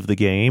code of the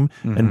game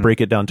and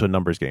break it down to a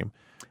numbers game.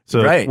 So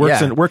it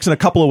works in a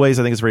couple of ways.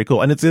 I think it's very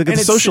cool, and the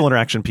social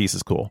interaction piece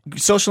is cool.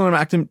 Social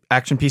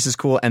interaction piece is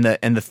cool, and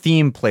the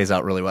theme plays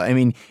out really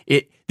well.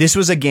 This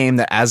was a game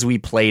that as we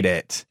played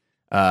it,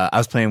 I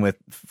was playing with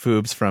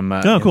Foobs from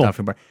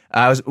cool.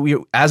 As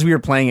we were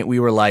playing it, we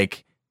were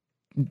like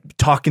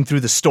talking through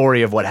the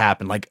story of what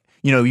happened. Like,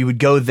 you would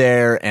go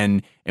there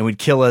and we'd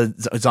kill a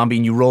zombie,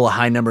 and you roll a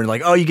high number, and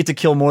like, oh, you get to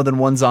kill more than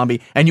one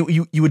zombie, and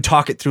you would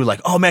talk it through,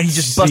 like, oh man, he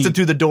just busted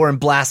through the door and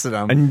blasted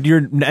him,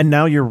 and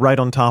now you're right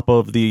on top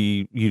of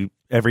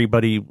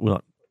everybody.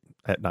 Well,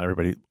 not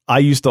everybody. I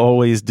used to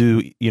always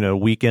do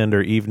weekend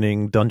or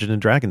evening Dungeon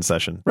and Dragon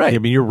session.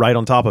 Right. You're right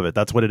on top of it.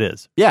 That's what it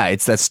is. Yeah,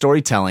 it's that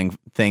storytelling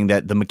thing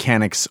that the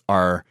mechanics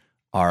are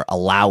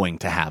allowing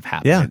to have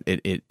happen. Yeah.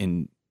 It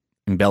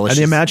embellishes.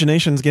 And the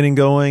imagination's getting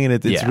going, and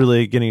it's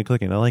really getting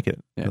clicking. I like it.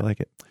 Yeah. I like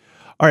it.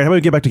 All right, how about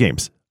we get back to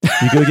games?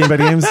 You go get back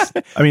to games?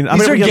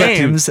 These are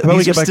games.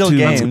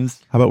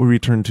 Games. How about we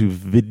return to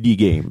video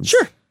games?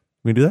 Sure.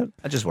 We can do that?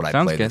 That's just what I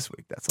played this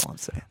week. That's all I'm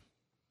saying.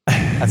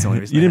 That's the only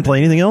reason. You didn't play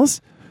anything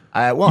else?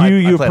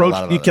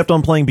 You kept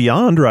on playing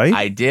Beyond, right?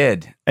 I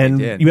did.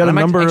 You had a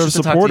number of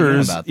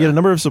supporters. You had a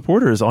number of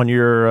supporters on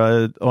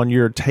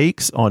your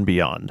takes on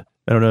Beyond.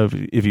 I don't know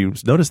if you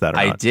noticed that or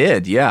not. I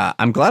did, yeah.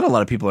 I'm glad a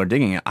lot of people are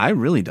digging it. I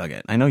really dug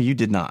it. I know you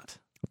did not.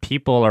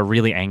 People are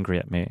really angry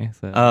at me.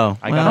 So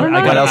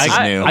what else is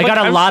new? I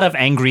got a lot of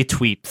angry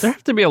tweets. There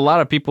have to be a lot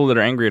of people that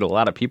are angry at a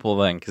lot of people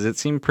then, because it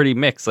seemed pretty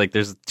mixed. Like,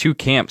 there's two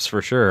camps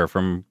for sure.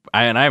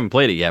 I haven't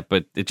played it yet,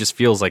 but it just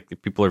feels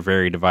like people are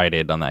very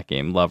divided on that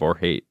game, love or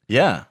hate.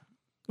 Yeah.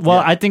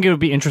 Well, I think it would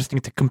be interesting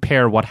to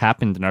compare what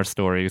happened in our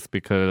stories,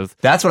 because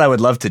that's what I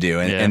would love to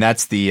do, and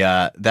that's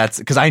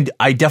because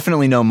I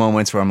definitely know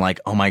moments where I'm like,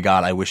 oh my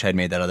god, I wish I'd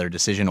made that other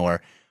decision,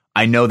 or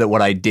I know that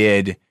what I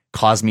did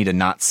caused me to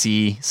not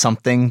see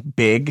something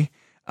big.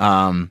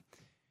 So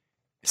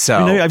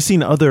I've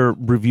seen other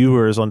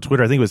reviewers on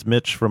Twitter. I think it was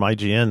Mitch from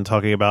IGN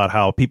talking about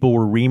how people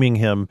were reaming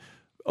him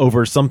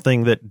over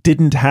something that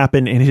didn't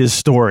happen in his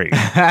story.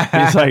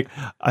 It's like,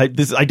 I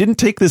didn't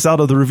take this out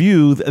of the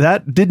review.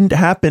 That didn't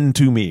happen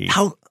to me.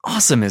 How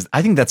awesome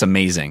I think that's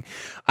amazing.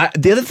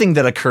 The other thing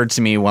that occurred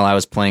to me while I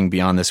was playing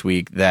Beyond this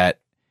week that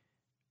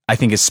I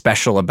think is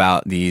special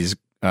about these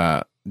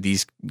kinds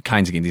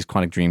of games, these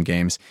Quantic Dream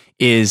games,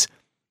 is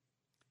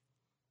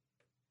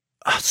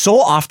so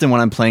often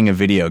when I'm playing a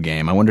video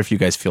game, I wonder if you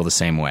guys feel the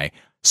same way.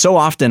 So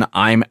often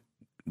I'm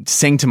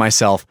saying to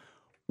myself,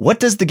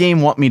 what does the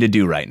game want me to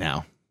do right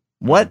now?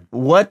 What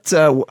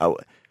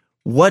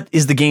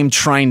is the game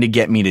trying to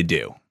get me to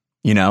do?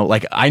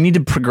 Like, I need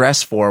to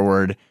progress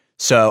forward.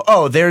 So,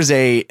 there's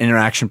a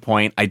interaction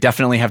point. I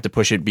definitely have to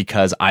push it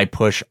because I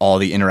push all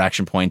the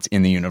interaction points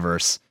in the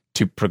universe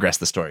to progress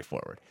the story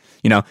forward.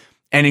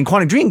 And in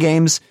Quantic Dream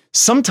games,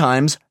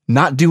 sometimes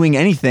not doing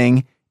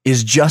anything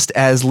is just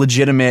as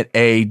legitimate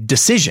a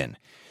decision.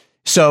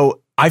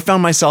 So I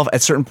found myself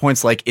at certain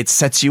points, like, it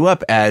sets you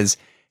up as,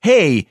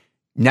 hey,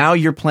 now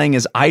you're playing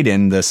as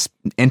Aiden, this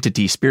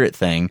entity spirit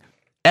thing,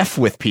 F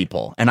with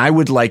people. And I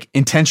would like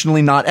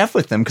intentionally not F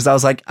with them because I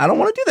was like, I don't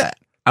want to do that.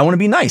 I want to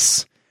be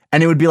nice.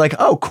 And it would be like,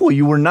 oh, cool,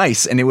 you were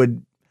nice. And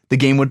the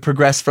game would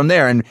progress from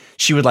there. And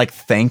she would like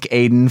thank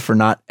Aiden for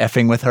not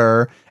effing with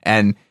her.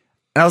 And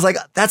I was like,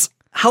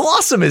 how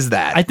awesome is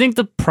that? I think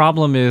the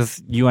problem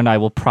is you and I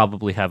will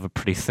probably have a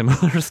pretty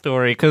similar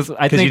story because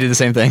you did the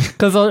same thing.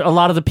 Because a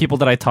lot of the people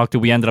that I talked to,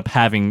 we ended up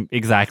having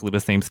exactly the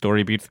same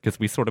story beats because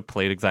we sort of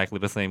played exactly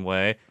the same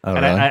way. Oh,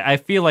 and really? I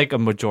feel like a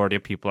majority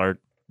of people are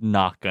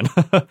not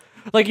gonna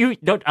like you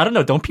don't. I don't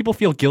know. Don't people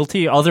feel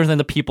guilty other than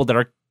the people that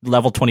are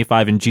level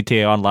 25 in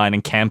GTA Online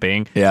and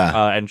camping,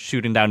 and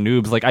shooting down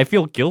noobs? Like I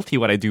feel guilty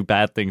when I do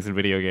bad things in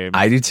video games.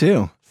 I do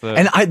too. So.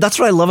 And that's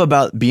what I love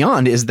about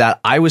Beyond is that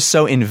I was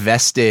so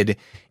invested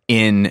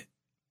in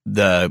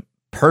the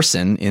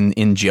person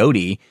in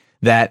Jodie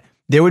that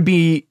there would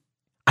be,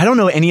 I don't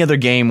know any other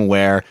game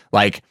where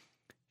like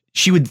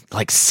she would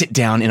like sit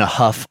down in a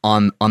huff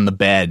on the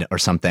bed or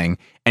something,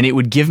 and it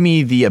would give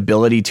me the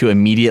ability to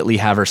immediately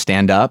have her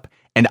stand up,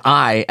 and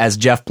I, as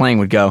Jeff playing,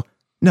 would go,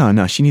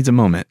 no, she needs a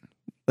moment.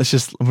 We're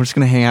just going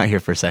to hang out here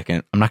for a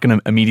second. I'm not going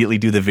to immediately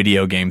do the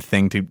video game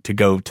thing to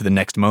go to the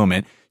next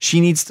moment. She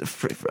needs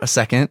for a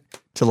second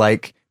to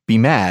like be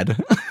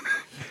mad.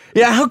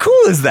 Yeah, how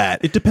cool is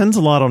that? It depends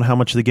a lot on how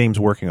much the game's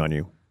working on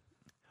you.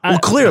 Well,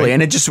 clearly,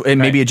 and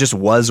maybe it just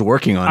was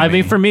working on me. I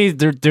mean, for me,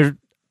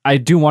 I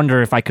do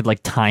wonder if I could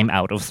like time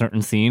out of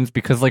certain scenes,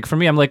 because like for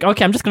me, I'm like,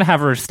 okay, I'm just gonna have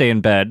her stay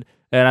in bed,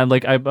 and I'm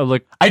like,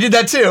 I did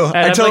that too.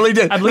 I totally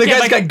did. The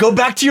guy's like, go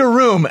back to your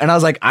room, and I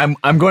was like, I'm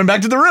going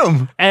back to the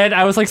room, and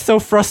I was like so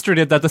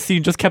frustrated that the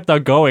scene just kept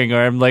on going,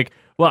 or I'm like,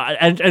 well,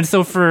 and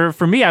so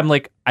for me, I'm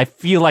like, I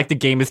feel like the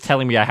game is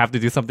telling me I have to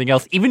do something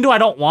else, even though I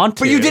don't want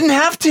to. But you didn't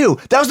have to.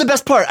 That was the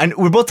best part, and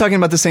we're both talking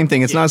about the same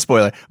thing. It's not a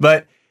spoiler,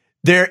 but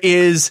there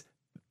is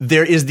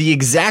the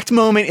exact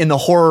moment in the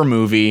horror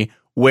movie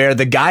where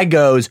the guy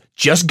goes,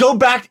 just go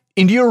back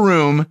into your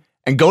room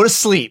and go to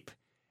sleep.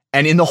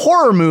 And in the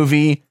horror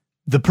movie,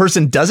 the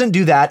person doesn't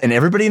do that. And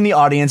everybody in the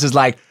audience is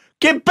like,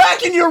 get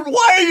back in your,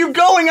 why are you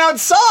going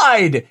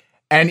outside?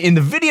 And in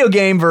the video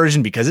game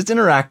version, because it's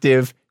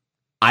interactive,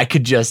 I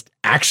could just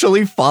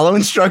actually follow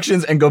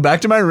instructions and go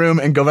back to my room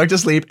and go back to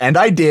sleep. And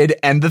I did.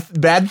 And the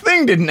bad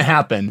thing didn't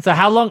happen. So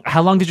how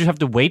long did you have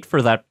to wait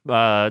for that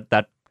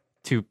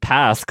to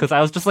pass? Because I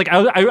was just like,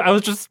 I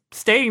was just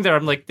staying there.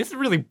 I'm like, this is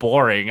really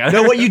boring.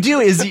 No, what you do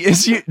is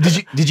you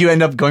did you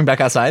end up going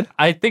back outside?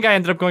 I think I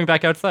ended up going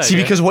back outside. See,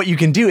 because what you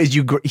can do is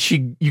you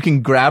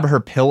can grab her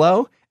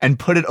pillow and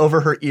put it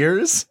over her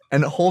ears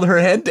and hold her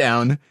head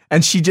down,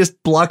 and she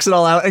just blocks it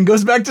all out and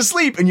goes back to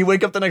sleep, and you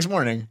wake up the next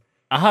morning.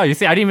 You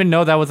see, I didn't even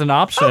know that was an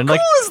option. How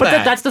cool is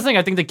that? That's the thing.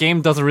 I think the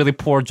game does a really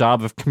poor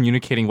job of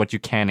communicating what you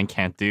can and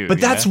can't do.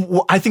 But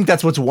I think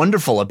that's what's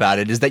wonderful about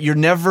it, is that you're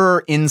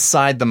never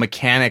inside the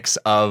mechanics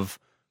of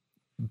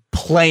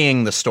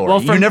playing the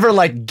story. You're never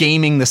like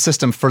gaming the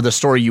system for the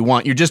story you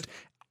want. You're just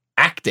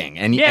acting.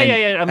 And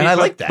I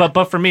like that.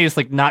 But for me, it's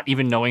like not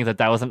even knowing that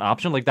was an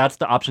option. Like that's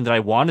the option that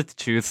I wanted to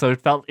choose. So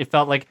it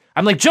felt like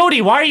I'm like,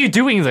 Jodie, why are you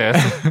doing this?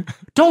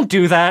 Don't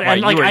do that.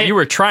 Right, and you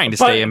were trying to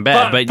stay in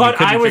bed, but you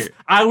couldn't.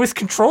 I was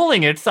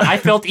controlling it, so I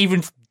felt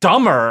even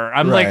dumber.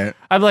 I'm like,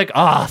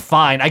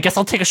 fine. I guess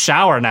I'll take a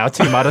shower now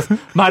too.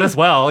 Might as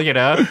well,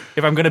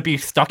 if I'm gonna be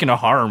stuck in a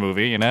horror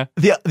movie,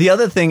 The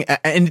other thing,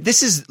 and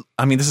this is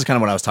kind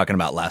of what I was talking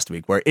about last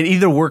week, where it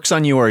either works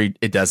on you or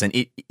it doesn't.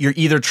 You're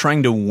either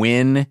trying to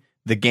win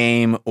the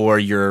game or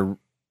you're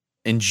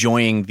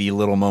enjoying the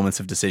little moments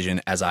of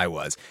decision, as I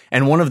was.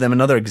 And one of them,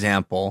 another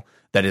example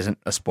that isn't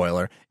a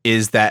spoiler,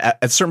 is that at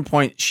a certain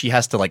point she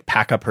has to like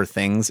pack up her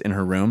things in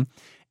her room,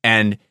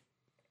 and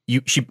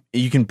you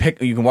can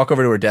walk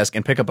over to her desk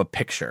and pick up a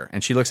picture,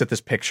 and she looks at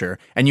this picture,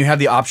 and you have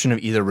the option of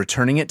either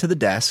returning it to the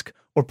desk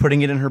or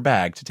putting it in her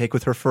bag to take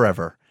with her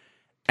forever.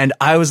 And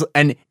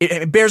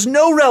it bears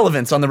no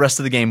relevance on the rest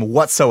of the game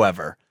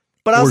whatsoever.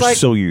 But I was like,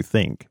 so you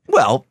think?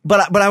 Well,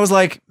 but I was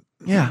like,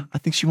 yeah, I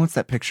think she wants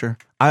that picture.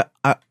 I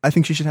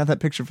think she should have that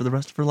picture for the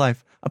rest of her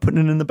life. I'm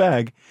putting it in the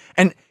bag.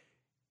 And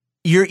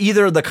you're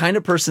either the kind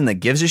of person that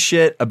gives a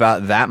shit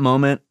about that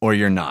moment or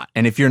you're not.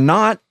 And if you're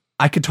not,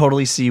 I could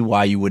totally see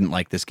why you wouldn't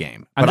like this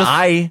game. But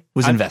I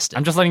was invested.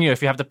 I'm just letting you,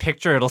 if you have the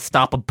picture, it'll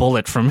stop a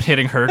bullet from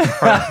hitting her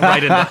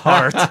right in the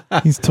heart.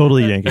 He's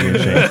totally yanking your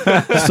shame.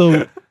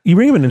 So you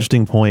bring up an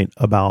interesting point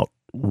about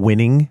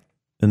winning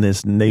and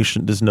this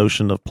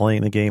notion of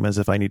playing the game as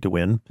if I need to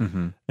win.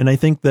 Mm-hmm. And I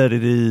think that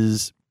it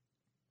is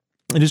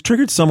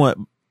triggered somewhat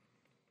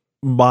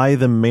by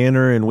the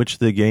manner in which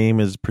the game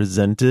is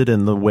presented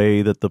and the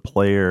way that the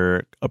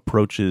player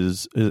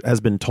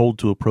has been told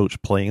to approach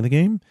playing the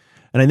game.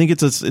 And I think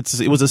it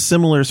was a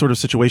similar sort of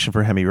situation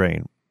for Heavy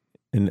Rain.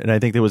 And I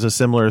think there was a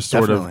similar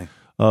sort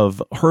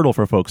of hurdle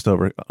for folks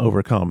to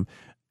overcome.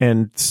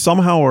 And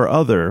somehow or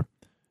other,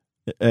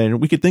 and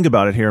we could think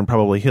about it here and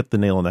probably hit the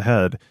nail on the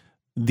head,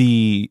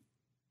 the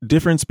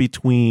difference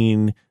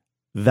between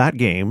these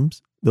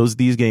games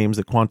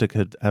that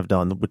Quantic have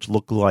done, which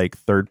look like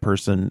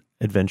third-person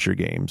adventure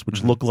games,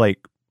 which look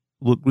like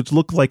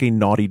a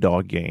Naughty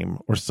Dog game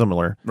or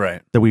similar,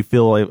 right? That we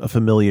feel a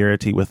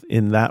familiarity with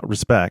in that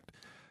respect.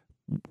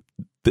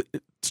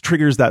 It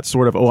triggers that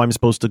sort of, I'm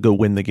supposed to go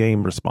win the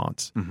game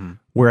response. Mm-hmm.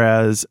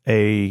 Whereas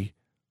a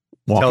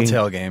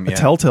Telltale game,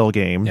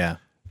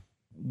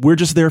 we're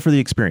just there for the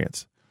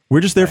experience.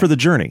 We're just there for the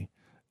journey.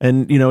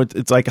 And,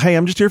 it's like, hey,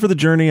 I'm just here for the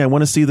journey. I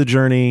want to see the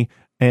journey.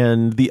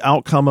 And the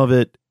outcome of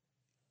it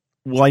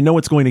well, I know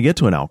it's going to get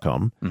to an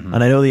outcome,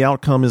 and I know the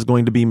outcome is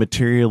going to be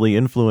materially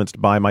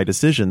influenced by my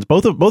decisions.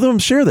 Both of them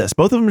share this.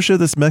 Both of them share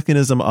this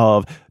mechanism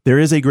of there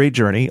is a great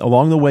journey.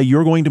 Along the way,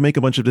 you're going to make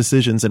a bunch of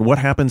decisions, and what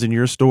happens in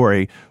your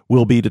story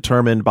will be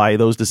determined by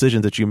those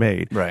decisions that you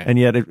made. Right. And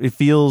yet, it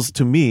feels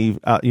to me,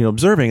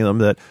 observing them,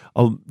 that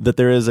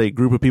there is a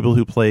group of people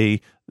who play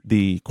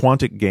the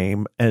Quantic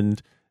game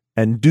and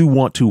do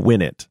want to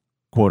win it,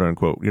 quote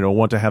unquote.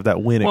 Want to have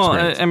that win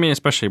experience. Well, I mean,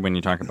 especially when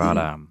you talk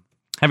about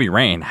Heavy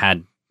Rain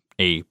had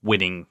a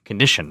winning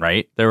condition,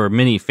 right? There were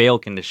many fail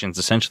conditions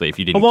essentially if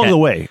you didn't along the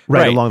way.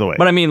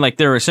 But I mean, like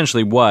there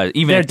essentially was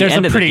even at the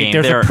end of the game.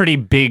 There's a pretty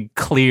big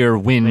clear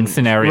win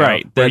scenario,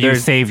 right? Where you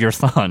save your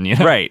son,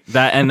 right?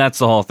 That's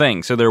the whole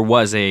thing. So there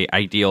was a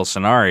ideal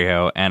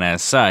scenario, and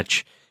as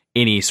such,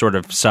 any sort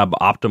of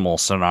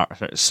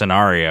suboptimal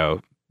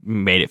scenario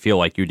made it feel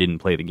like you didn't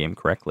play the game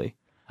correctly.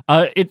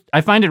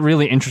 I find it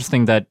really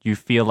interesting that you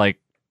feel like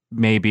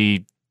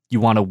maybe you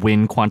want to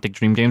win Quantic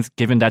Dream games,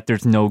 given that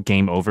there's no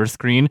game over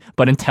screen.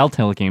 But in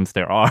Telltale games,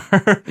 there are.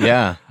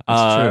 Yeah,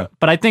 that's true.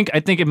 But I think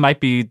it might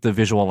be the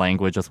visual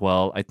language as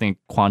well. I think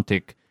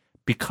Quantic,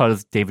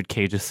 because David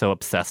Cage is so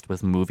obsessed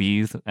with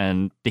movies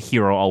and the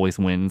hero always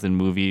wins in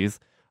movies,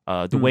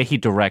 the way he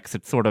directs,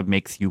 it sort of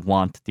makes you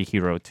want the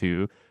hero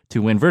to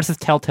win. Versus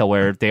Telltale,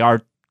 where they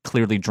are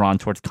clearly drawn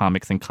towards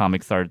comics, and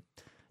comics are...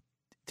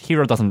 The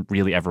hero doesn't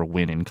really ever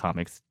win in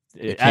comics.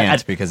 It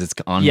can't because it's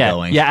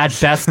ongoing. Yeah, at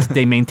best,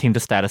 they maintain the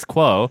status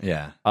quo.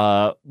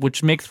 Yeah.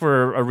 Which makes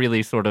for a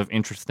really sort of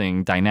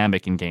interesting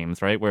dynamic in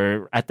games, right?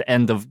 Where at the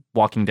end of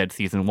Walking Dead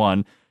Season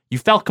 1, you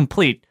felt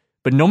complete,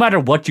 but no matter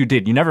what you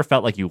did, you never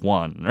felt like you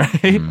won,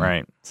 right?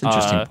 Right. It's an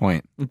interesting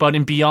point. But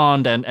in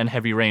Beyond and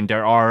Heavy Rain,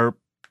 there are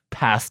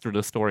paths through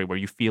the story where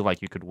you feel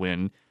like you could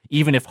win,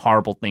 even if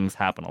horrible things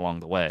happen along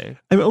the way.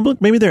 I mean, look,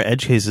 maybe they're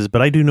edge cases,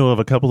 but I do know of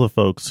a couple of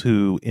folks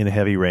who, in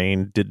Heavy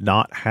Rain, did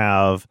not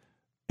have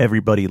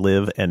everybody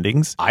live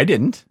endings. I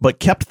didn't. But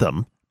kept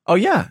them. Oh,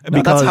 yeah.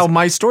 That's how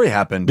my story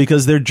happened.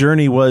 Because their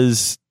journey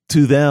was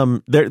to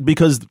them,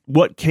 because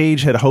what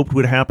Cage had hoped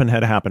would happen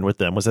had happened with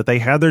them, was that they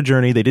had their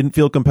journey, they didn't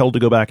feel compelled to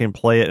go back and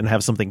play it and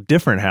have something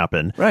different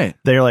happen. Right.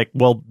 They're like,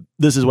 well,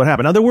 this is what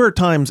happened. Now, there were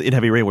times in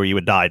Heavy Rain where you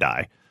would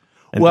die.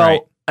 And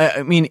well,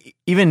 I mean,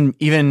 even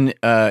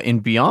in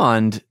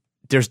Beyond,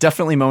 there's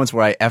definitely moments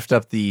where I effed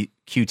up the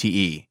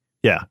QTE.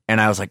 Yeah.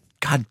 And I was like,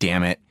 God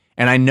damn it.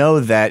 And I know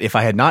that if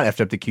I had not effed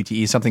up the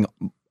QTE, something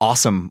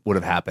awesome would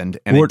have happened,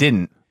 and it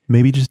didn't.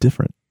 Maybe just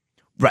different.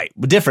 Right,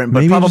 different,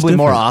 but probably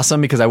more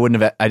awesome because I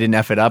didn't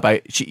F it up.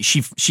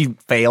 She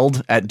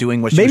failed at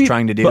doing what she was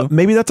trying to do. But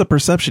maybe that's a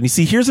perception. You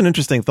see, here's an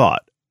interesting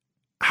thought.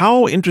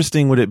 How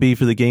interesting would it be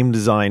for the game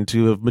design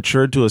to have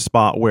matured to a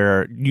spot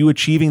where you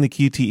achieving the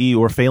QTE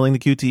or failing the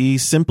QTE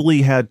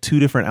simply had two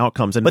different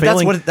outcomes? And but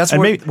failing, that's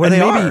where they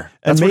are.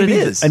 That's what it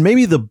is. And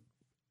maybe the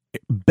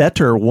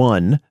better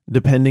one,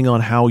 depending on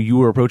how you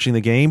were approaching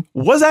the game,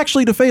 was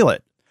actually to fail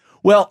it.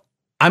 Well,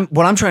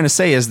 what I'm trying to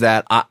say is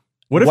that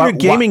what if your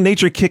gaming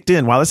nature kicked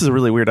in? Wow, this is a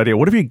really weird idea.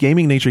 What if your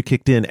gaming nature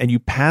kicked in and you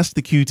passed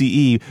the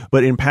QTE,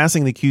 but in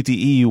passing the QTE,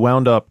 you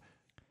wound up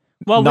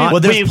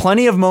there's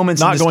plenty of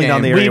moments not in this going game.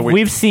 down the area.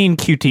 We've seen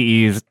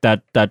QTEs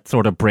that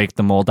sort of break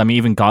the mold. I mean,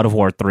 even God of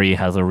War 3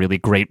 has a really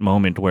great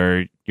moment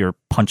where you're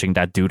punching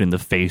that dude in the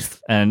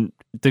face, and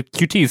the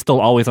QTE is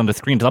still always on the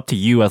screen. It's up to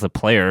you as a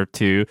player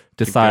to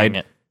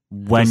decide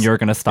when you're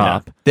going to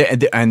stop. Yeah.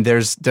 And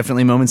there's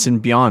definitely moments in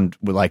Beyond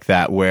like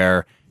that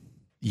where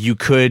you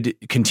could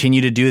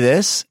continue to do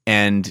this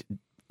and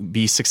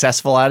be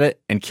successful at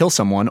it and kill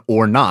someone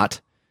or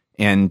not.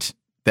 And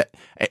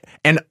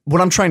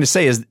what I'm trying to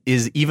say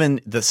is even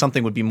that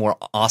something would be more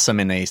awesome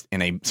in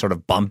a sort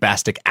of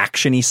bombastic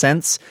actiony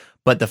sense.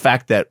 But the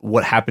fact that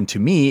what happened to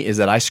me is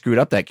that I screwed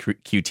up that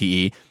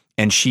QTE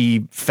and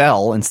she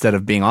fell instead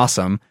of being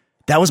awesome.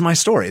 That was my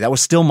story. That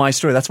was still my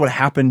story. That's what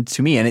happened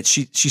to me. And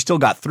she still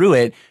got through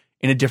it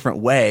in a different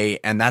way.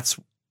 And that's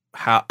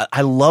how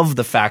I love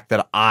the fact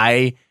that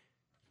I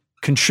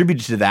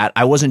contributed to that.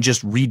 I wasn't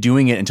just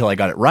redoing it until I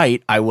got it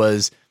right. I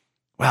was,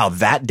 wow,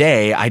 that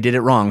day I did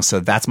it wrong. So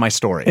that's my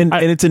story. And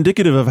it's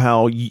indicative of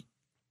how,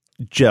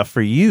 Jeff,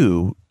 for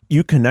you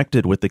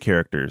connected with the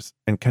characters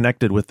and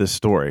connected with this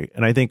story.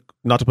 And I think,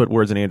 not to put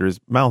words in Andrew's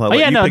mouth, I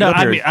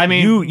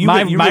mean, you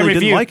really review,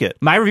 didn't like it.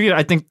 My review,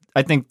 I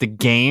think the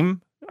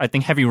game, I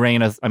think Heavy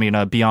Rain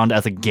Beyond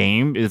as a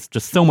game is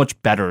just so much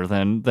better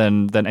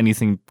than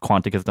anything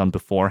Quantic has done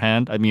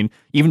beforehand. I mean,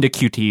 even the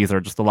QTEs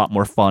are just a lot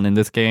more fun in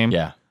this game.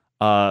 Yeah.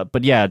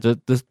 But yeah,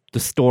 the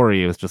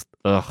story was just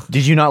ugh.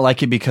 Did you not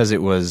like it because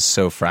it was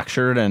so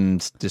fractured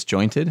and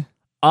disjointed?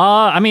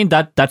 I mean,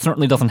 that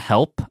certainly doesn't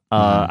help.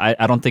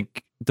 I don't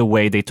think the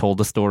way they told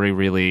the story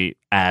really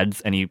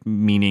adds any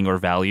meaning or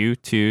value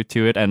to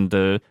it, and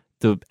the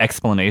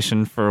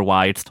explanation for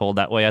why it's told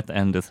that way at the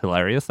end is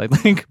hilarious, I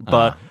think.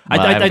 But I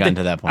haven't gotten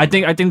to that point.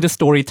 I think the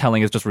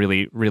storytelling is just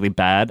really, really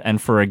bad.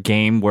 And for a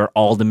game where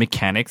all the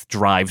mechanics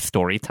drive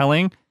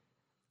storytelling,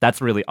 that's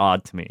really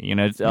odd to me. You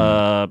know,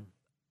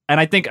 and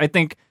I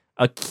think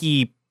a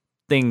key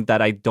thing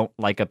that I don't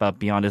like about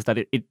Beyond is that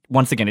it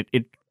once again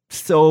it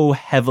so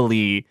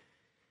heavily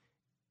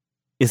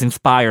is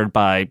inspired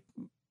by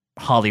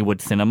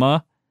Hollywood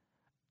cinema,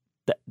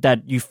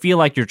 that you feel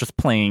like you're just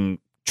playing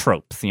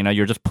tropes.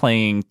 You're just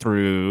playing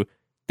through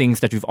things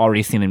that you've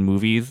already seen in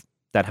movies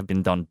that have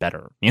been done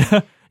better.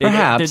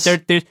 Perhaps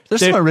there's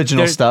some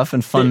original stuff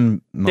and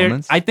fun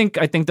moments. I think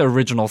the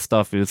original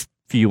stuff is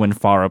few and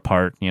far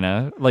apart.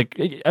 Like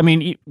I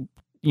mean,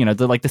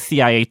 the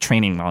CIA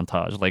training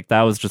montage, like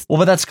that was just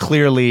but that's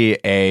clearly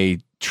a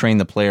train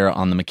the player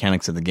on the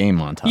mechanics of the game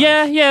montage.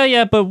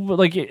 Yeah. But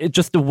like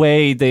just the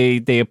way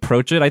they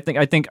approach it, I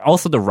think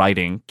also the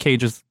writing.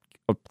 Cage is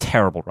a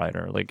terrible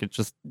writer. Like it's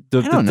just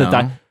I don't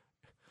know.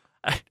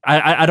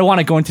 I don't want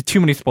to go into too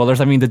many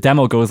spoilers. I mean, the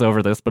demo goes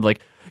over this, but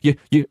like you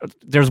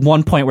there's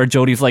one point where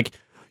Jodie's like,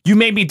 "You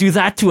made me do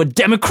that to a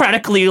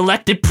democratically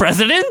elected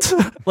president?"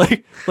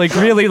 like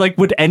really, like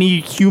would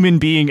any human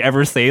being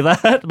ever say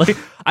that? Like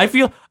I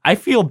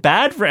feel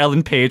bad for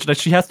Ellen Page that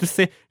she has to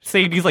say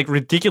these like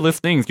ridiculous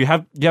things. You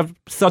have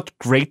such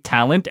great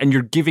talent and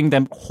you're giving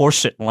them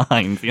horseshit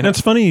lines. It's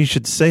funny you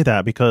should say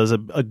that because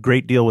a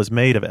great deal was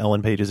made of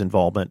Ellen Page's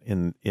involvement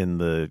in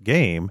the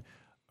game.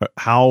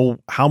 How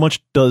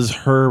much does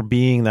her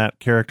being that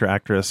character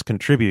actress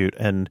contribute?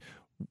 And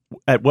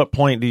at what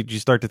point did you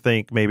start to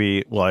think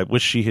maybe, well, I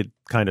wish she had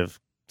kind of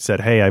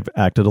said, "Hey, I've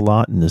acted a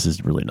lot and this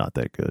is really not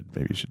that good.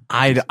 Maybe you should."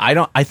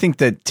 I think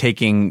that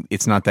taking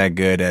 "it's not that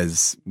good"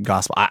 as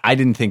gospel. I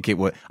didn't think it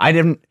would.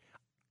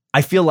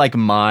 I feel like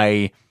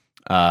my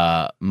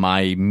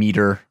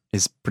meter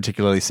is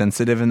particularly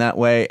sensitive in that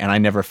way, and I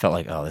never felt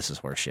like, oh, this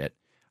is horseshit.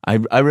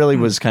 I really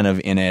was kind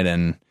of in it,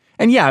 and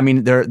yeah, I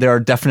mean there are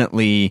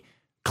definitely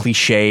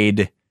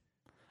cliched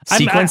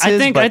sequences.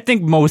 I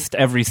think most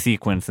every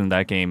sequence in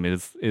that game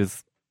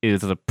is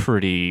a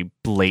pretty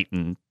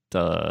blatant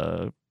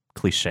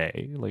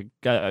cliche. Like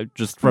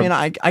just from,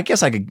 I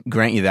guess I could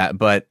grant you that,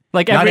 but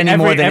like not any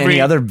more than any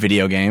other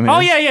video game. Oh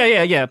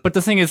yeah. But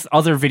the thing is,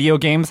 other video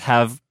games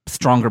have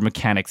stronger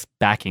mechanics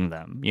backing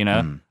them.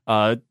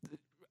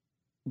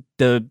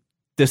 The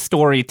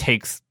story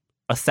takes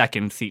a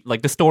second seat.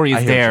 Like the story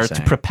is there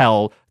to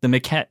propel the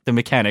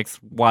mechanics,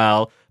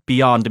 while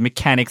beyond the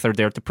mechanics are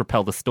there to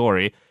propel the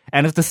story.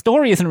 And if the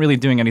story isn't really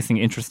doing anything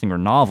interesting or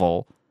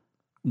novel,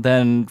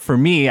 then for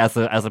me as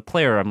a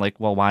player, I'm like,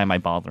 well, why am I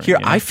bothering? Here,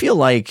 I feel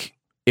like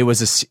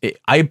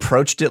I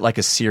approached it like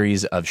a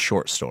series of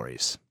short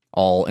stories,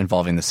 all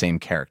involving the same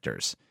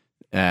characters,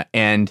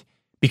 and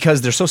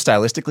because they're so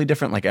stylistically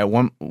different. Like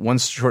one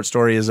short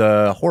story is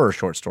a horror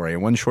short story,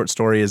 and one short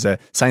story is a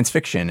science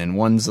fiction, and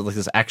one's like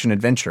this action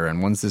adventure,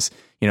 and one's this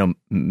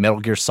Metal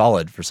Gear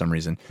Solid for some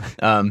reason.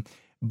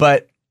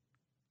 But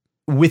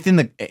within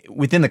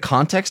the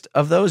context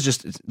of those,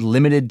 just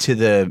limited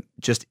to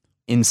just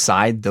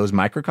inside those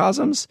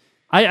microcosms,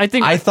 I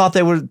thought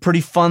they were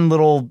pretty fun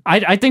little.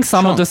 I think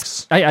some chunks. of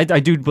this. I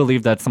do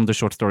believe that some of the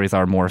short stories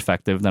are more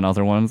effective than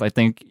other ones. I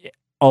think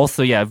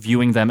also,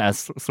 viewing them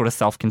as sort of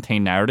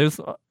self-contained narratives,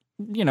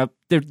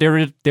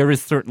 there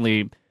is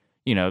certainly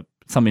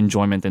some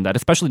enjoyment in that,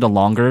 especially the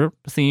longer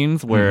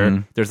scenes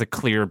where there's a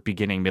clear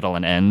beginning, middle,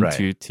 and end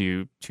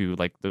to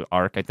like the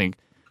arc. I think.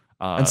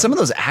 And some of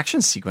those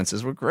action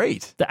sequences were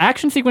great. The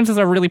action sequences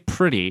are really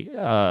pretty.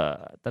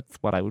 That's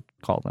what I would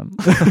call them.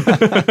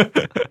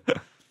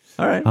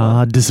 All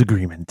right.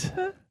 Disagreement.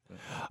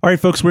 All right,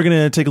 folks, we're going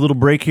to take a little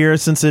break here.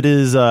 Since it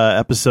is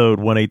episode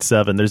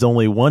 187, there's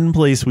only one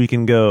place we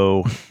can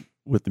go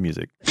with the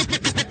music.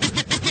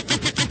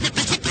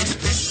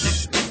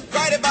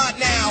 Right about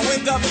now,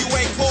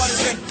 NWA court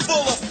is in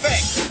full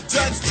effect.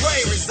 Judge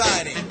Dre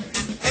residing.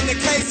 In the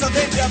case of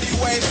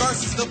NWA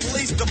versus the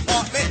police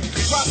department,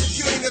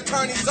 prosecuting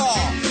attorneys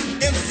are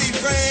MC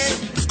Ren,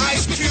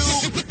 Ice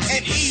Cube,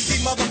 and Easy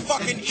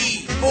motherfucking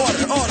E.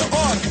 Order.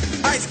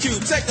 Ice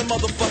Cube, take the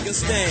motherfucking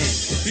stand.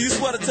 Do you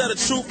swear to tell the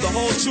truth, the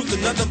whole truth,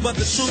 and nothing but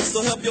the truth,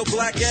 so help your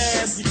black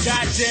ass? You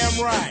goddamn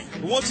right.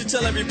 Won't you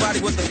tell everybody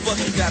what the fuck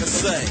you gotta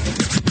say?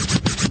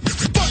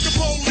 Fuck the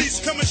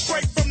police coming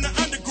straight from the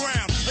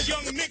underground. A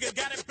young nigga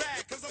got it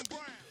bad cause I'm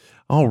brown.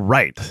 All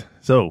right.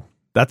 So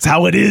that's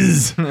how it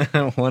is. Can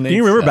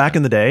you remember back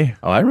in the day?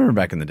 Oh, I remember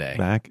back in the day.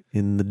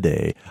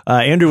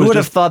 Andrew Who would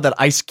have thought that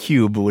Ice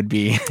Cube would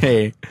be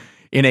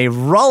in a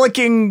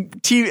rollicking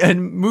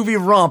movie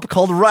romp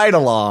called Ride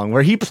Along,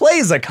 where he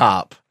plays a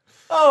cop.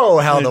 Oh,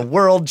 how the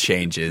world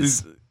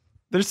changes.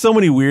 There's so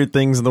many weird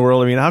things in the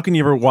world. I mean, how can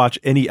you ever watch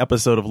any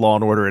episode of Law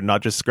 & Order and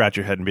not just scratch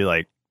your head and be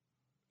like,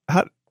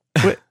 how'd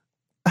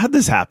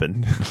this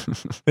happen?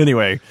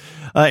 Anyway,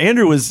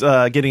 Andrew was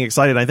getting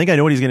excited. I think I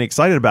know what he's getting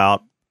excited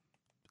about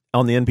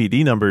on the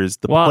NPD numbers.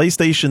 The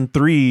PlayStation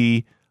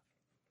 3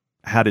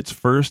 had its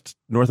first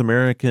North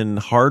American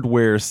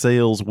hardware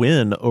sales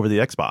win over the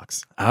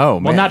Xbox. Oh,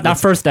 man. Well, not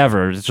first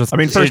ever. It's just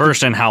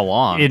first in how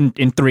long?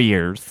 In 3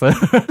 years.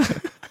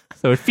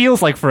 So it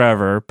feels like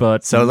forever,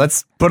 but so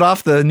let's put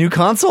off the new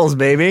consoles,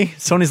 baby.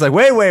 Sony's like,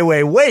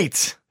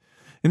 wait.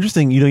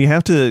 Interesting. You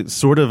have to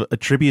sort of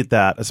attribute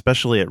that,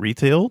 especially at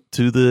retail,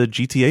 to the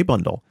GTA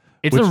bundle.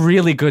 It's a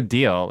really good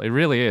deal. It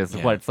really is.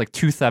 Yeah. It's like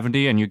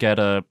 $270, and you get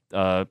a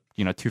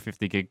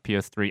 250 gig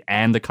PS3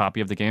 and the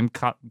copy of the game.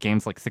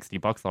 Game's like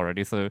 $60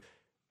 already. So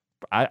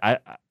for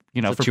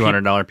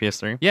 $200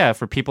 PS3. Yeah,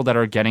 for people that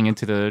are getting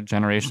into the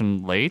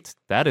generation late,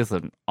 that is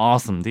an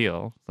awesome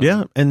deal. So.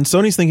 Yeah, and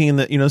Sony's thinking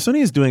that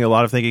Sony is doing a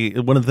lot of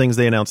thinking. One of the things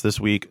they announced this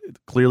week,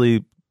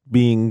 clearly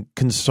being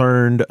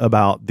concerned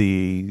about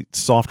the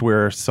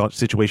software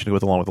situation to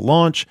go along with the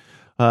launch.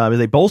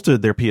 They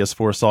bolstered their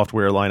PS4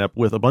 software lineup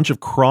with a bunch of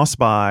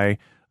cross-buy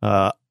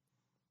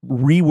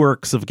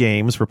reworks of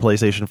games for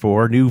PlayStation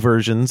 4, new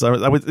versions.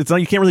 It's not,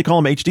 you can't really call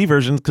them HD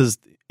versions because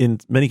in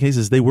many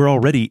cases they were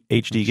already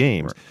HD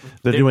games.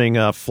 They're doing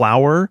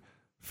Flower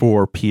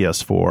for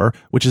PS4,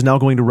 which is now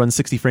going to run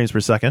 60 frames per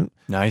second.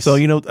 Nice. So,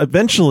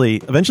 eventually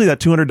that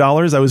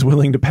 $200 I was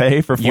willing to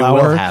pay for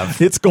Flower,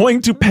 it's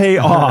going to pay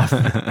off.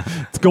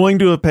 It's going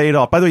to have paid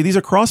off. By the way, these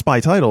are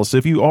cross-buy titles, so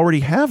if you already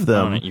have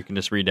them... you can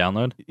just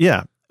re-download?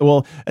 Yeah.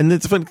 Well, and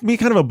it's going to be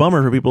kind of a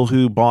bummer for people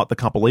who bought the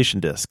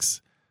compilation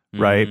discs,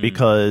 right?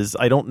 Because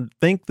I don't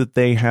think that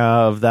they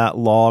have that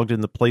logged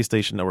in the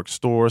PlayStation Network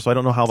store, so I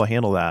don't know how they'll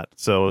handle that.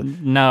 So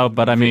no,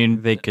 but I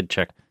mean... They could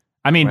check.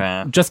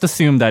 Just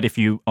assume that if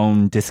you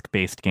own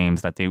disc-based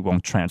games that they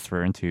won't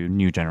transfer into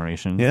new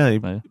generations. Yeah,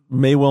 you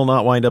may well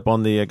not wind up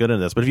on the good end of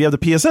this. But if you have the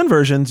PSN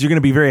versions, you're going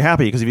to be very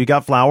happy because if you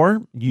got Flower,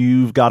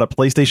 you've got a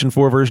PlayStation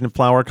 4 version of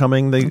Flower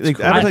coming. They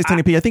advertised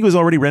 1080p. I think it was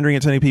already rendering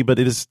at 1080p, but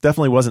it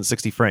definitely wasn't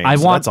 60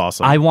 frames. That's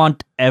awesome. I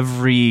want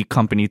every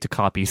company to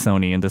copy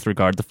Sony in this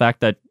regard. The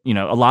fact that a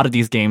lot of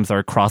these games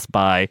are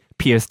cross-buy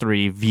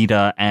PS3,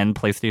 Vita, and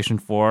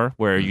PlayStation 4,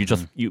 where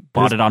you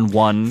bought it on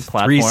one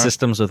platform. 3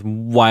 systems with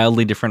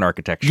wildly different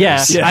architectures.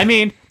 Yeah. I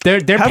mean, they're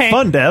have paying,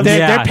 fun, devs.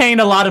 They're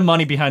paying a lot of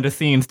money behind the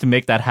scenes to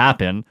make that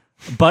happen.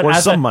 But or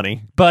some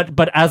money.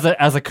 But as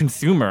a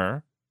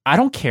consumer, I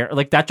don't care.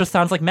 Like that just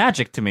sounds like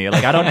magic to me.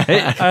 Like I don't.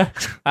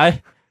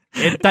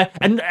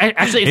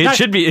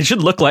 It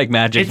should look like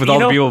magic with all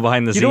the people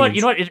behind the scenes.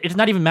 You know what? It's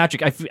not even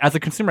magic. As a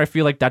consumer, I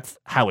feel like that's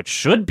how it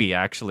should be.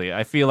 Actually,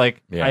 I feel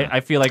like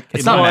I feel like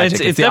it's not magic.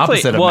 It's the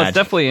opposite of magic. It's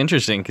definitely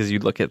interesting because you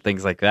look at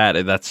things like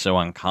that. That's so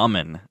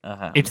uncommon.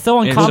 It's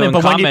so uncommon.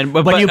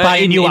 But when you buy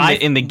a new iPhone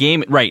in the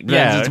game, right?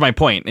 Yeah. That's my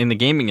point. In the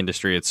gaming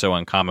industry, it's so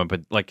uncommon.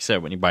 But like you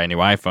said, when you buy a new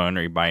iPhone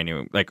or you buy a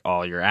new,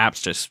 all your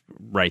apps just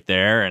right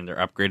there, and they're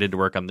upgraded to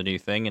work on the new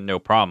thing, and no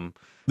problem.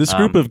 This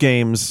group of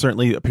games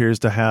certainly appears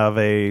to have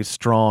a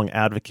strong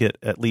advocate,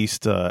 at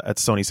least at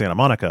Sony Santa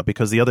Monica,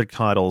 because the other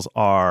titles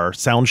are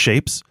Sound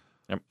Shapes,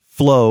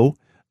 Flow,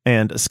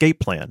 and Escape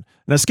Plan.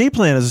 Now, Escape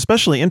Plan is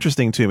especially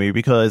interesting to me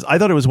because I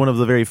thought it was one of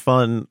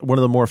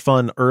the more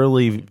fun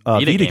early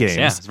Vita games.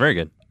 Yeah, it's very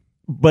good.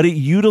 But it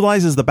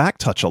utilizes the back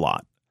touch a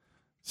lot.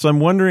 So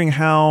I'm wondering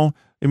how.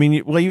 I mean,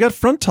 you got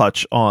front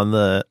touch on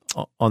the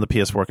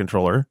PS4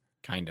 controller,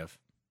 kind of.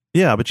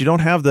 Yeah, but you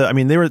don't have the. I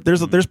mean,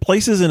 there's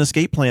places in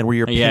Escape Plan where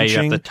you're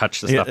pinching. You have to touch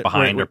the stuff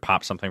behind or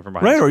pop something from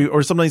behind. Right,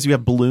 or sometimes you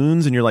have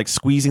balloons and you're like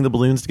squeezing the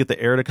balloons to get the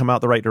air to come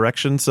out the right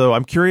direction. So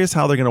I'm curious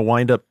how they're going to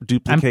wind up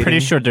duplicating. I'm pretty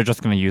sure they're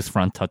just going to use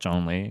front touch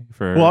only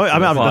for. Well,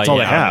 that's all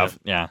they have.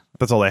 Yeah,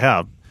 that's all they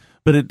have.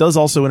 But it does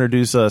also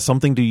introduce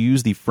something to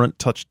use the front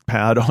touch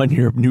pad on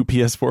your new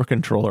PS4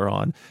 controller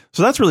on.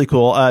 So that's really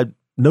cool.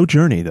 No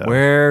Journey though.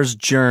 Where's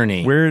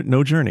Journey?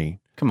 No Journey?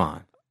 Come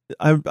on.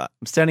 I'm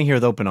standing here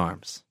with open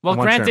arms. Well,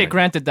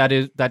 granted,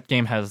 that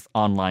game has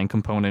online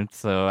components,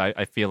 so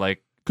I feel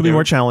like could be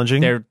more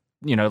challenging. They're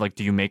do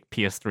you make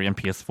PS3 and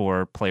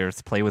PS4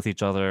 players play with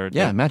each other?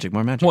 Yeah,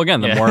 more magic. Well, again,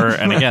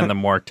 the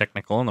more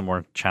technical and the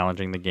more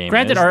challenging the game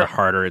is, the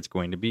harder it's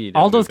going to be.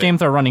 All those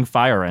games are running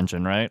Fire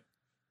Engine, right?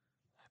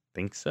 I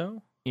think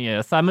so.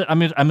 Yes, I'm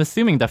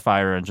assuming that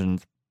Fire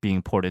Engine's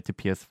being ported to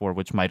PS4,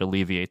 which might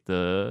alleviate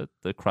the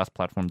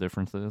cross-platform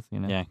differences.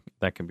 Yeah,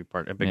 that could be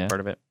a big part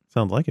of it.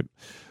 Sounds like it.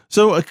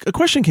 So a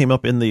question came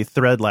up in the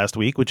thread last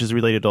week, which is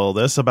related to all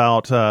this,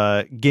 about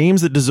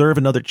games that deserve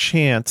another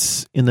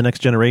chance in the next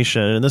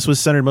generation. And this was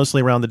centered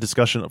mostly around the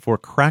discussion for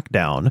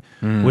Crackdown,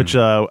 which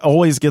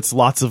always gets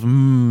lots of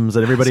and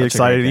everybody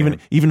excited.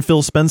 Even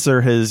Phil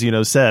Spencer has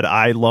said,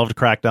 "I loved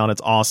Crackdown.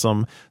 It's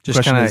awesome." You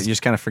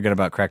just kind of forget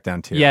about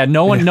Crackdown 2. Yeah,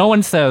 no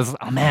one says,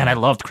 "Oh man, I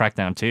loved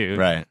Crackdown 2."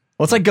 Right.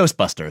 Well, it's like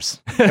Ghostbusters.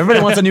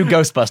 Everybody wants a new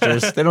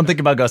Ghostbusters. They don't think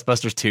about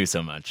Ghostbusters 2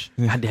 so much.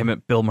 God damn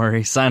it, Bill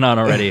Murray, sign on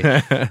already.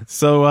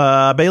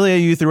 So Bailey,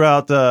 you threw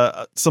out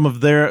some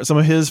of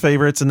his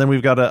favorites, and then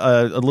we've got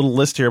a little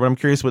list here. But I'm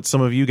curious what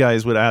some of you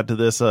guys would add to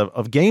this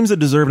of games that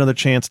deserve another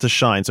chance to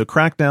shine. So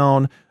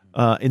Crackdown,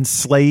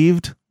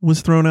 Enslaved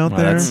was thrown out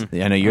there.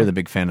 I know you're the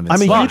big fan of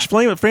Enslaved. I'm a huge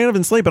fan of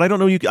Enslaved, but I don't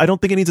know. I don't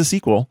think it needs a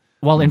sequel.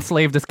 Well,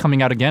 Enslaved is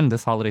coming out again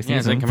this holiday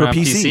season for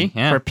PC.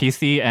 For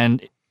PC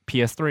and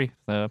PS3.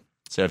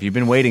 So if you've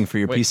been waiting for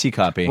your PC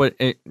copy... What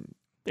do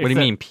you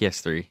mean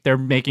PS3? They're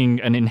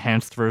making an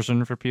enhanced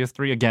version for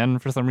PS3 again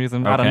for some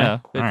reason. Okay. I don't know.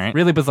 It's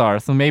really bizarre.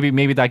 So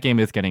maybe that game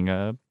is getting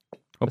a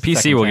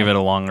PC will give it a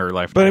longer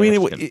life. But I mean,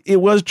 it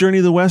was Journey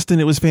to the West,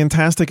 and it was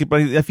fantastic. But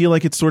I feel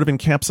like it's sort of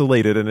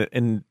encapsulated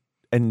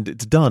and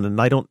it's done.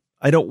 And I don't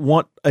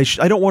want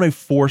a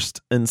forced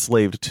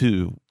Enslaved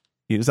 2.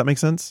 Does that make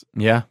sense?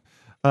 Yeah.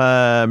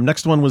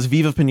 Next one was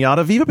Viva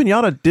Pinata. Viva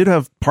Pinata did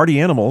have party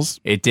animals.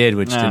 It did,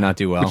 which did not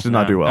do well.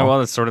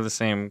 Well, it's sort of the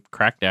same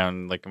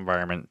Crackdown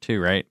environment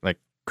too, right? Like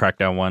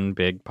Crackdown 1,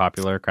 big,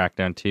 popular.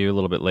 Crackdown 2, a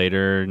little bit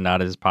later,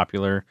 not as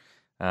popular.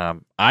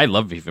 I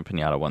love Viva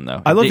Pinata 1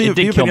 though. I love it. It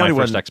did kill my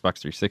first one. Xbox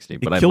 360,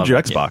 but it I killed your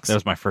it. Xbox. Yeah,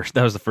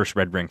 that was the first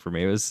red ring for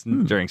me. It was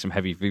during some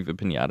heavy Viva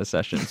Pinata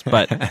sessions.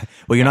 But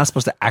well, you're not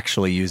supposed to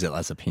actually use it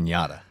as a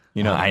pinata.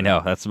 You know, I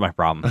know that's my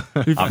problem.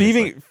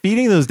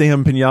 feeding those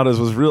damn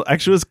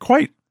pinatas was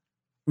quite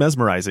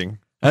mesmerizing.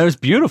 And it was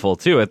beautiful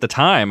too at the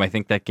time. I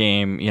think that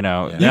game,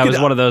 that was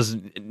one of those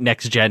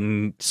next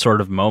gen sort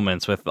of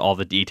moments with all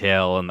the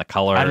detail and the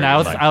color. And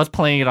I was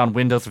playing it on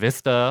Windows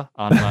Vista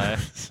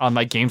on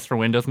my Games for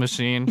Windows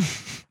machine.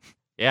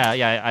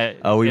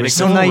 Yeah. We were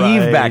so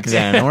naive back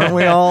then, weren't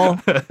we all?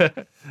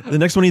 The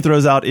next one he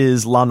throws out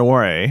is La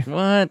Noire.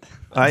 What?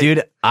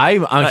 Dude,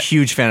 I'm a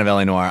huge fan of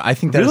L.A. Noire. I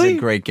think that is a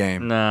great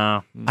game.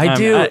 No. I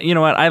do. You know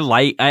what?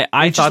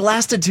 It just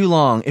lasted too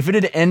long. If it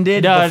had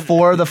ended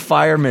before the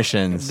fire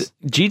missions.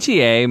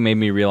 GTA made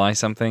me realize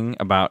something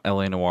about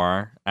L.A.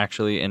 Noire,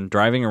 actually, and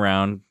driving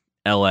around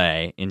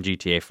L.A. in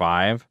GTA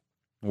 5,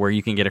 where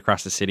you can get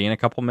across the city in a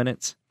couple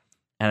minutes,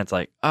 and it's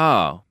like,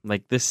 oh,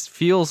 like this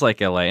feels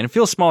like L.A., and it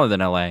feels smaller than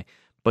L.A.,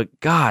 but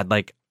God,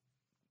 like,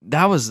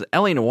 that was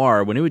L.A.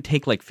 Noire when it would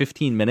take like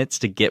 15 minutes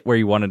to get where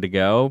you wanted to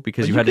go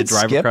because you had to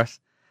drive across.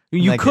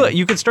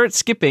 You could start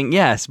skipping,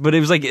 yes, but it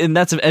was like, and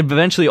that's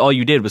eventually all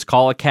you did was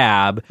call a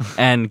cab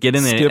and get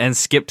in it and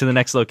skip to the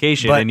next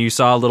location, and you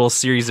saw a little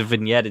series of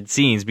vignetted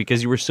scenes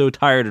because you were so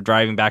tired of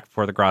driving back and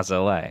forth across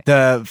LA.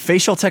 The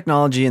facial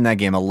technology in that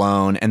game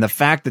alone, and the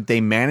fact that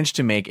they managed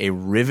to make a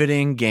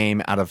riveting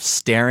game out of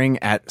staring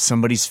at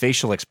somebody's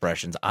facial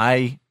expressions,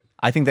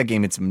 I think that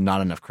game, it's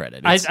not enough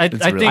credit. I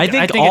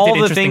think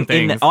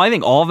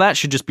all of that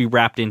should just be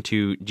wrapped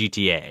into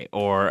GTA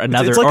or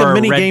another. It's like a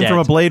mini game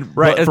from Blade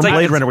Runner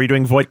where you're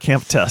doing void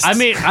camp tests. I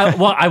mean,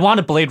 I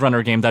want a Blade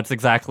Runner game that's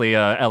exactly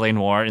L.A.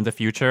 Noire in the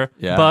future.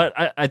 Yeah.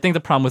 But I think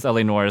the problem with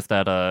L.A. Noire is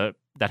that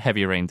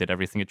Heavy Rain did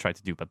everything it tried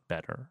to do but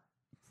better.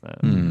 I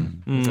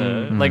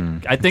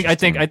think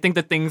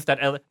the things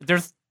that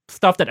there's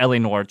stuff that L.A.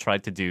 Noire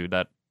tried to do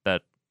that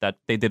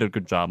they did a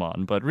good job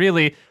on, but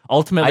really,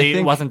 ultimately,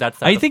 it wasn't that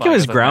satisfying. I think it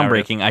was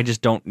groundbreaking. I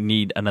just don't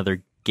need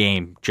another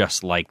game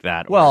just like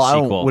that. Well, I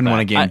wouldn't want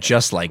a game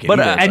just like it. But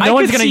and no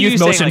one's going to use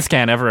motion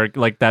scan ever,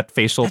 like that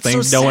facial thing.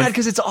 That's so sad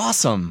because it's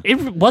awesome.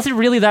 It wasn't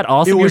really that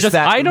awesome.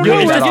 I don't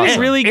know. We're getting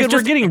really good.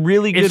 We're getting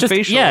really good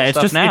facial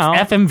stuff now.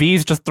 It's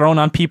FMVs just thrown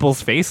on people's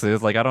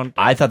faces. Like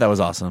I thought that was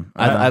awesome.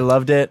 I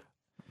loved it.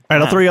 All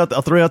right,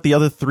 I'll throw out the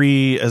other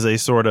three as a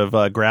sort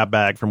of grab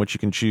bag from which you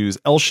can choose: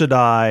 El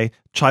Shaddai,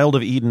 Child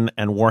of Eden,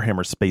 and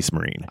Warhammer Space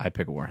Marine. I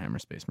pick Warhammer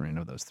Space Marine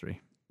of those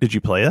three. Did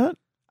you play that?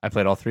 I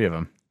played all three of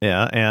them.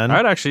 Yeah, and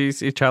I'd actually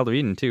see Child of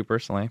Eden too,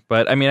 personally.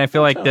 But I mean, I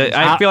feel like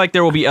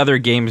there will be other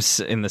games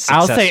in the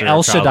successor. I'll say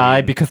El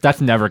Shaddai because that's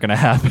never going to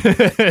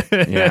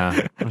happen.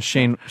 Yeah,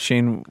 Shane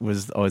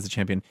was always the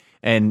champion,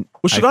 and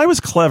Shaddai was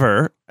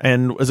clever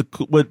and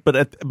but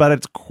at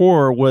its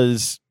core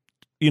was,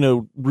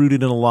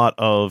 rooted in a lot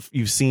of,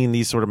 you've seen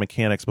these sort of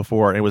mechanics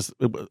before. It was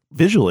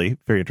visually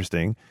very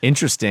interesting.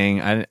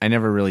 I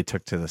never really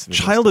took to this.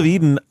 Child of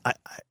Eden,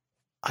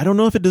 I don't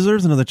know if it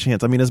deserves another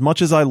chance. I mean, as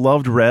much as I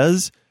loved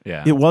Rez,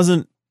 it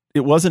wasn't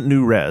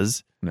new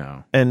Rez.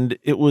 No. And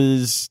it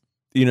was,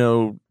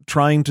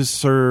 trying to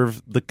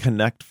serve the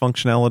Kinect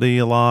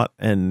functionality a lot.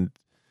 And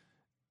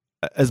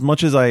as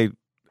much as I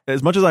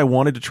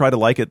wanted to try to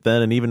like it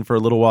then, and even for a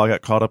little while I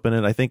got caught up in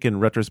it, I think in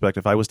retrospect,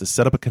 if I was to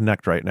set up a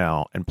Kinect right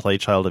now and play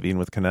Child of Eden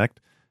with Kinect,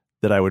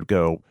 that I would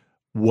go,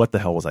 what the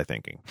hell was I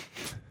thinking?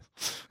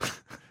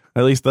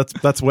 At least that's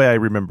the way I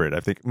remember it. I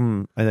think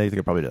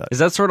I probably did that. Is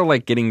that sort of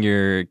like getting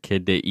your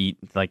kid to eat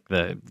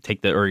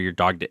or your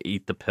dog to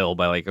eat the pill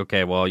by like,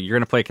 okay, well, you're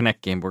gonna play a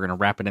Kinect game, we're gonna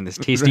wrap it in this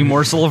tasty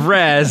morsel of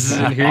Rez,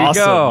 and here you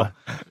go.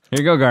 Here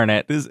you go,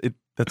 Garnet.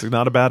 That's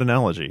not a bad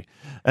analogy.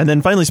 And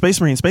then finally,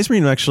 Space Marine. Space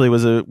Marine actually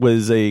was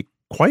a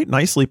quite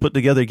nicely put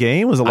together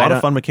game. It was a lot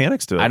of fun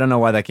mechanics to it. I don't know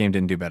why that game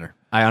didn't do better.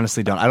 I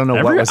honestly don't. I don't know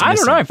what was missing. I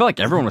don't know. I felt like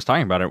everyone was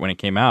talking about it when it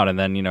came out, and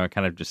then it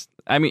kind of just.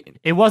 I mean,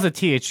 it was a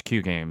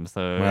THQ game,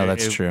 so well,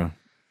 that's true.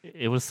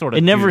 It was sort of.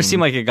 It never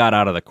seemed like it got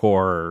out of the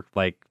core,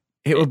 like.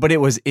 But it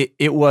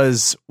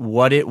was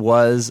what it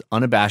was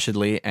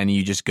unabashedly, and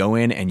you just go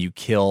in and you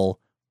kill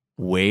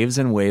waves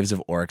and waves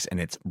of orcs,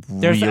 and it's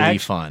really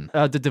fun.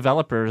 The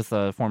developers,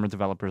 former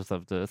developers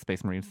of the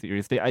Space Marine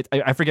series,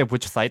 I forget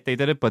which site they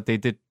did it, but they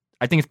did.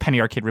 I think it's Penny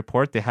Arcade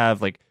Report. They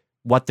have like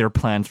what their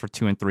plans for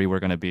 2 and 3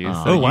 were going to be.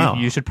 So wow!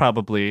 You should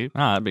probably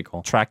that'd be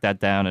cool. Track that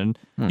down, and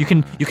you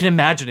can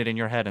imagine it in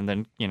your head, and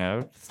then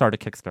start a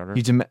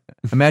Kickstarter.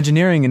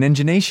 Imagineering and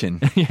engination.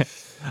 Yeah.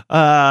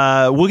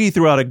 Woogie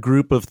threw out a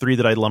group of 3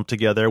 that I lumped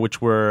together, which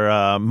were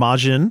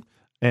Majin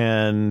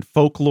and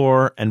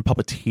Folklore and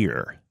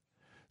Puppeteer.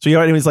 So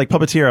it was like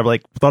Puppeteer. I've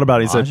like thought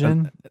about it.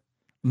 Majin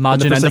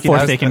and the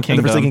Forsaken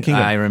Kingdom. The Forsaken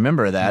Kingdom. I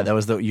remember that. That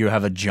was you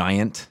have a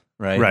giant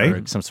right? Right.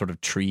 Or some sort of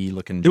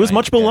tree-looking. It was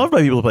much beloved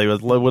by people to play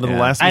with. One of the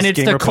last, and it's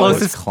game the Republic.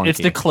 closest. It's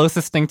the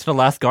closest thing to the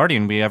Last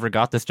Guardian we ever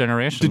got this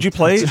generation. Did you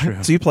play?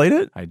 So you played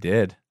it? I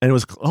did, and it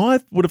was. Oh, I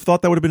would have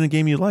thought that would have been a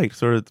game you liked.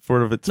 Sort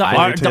of its. The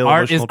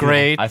art is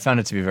great. I found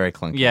it to be very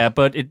clunky. Yeah,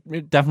 but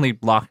it definitely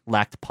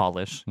lacked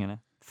polish. You know.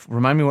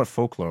 Remind me what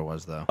Folklore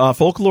was, though.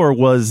 Folklore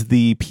was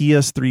the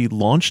PS3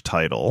 launch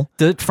title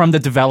from the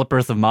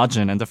developers of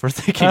Majin, and the first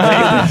thing came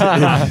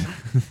out.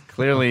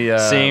 Clearly,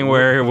 seeing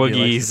where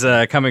Woogie's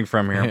coming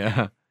from here.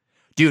 Yeah.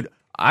 Dude,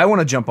 I want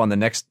to jump on the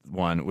next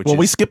one. Which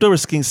we skipped over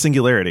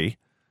Singularity.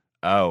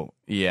 Oh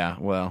yeah,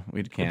 well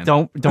we can.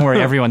 Don't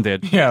worry, everyone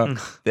did. Yeah,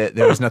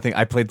 there was nothing.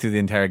 I played through the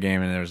entire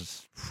game, and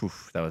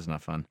that was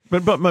not fun.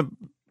 But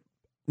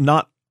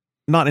not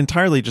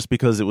entirely just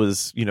because it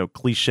was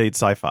cliched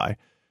sci-fi.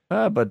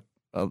 But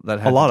that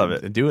had a lot of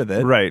it to do with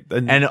it, right?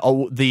 And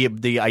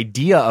the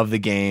idea of the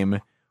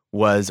game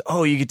was,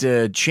 you get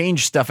to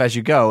change stuff as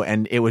you go,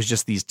 and it was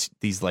just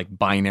these like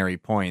binary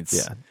points.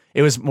 Yeah,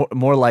 it was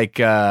more like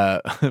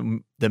the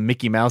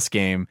Mickey Mouse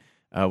game,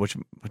 which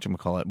I'm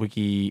call it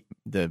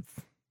the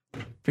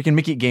freaking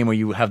Mickey game where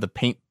you have the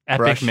paint Epic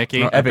brush.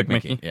 Mickey. Epic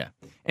Mickey. Yeah.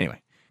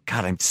 Anyway.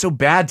 God, I'm so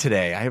bad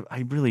today. I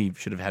really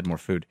should have had more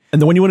food.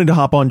 And the one you wanted to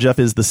hop on, Jeff,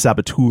 is the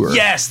Saboteur.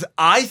 Yes,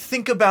 I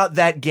think about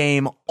that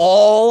game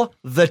all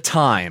the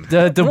time.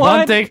 The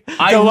one thing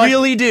I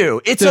really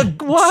do. It's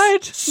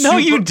what? No,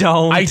 you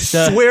don't. I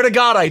swear to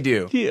God, I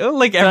do.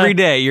 Like every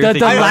day, you're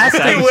thinking last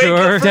about thing Saboteur.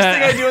 first thing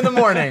I do in the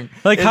morning.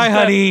 Like, hi,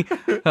 honey.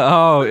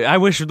 Oh, I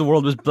wish the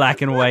world was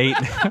black and white.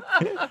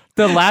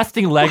 The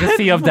lasting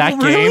legacy of that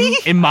game,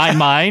 in my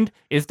mind,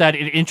 is that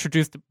it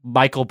introduced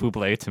Michael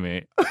Bublé to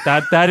me.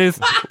 That is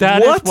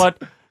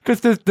what. Because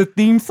the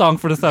theme song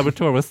for the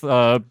Saboteur was.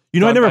 I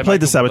never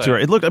played the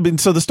Saboteur.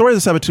 So the story of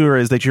the Saboteur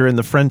is that you're in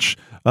the French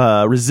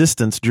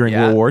Resistance during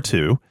World War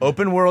II.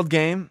 Open world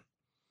game.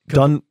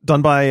 Done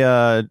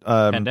by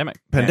Pandemic.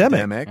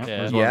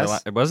 Yeah.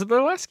 Yes. Was it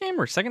their last game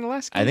or second to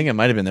last game? I think it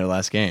might have been their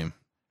last game.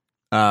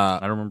 I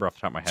don't remember off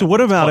the top of my head. So what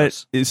about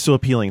it is so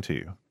appealing to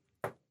you?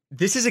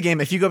 This is a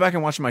game, if you go back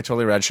and watch my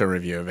Totally Rad Show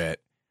review of it,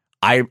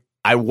 I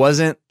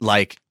wasn't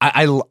like,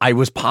 I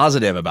was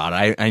positive about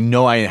it. I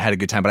know I had a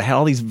good time, but I had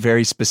all these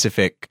very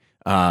specific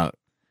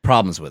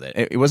problems with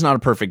it. It was not a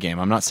perfect game.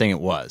 I'm not saying it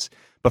was.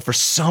 But for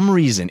some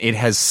reason, it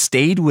has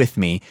stayed with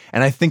me,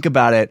 and I think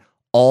about it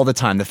all the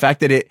time. The fact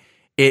that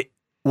it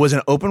was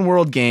an open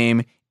world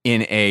game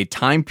in a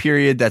time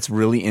period that's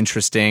really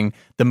interesting.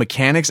 The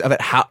mechanics of it,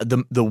 how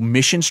the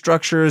mission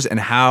structures and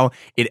how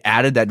it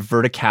added that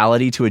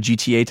verticality to a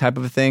GTA type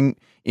of a thing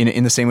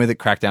in the same way that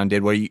Crackdown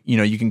did, where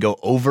you can go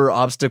over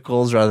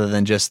obstacles rather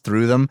than just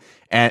through them,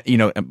 and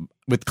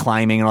with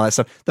climbing and all that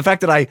stuff. The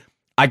fact that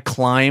I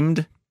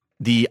climbed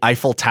the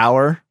Eiffel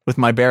Tower with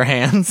my bare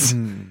hands,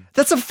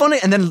 that's a fun,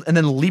 and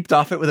then leaped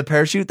off it with a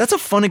parachute. That's a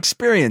fun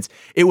experience.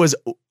 It was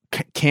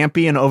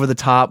campy and over the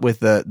top with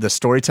the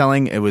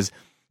storytelling. It was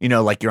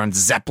like you're on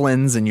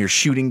Zeppelins and you're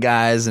shooting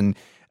guys, and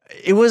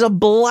it was a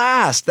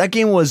blast. That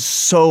game was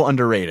so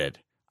underrated.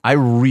 I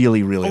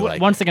really, really like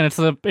it. Once again,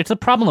 it's a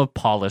problem of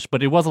polish,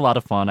 but it was a lot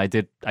of fun. I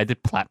did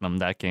platinum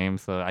that game,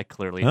 so I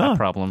clearly had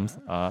problems.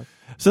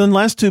 So then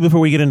last two before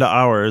we get into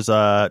ours,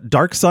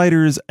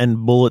 Darksiders and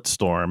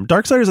Bulletstorm.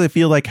 Darksiders, I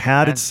feel like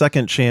had its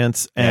second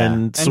chance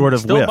and sort of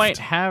still whiffed. might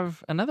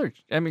have another.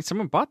 I mean,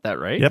 someone bought that,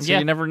 right? Yep. So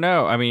you never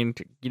know. I mean,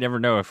 you never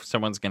know if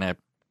someone's gonna.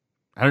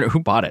 I don't know who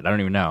bought it. I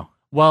don't even know.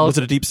 Well, was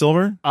it a Deep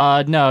Silver?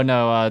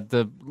 No.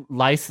 The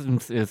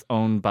license is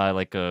owned by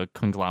like a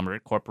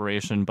conglomerate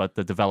corporation, but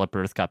the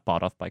developers got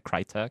bought off by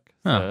Crytek.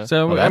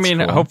 So I mean,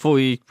 cool.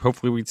 hopefully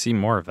we'd see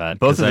more of that.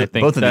 Both of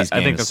these games.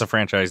 I think that's a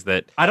franchise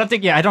that I don't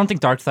think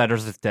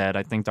Darksiders is dead.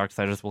 I think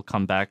Darksiders will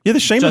come back. Yeah, the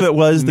shame of it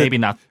was maybe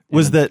that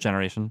not that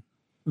generation.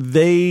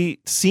 They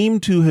seem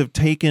to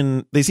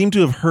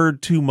have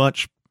heard too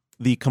much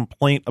the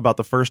complaint about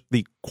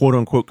the quote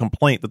unquote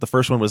complaint that the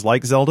first one was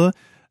like Zelda.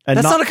 And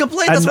that's not a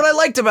complaint. That's what I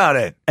liked about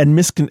it.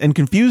 And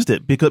confused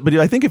it but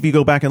I think if you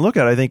go back and look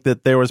at it, I think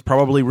that there was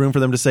probably room for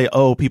them to say,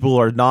 "Oh, people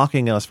are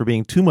knocking us for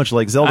being too much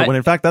like Zelda," when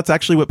in fact that's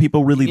actually what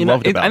people really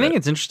loved about it. I think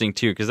it's interesting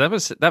too because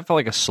that felt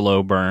like a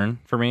slow burn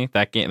for me.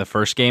 That game, the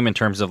first game, in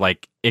terms of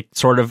like it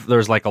sort of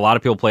there's like a lot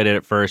of people played it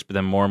at first, but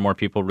then more and more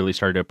people really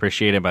started to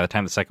appreciate it. By the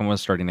time the second one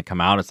was starting to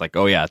come out, it's like,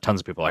 oh yeah,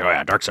 tons of people are like, oh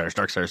yeah,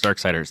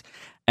 Darksiders,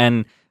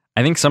 and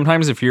I think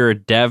sometimes if you're a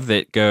dev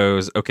that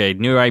goes, okay,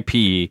 new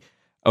IP.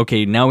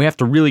 Okay, now we have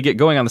to really get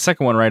going on the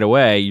second one right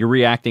away. You're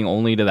reacting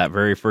only to that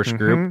very first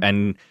group,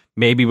 and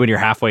maybe when you're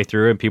halfway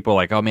through and people are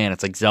like, oh man,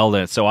 it's like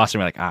Zelda, it's so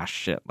awesome, you're like, ah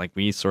shit, like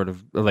we sort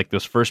of, like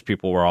those first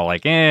people were all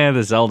like,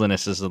 the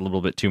Zelda-ness is a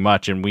little bit too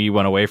much, and we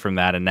went away from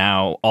that, and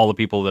now all the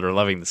people that are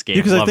loving this game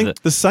because love I think it.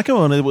 The second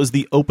one, it was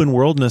the open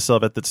worldness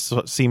of it that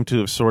seemed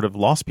to have sort of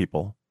lost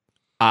people.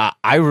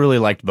 I really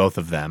liked both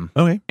of them.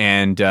 Okay.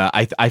 And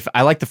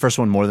I liked the first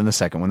one more than the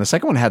second one. The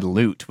second one had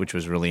loot, which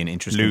was really an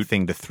interesting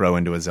thing to throw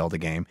into a Zelda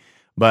game.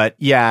 But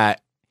yeah,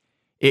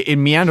 it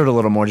meandered a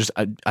little more, just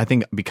I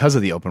think because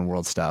of the open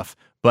world stuff.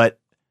 But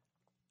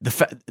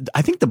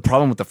I think the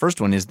problem with the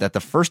first one is that the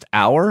first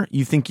hour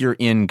you think you're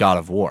in God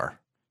of War.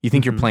 You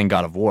think you're playing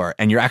God of War,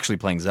 and you're actually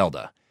playing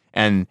Zelda.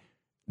 And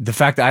the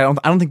fact that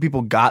I don't think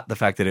people got the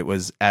fact that it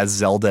was as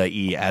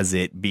Zelda-y as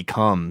it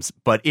becomes,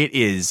 but it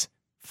is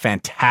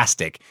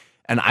fantastic.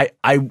 And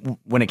I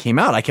when it came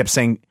out, I kept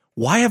saying,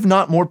 why have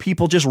not more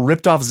people just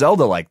ripped off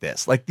Zelda like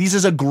this? Like, this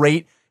is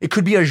it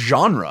could be a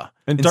genre.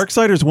 And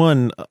Darksiders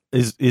 1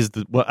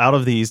 out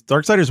of these,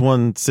 Darksiders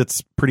 1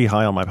 sits pretty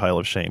high on my pile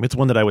of shame. It's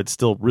one that I would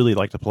still really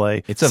like to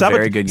play. It's a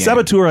very good game.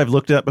 Saboteur I've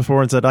looked at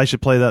before and said I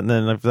should play that, and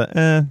then I've thought,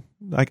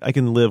 I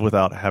can live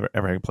without ever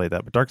having played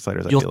that. But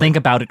Darksiders, you'll think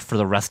about it for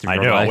the rest of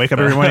your life. I wake up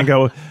every morning and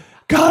go,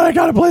 God, I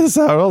gotta play this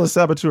out. Oh, the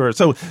Saboteur.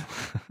 So,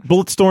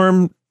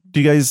 Bulletstorm.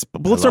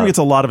 Bulletstorm gets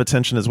a lot of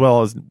attention as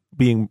well as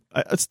being.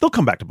 They'll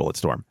come back to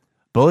Bulletstorm.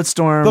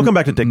 They'll come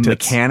back to Dick Tits.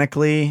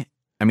 Mechanically,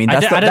 I mean,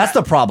 that's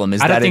the problem.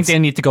 I don't think they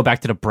need to go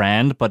back to the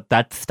brand, but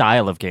that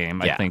style of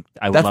game, I think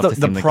I would love to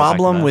see them the go back to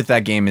problem that. with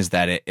that game is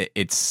that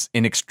it's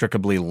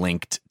inextricably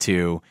linked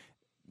to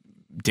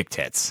Dick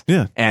Tits.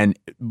 Yeah. And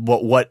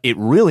what it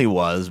really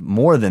was,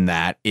 more than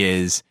that,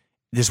 is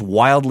this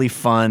wildly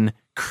fun,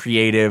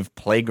 creative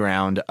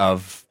playground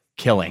of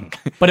killing.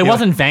 But it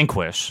wasn't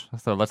Vanquish.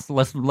 So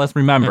let's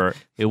remember,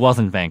 it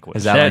wasn't Vanquish.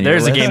 Is that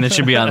There's a game that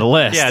should be on the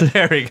list. Yeah,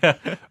 there we go. All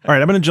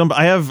right, I'm going to jump.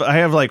 I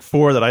have like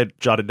 4 that I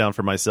jotted down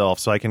for myself,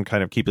 so I can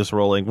kind of keep this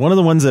rolling. One of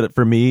the ones that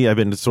for me, I've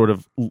been sort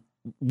of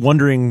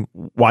wondering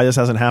why this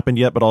hasn't happened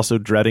yet, but also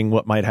dreading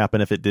what might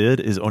happen if it did,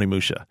 is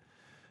Onimusha.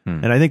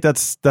 And I think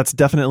that's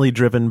definitely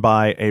driven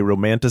by a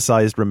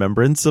romanticized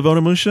remembrance of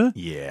Onimusha.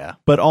 Yeah.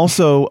 But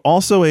also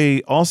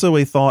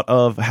a thought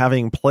of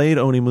having played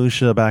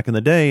Onimusha back in the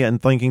day and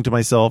thinking to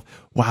myself,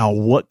 wow,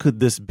 what could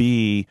this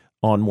be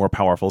on more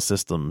powerful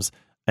systems?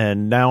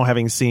 And now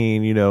having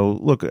seen,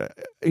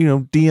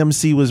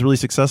 DMC was really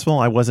successful.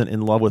 I wasn't in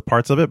love with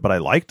parts of it, but I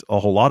liked a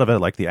whole lot of it. I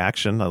liked the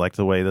action. I liked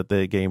the way that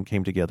the game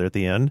came together at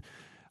the end.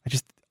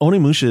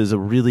 Onimusha is a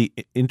really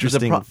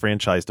interesting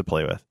franchise to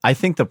play with. I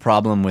think the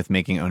problem with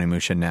making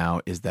Onimusha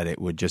now is that it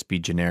would just be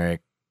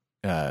generic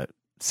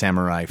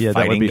samurai fighting game.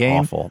 That would be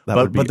awful.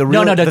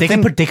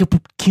 They could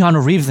put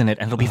Keanu Reeves in it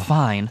and it'll be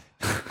fine.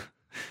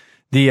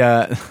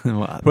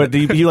 But do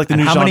you like the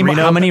new Jean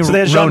Reno? So they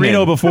had Jean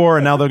Reno before,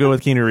 and now they'll go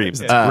with Keanu Reeves.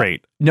 It's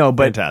great. No,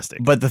 but fantastic.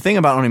 But the thing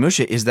about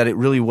Onimusha is that it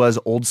really was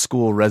old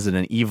school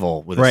Resident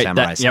Evil with a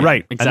samurai.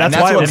 Right, exactly. And that's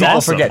why it was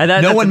awesome.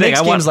 Forget. No one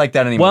makes games like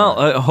that anymore.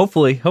 Well,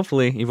 hopefully,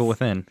 Evil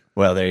Within.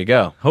 Well, there you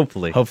go.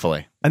 Hopefully,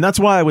 and that's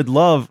why I would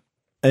love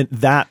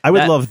that. I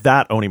would love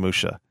that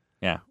Onimusha.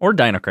 Yeah, or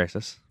Dino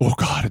Crisis. Oh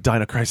God, a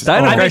Dino Crisis.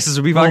 Crisis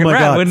would be fucking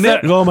rad, wouldn't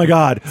it? Oh my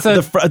God. So,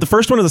 the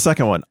first one or the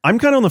second one? I'm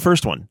kind of on the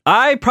first one.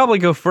 I probably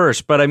go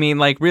first, but I mean,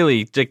 like,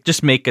 really,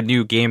 just make a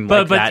new game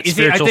like that.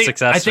 Spiritual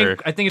successor.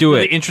 I think it's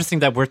really interesting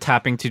that we're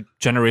tapping to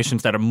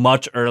generations that are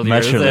much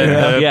earlier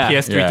than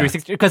PS3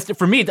 360. Because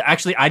for me,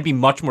 actually, I'd be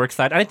much more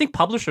excited. I think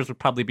publishers would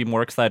probably be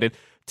more excited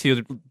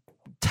to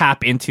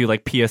tap into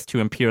like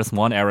PS2 and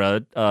PS1 era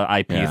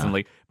IPs and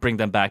like bring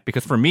them back.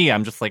 Because for me,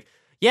 I'm just like,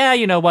 yeah,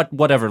 you know what?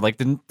 Whatever. Like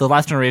the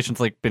last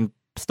generation's like been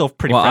still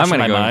pretty fresh in my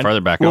mind. I'm going to go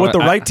further back. Well, with the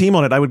right team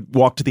on it, I would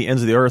walk to the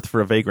ends of the earth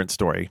for a Vagrant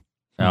story.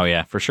 Oh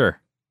yeah, for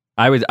sure.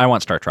 I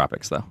want Star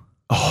Tropics though.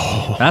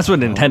 Oh, that's what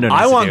Nintendo needs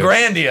I want to do.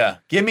 Grandia.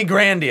 Give me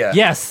Grandia.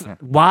 Yes.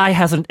 Why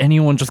hasn't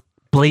anyone just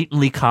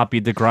blatantly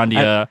copied the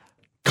Grandia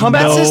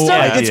combat system?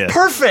 Idea. It's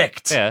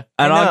perfect. Yeah,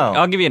 and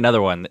I'll give you another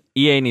one.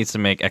 EA needs to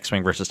make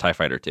X-Wing versus TIE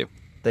Fighter 2.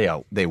 They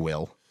will. They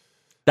will.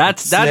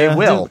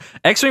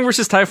 X-Wing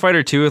versus TIE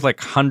Fighter 2 with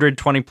like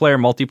 120 player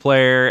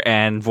multiplayer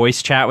and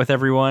voice chat with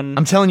everyone.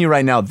 I'm telling you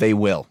right now, they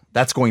will.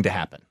 That's going to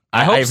happen.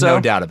 I hope have so.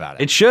 no doubt about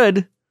it. It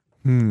should.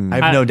 I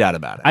have no doubt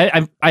about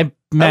it.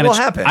 That will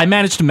happen. I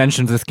managed to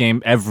mention this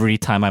game every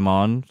time I'm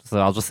on, so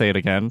I'll just say it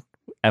again.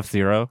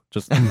 F-Zero.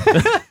 Just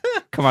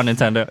come on,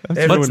 Nintendo.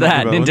 What's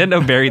that?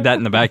 Nintendo buried that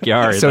in the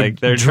backyard. So like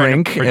they're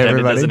drink, trying to pretend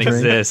it doesn't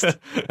exist.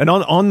 And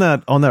on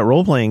that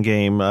role playing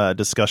game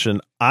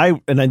discussion,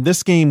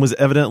 this game was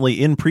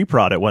evidently in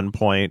pre-prod at one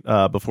point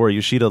before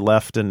Yoshida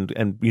left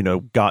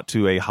and got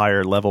to a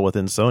higher level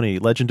within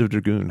Sony. Legend of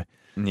Dragoon.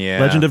 Yeah,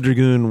 Legend of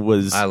Dragoon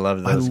was. I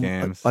loved those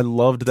games. I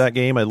loved that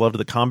game. I loved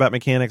the combat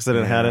mechanics that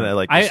it had, and I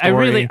liked the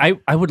story.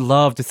 I would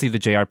love to see the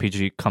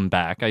JRPG come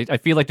back. I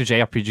feel like the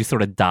JRPG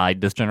sort of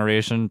died this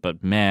generation,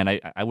 but man,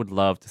 I would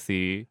love to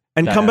see.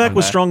 And Comeback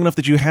was strong enough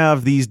that you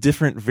have these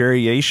different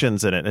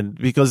variations in it, and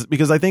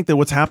because I think that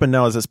what's happened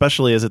now is,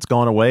 especially as it's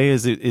gone away,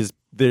 is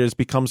there's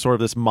become sort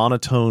of this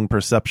monotone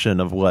perception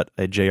of what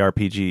a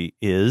JRPG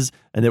is,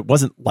 and it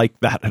wasn't like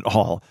that at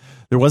all.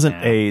 There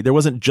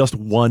wasn't just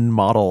one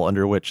model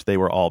under which they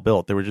were all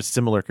built. There were just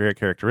similar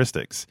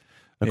characteristics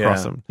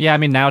across them. Yeah, I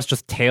mean now it's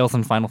just Tales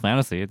and Final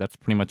Fantasy. That's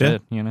pretty much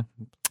it.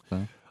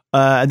 So.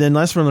 And then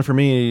last one for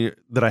me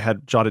that I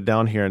had jotted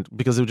down here,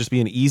 because it would just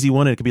be an easy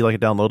one, and it could be like a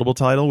downloadable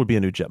title, would be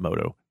a new Jet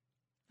Moto.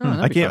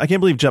 I can't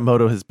believe Jet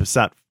Moto has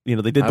sat. They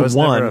did I was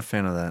one. never a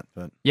fan of that,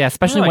 but yeah,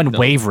 especially when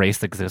Wave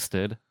Race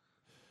existed.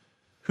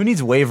 Who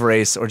needs Wave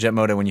Race or Jet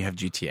Moto when you have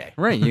GTA?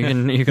 Right,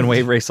 you can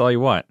Wave Race all you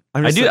want.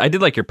 I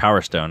did like your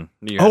Power Stone.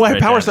 I have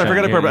Power Stone.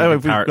 I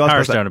forgot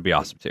Power Stone would be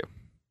awesome too.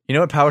 You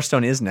know what Power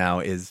Stone is now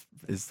is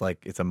like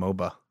it's a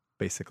MOBA.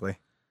 basically.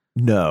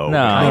 No. No.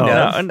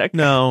 I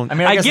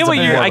mean, I get what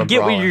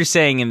you're you're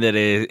saying, in that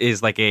it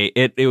is like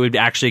it would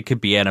actually could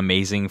be an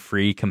amazing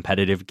free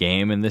competitive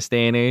game in this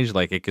day and age.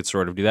 Like it could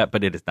sort of do that,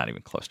 but it is not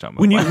even close to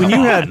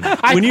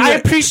I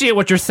appreciate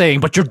what you're saying,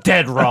 but you're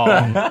dead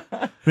wrong.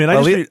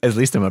 At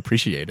least I'm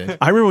appreciated.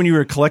 I remember when you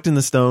were collecting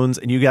the stones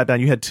and you got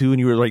down, you had 2 and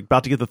you were like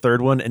about to get the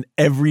third one, and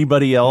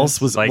everybody else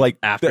was like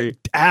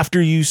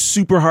after you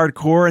super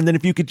hardcore, and then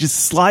if you could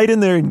just slide in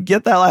there and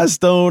get that last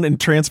stone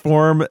and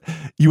transform,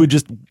 you would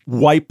just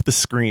wipe the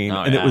screen,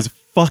 it was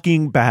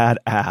fucking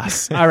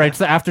badass. All right,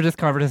 so after this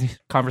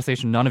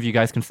conversation, none of you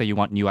guys can say you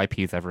want new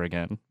IPs ever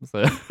again.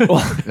 So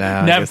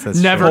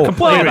never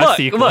complain about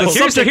sequels. Look,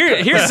 here's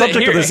the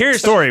subject of this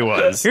story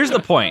was. Here's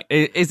the point: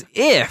 is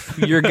if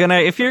you're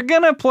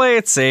gonna play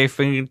it safe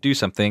and do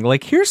something,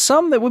 like here's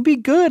some that would be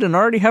good and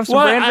already have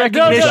some brand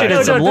recognition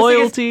and some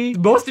loyalty.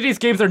 Most of these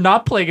games are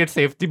not playing it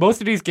safe.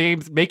 Most of these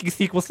games, making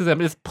sequels to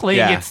them is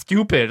playing it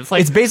stupid. It's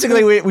like it's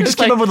basically we just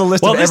came up with a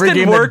list of every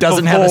game that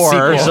doesn't have a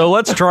sequel. So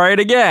let's try it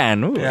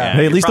again.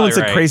 Ooh, Hey, at least it looks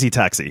like Crazy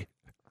Taxi.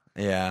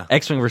 Yeah.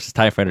 X-Wing versus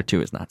TIE Fighter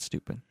 2 is not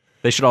stupid.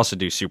 They should also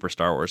do Super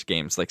Star Wars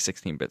games like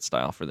 16-bit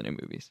style for the new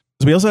movies.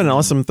 So we also had an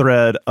awesome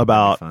thread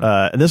about,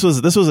 and this was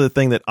a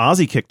thing that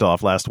Ozzy kicked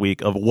off last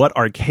week, of what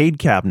arcade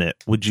cabinet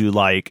would you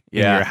like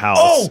in your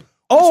house?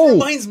 This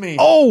reminds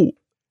me.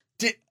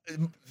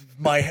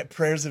 My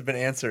prayers have been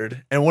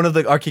answered. And one of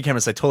the arcade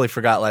cabinets I totally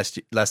forgot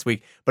last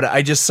week, but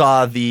I just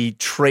saw the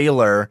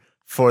trailer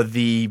for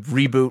the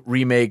reboot,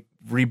 remake,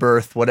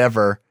 rebirth,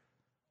 whatever,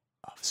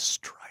 of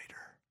Strider.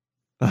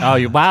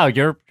 Wow,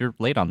 you're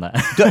late on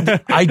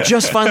that. I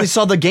just finally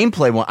saw the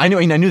gameplay one. I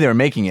knew they were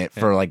making it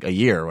for like a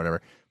year or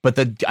whatever, but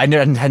I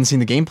hadn't seen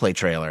the gameplay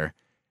trailer.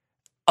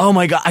 Oh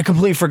my god, I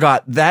completely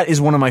forgot. That is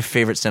one of my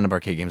favorite stand-up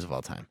arcade games of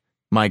all time.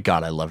 My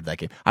god, I loved that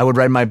game. I would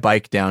ride my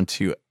bike down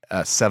to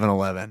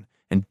 7-Eleven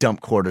and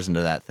dump quarters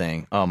into that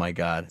thing. Oh my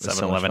god,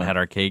 7-Eleven had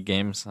arcade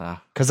games.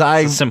 Because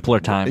a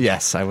simpler time.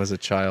 Yes, I was a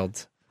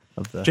child.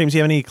 James, do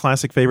you have any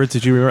classic favorites?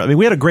 Did you remember? I mean,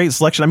 we had a great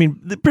selection. I mean,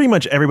 pretty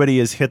much everybody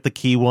has hit the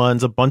key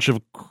ones. A bunch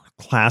of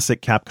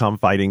classic Capcom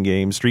fighting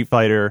games, Street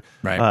Fighter,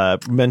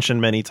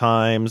 mentioned many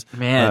times.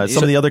 Man,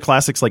 some of the other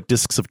classics like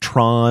Discs of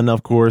Tron,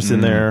 of course,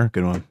 in there.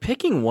 Good one.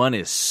 Picking one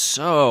is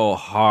so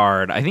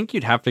hard. I think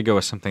you'd have to go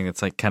with something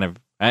that's like kind of,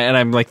 and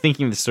I'm like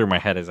thinking this through my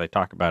head as I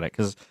talk about it,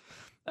 because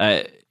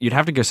you'd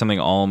have to go something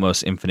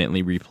almost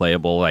infinitely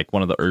replayable, like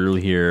one of the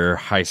earlier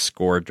high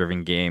score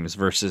driven games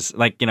versus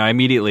like,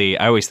 I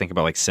always think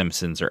about like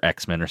Simpsons or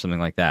X-Men or something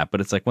like that. But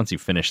it's like, once you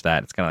finish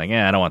that, it's kind of like,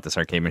 I don't want this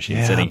arcade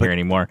machine sitting here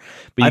anymore.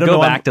 But you go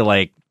back to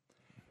like,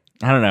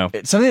 I don't know.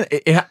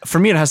 For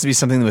me, it has to be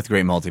something with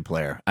great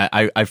multiplayer.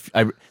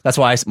 That's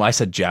why I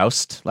said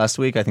Joust last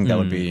week. I think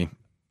that'd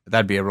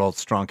be a real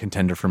strong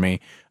contender for me.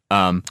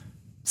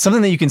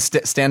 Something that you can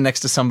stand next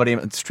to somebody,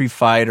 Street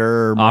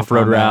Fighter,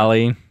 Off-Road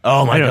Rally.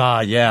 Oh my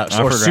god, yeah.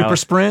 Or Super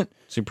Sprint.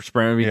 Super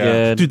Sprint would be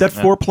good. Dude, that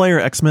 4-player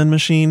X-Men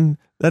machine,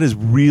 that is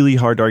really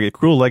hard to argue.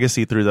 Cruel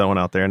Legacy threw that one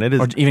out there, and it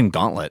is. Or even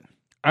Gauntlet.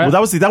 Well,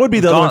 that would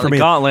be the other one for me.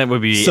 Gauntlet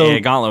would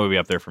be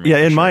up there for me. Yeah,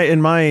 in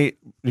my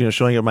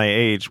showing up my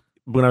age,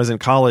 when I was in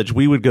college,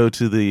 we would go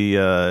to the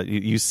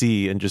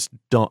UC and just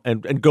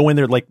and go in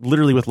there like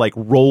literally with like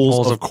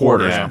rolls of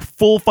quarters,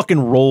 full fucking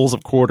rolls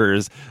of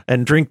quarters,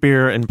 and drink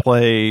beer and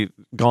play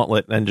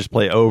Gauntlet and just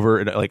play over,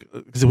 and like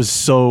because it's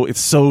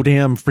so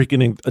damn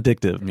freaking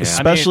addictive,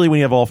 especially when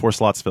you have all 4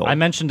 slots filled. I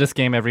mentioned this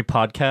game every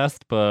podcast,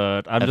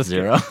 but I'm just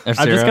gonna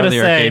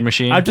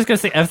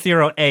say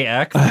F-Zero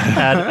AX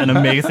had an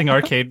amazing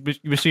arcade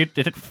machine.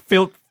 It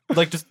felt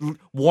like just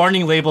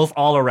warning labels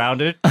all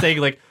around it saying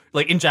like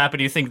in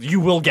Japanese saying you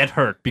will get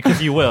hurt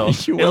because you will.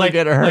 You will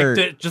get hurt.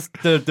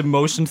 Like the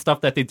motion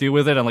stuff that they do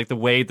with it, and like the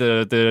way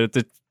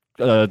the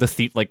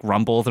seat like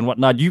rumbles and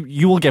whatnot,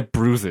 you will get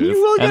bruises.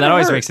 And that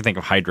always makes you think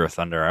of Hydro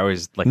Thunder. I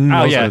always like.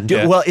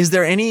 Well, is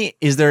there any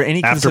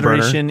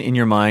consideration in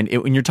your mind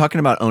when you're talking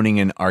about owning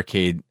a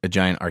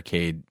giant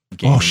arcade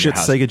game? Oh shit,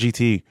 Sega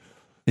GT.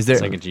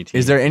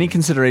 Is there any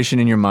consideration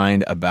in your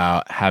mind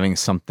about having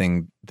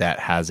something that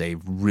has a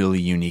really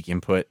unique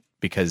input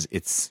because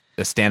it's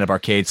a stand-up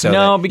arcade,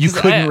 so because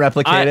you couldn't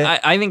replicate it?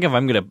 I think if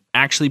I'm going to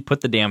actually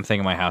put the damn thing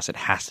in my house, it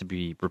has to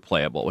be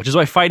replayable, which is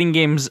why fighting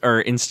games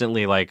are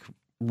instantly like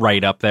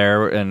right up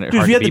there. And dude,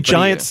 if you had the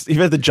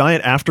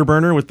giant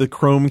afterburner with the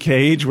chrome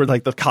cage where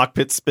like the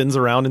cockpit spins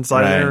around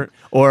inside of there,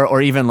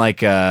 or even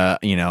like House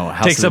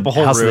takes up a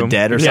whole room. Of the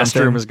Dead or something.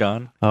 The room is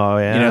gone. Oh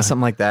yeah,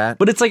 something like that.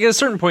 But it's like at a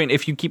certain point,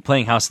 if you keep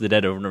playing House of the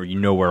Dead over and over, you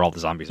know where all the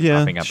zombies are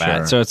popping up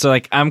at. So it's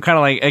like I'm kind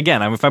of like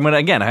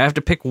I have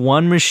to pick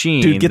one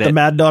machine. Dude, get the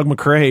Mad Dog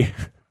McRae.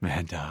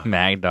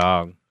 Mad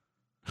Dog.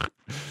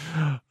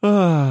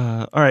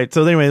 All right.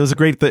 So anyway, it was a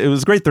great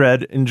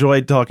thread.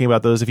 Enjoyed talking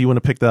about those. If you want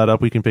to pick that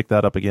up, we can pick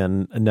that up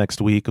again next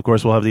week. Of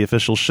course, we'll have the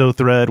official show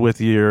thread with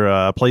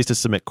your place to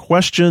submit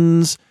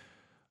questions.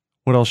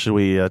 What else should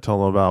we tell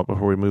them about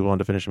before we move on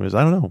to finishing moves?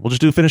 I don't know. We'll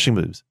just do finishing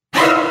moves.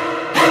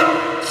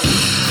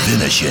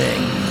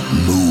 Finishing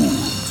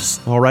moves. moves.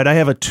 All right, I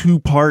have a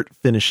 2-part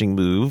finishing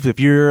move. If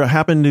you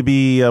happen to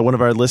be one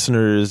of our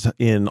listeners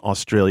in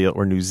Australia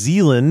or New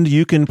Zealand,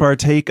 you can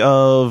partake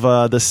of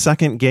the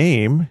second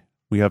game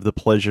we have the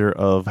pleasure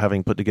of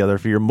having put together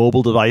for your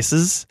mobile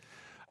devices.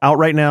 Out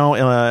right now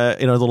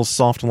in a little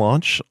soft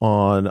launch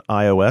on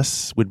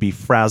iOS would be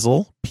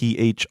Frazzle,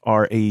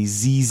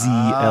 Phrazzle.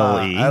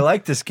 I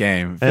like this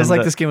game. Feels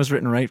like this game was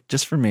written right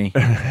just for me.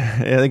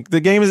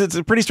 The game it's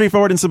a pretty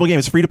straightforward and simple game.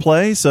 It's free to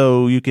play,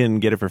 so you can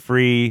get it for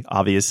free,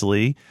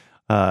 obviously.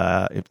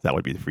 If that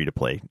would be the free to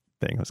play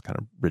thing. It was kind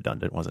of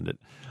redundant, wasn't it?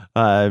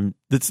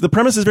 The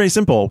premise is very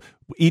simple.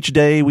 Each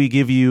day we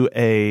give you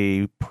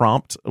a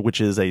prompt, which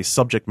is a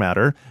subject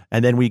matter,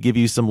 and then we give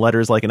you some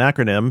letters like an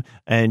acronym,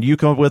 and you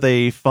come up with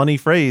a funny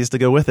phrase to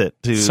go with it.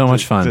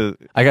 Much fun.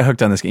 I got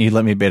hooked on this game. You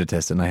let me beta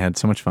test it, and I had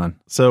so much fun.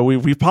 So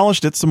we've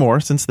polished it some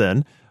more since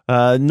then.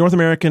 North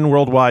American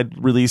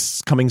worldwide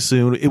release coming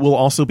soon. It will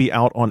also be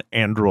out on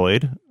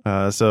Android.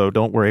 So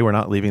don't worry, we're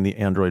not leaving the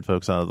Android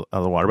folks out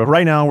of the water. But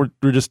right now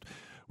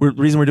the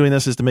reason we're doing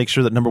this is to make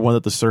sure that number one,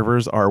 that the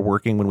servers are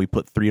working when we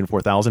put 3,000 and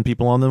 4,000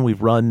 people on them.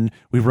 We've run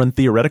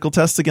theoretical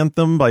tests against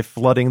them by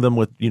flooding them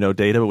with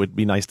data. It would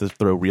be nice to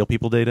throw real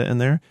people data in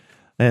there,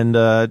 and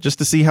just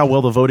to see how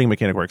well the voting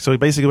mechanic works. So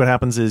basically, what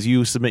happens is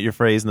you submit your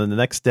phrase, and then the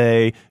next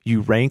day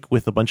you rank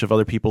with a bunch of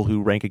other people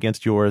who rank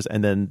against yours,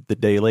 and then the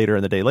day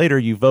later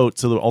you vote.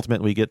 So that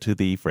ultimately we get to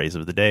the phrase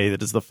of the day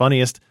that is the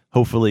funniest,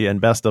 hopefully, and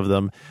best of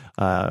them.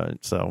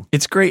 So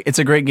it's great. It's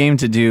a great game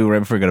to do right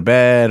before you go to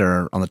bed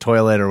or on the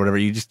toilet or whatever.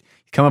 You just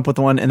come up with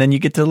one, and then you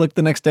get to look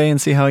the next day and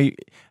see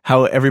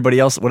what everybody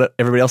else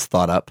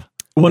thought up.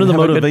 One of the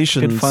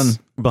motivations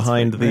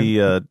behind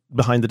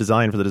the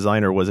design for the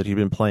designer was that he'd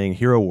been playing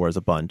Hero Wars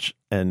a bunch,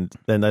 and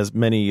then as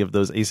many of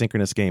those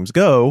asynchronous games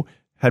go,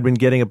 had been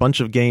getting a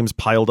bunch of games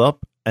piled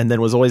up, and then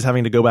was always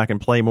having to go back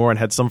and play more, and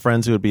had some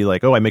friends who would be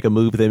like, oh, I make a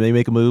move, they may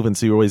make a move, and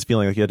so you're always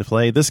feeling like you had to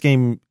play. This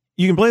game,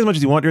 you can play as much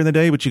as you want during the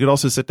day, but you could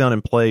also sit down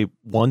and play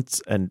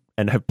once and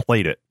have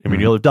played it. I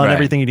mean, you'll have done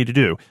everything you need to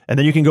do, and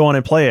then you can go on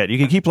and play it. You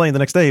can keep playing the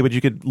next day, but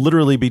you could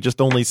literally be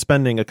just only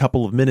spending a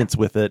couple of minutes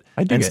with it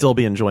and still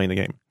be enjoying the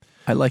game.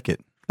 I like it.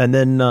 And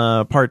then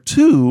part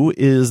 2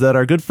 is that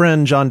our good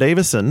friend John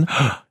Davison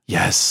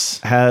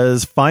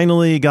has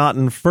finally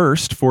gotten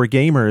First for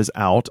Gamers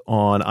out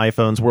on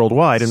iPhones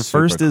worldwide. And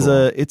First is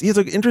it's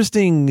an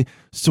interesting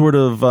sort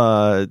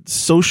of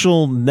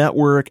social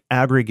network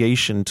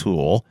aggregation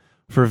tool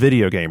for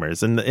video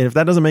gamers. And if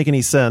that doesn't make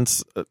any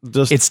sense,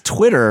 it's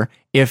Twitter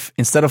if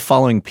instead of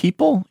following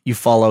people, you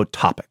follow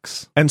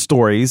topics and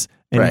stories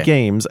and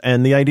games.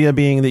 And the idea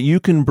being that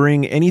you can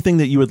bring anything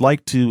that you would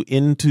like to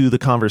into the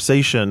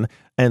conversation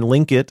and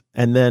link it,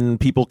 and then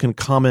people can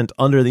comment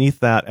underneath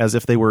that as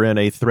if they were in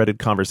a threaded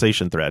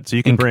conversation thread. So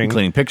you can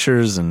including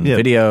pictures and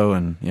video,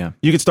 and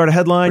you could start a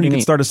headline, you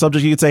could start a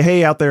subject, you could say,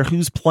 hey, out there,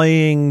 who's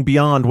playing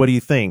Beyond? What do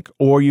you think?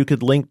 Or you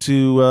could link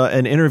to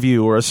an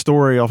interview or a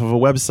story off of a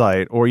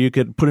website, or you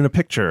could put in a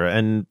picture,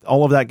 and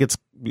all of that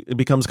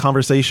becomes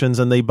conversations,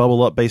 and they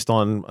bubble up based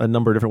on a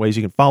number of different ways.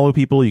 You can follow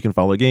people, you can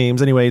follow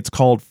games. Anyway, it's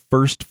called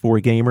First for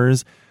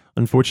Gamers.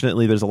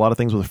 Unfortunately, there's a lot of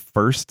things with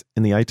First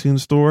in the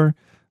iTunes store.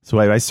 So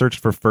I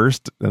searched for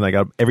First, and I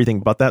got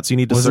everything but that. So you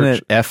need to search. Wasn't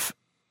it F?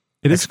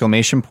 It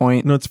exclamation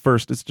point? No, it's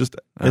First. It's just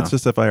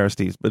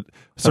FIRST. But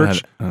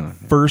search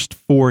First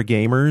for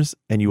Gamers,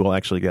 and you will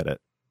actually get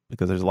it,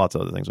 because there's lots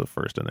of other things with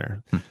First in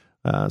there.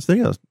 So there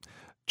you go.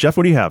 Jeff,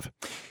 what do you have?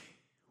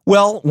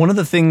 Well, one of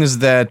the things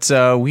that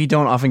we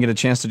don't often get a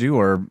chance to do,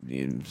 or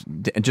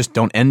just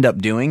don't end up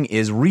doing,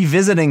 is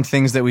revisiting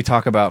things that we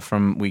talk about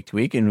from week to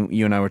week. And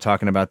you and I were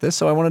talking about this,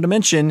 so I wanted to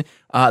mention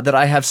that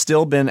I have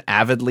still been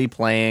avidly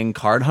playing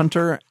Card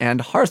Hunter and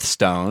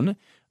Hearthstone.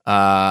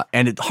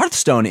 And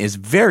Hearthstone is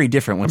very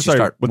different once you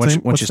start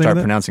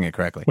pronouncing it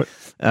correctly.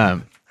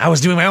 I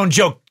was doing my own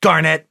joke,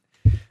 Garnet.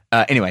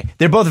 Anyway,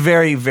 they're both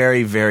very,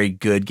 very, very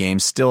good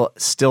games.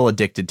 Still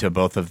addicted to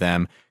both of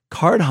them.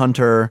 Card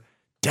Hunter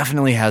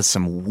definitely has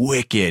some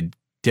wicked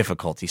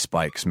difficulty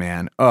spikes,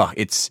 man.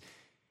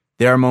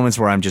 There are moments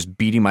where I'm just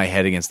beating my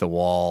head against the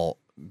wall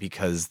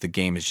because the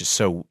game is just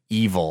so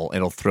evil.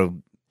 It'll throw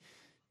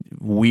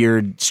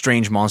weird,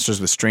 strange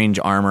monsters with strange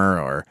armor,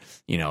 or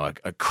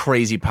a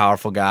crazy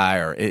powerful guy,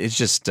 or it's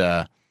just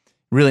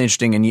really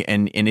interesting.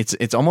 And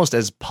it's almost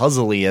as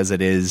puzzly as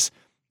it is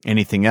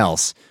anything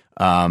else.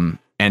 And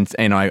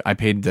I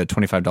paid the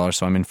 $25,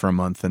 so I'm in for a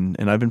month, and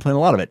I've been playing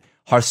a lot of it.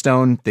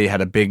 Hearthstone, they had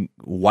a big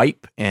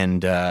wipe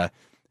and a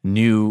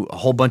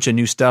whole bunch of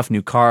new stuff,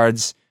 new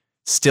cards,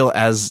 still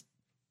as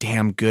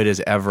damn good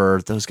as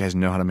ever. Those guys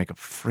know how to make a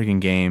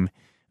friggin' game.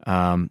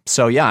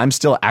 So yeah, I'm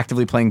still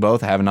actively playing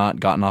both. I have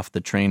not gotten off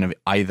the train of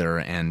either,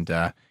 and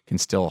can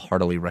still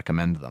heartily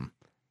recommend them.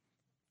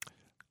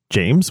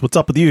 James, what's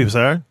up with you,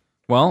 sir?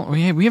 Well,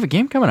 we have a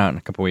game coming out in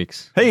a couple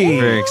weeks. Hey,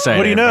 very excited.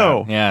 What do you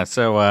know? Yeah,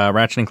 so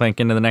Ratchet & Clank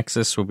Into the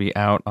Nexus will be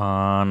out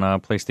on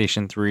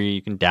PlayStation 3.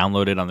 You can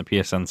download it on the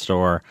PSN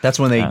store. That's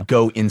when they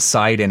go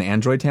inside an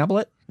Android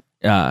tablet?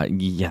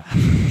 Yeah,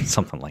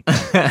 something like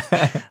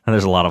that. And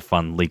there's a lot of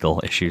fun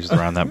legal issues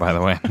around that, by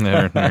the way.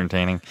 They're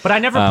entertaining. But I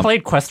never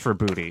played Quest for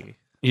Booty.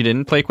 You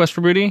didn't play Quest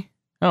for Booty?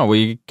 Oh, well,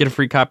 you get a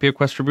free copy of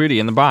Quest for Booty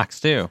in the box,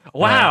 too.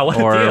 Wow, what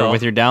a or deal.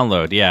 with your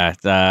download, yeah.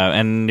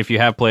 And if you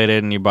have played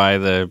it and you buy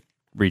the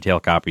retail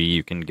copy,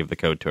 you can give the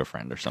code to a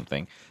friend or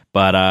something.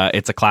 But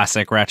it's a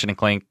classic Ratchet &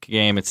 Clank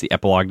game. It's the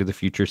epilogue to the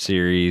Future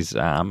series.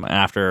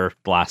 After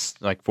the last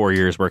 4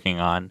 years working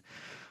on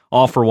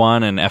All for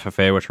One and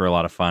FFA, which were a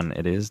lot of fun,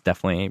 it is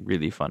definitely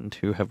really fun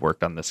to have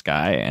worked on this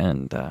guy.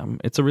 And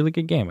it's a really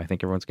good game. I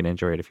think everyone's going to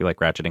enjoy it if you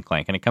like Ratchet &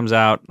 Clank. And it comes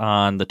out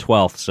on the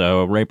 12th,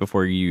 so right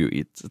before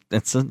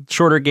it's a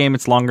shorter game.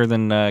 It's longer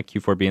than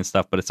Q4B and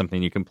stuff, but it's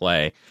something you can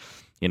play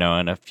in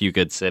a few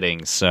good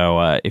sittings.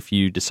 So if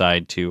you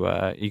decide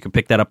to, you can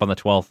pick that up on the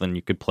 12th and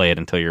you could play it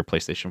until your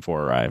PlayStation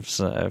 4 arrives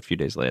a few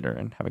days later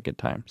and have a good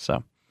time.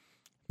 So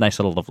nice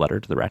little love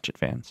letter to the Ratchet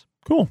fans.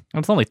 Cool.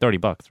 It's only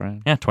 $30,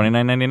 right? Yeah,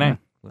 $29.99. Yeah,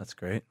 that's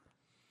great.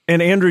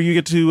 And Andrew, you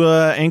get to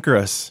anchor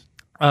us.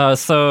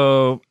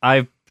 So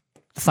I've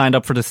signed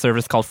up for this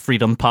service called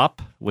Freedom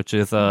Pop, which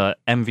is a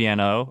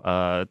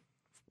MVNO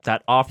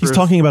that offers... He's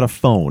talking about a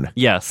phone.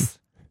 Yes.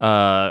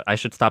 I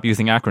should stop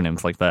using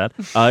acronyms like that.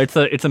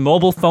 It's a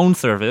mobile phone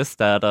service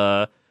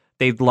that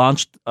they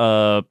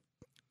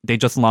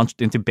just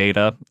launched into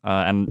beta,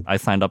 and I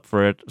signed up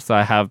for it. So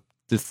I have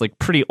this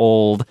pretty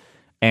old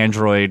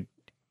Android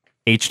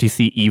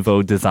HTC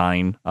Evo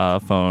design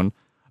phone,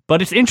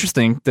 but it's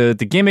interesting. The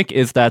gimmick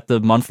is that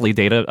the monthly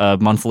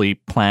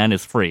plan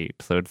is free,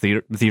 so it's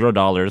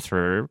 $0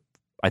 for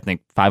I think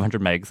 500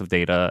 megs of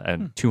data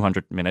and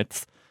 200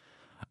 minutes.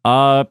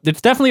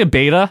 It's definitely a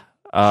beta.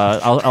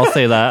 I'll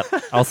say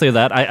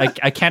that.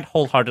 I can't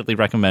wholeheartedly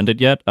recommend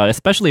it yet,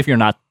 especially if you're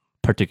not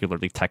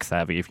particularly tech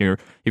savvy. If you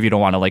don't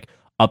want to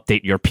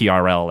update your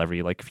PRL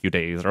every few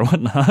days or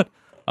whatnot.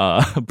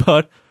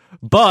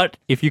 But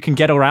if you can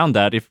get around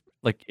that,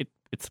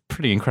 it's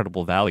pretty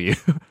incredible value.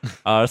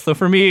 So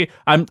for me,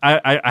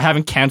 I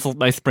haven't canceled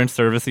my Sprint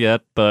service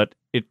yet, but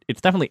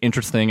it's definitely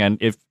interesting.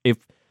 And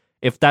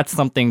if that's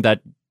something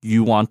that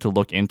you want to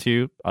look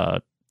into,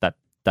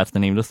 that's the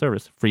name of the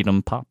service,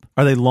 Freedom Pop.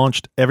 Are they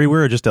launched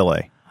everywhere or just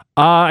LA?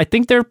 I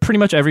think they're pretty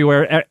much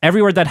everywhere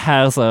that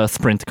has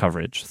Sprint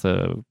coverage.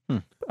 So,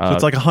 so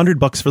it's like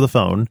 $100 for the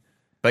phone.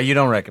 But you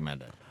don't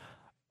recommend it.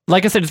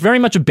 Like I said, it's very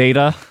much a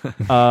beta.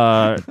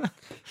 Very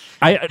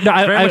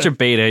much a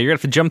beta. You're gonna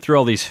have to jump through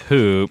all these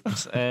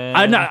hoops.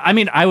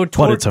 I would.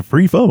 But it's a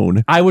free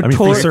phone.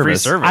 Free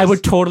service. I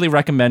would totally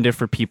recommend it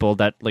for people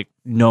that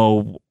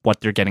know what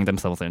they're getting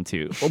themselves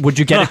into. Would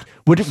you get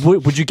it?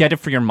 Would you get it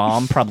for your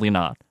mom? Probably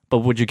not. But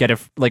would you get it?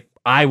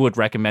 I would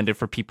recommend it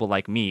for people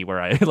like me,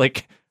 where I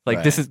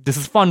right. This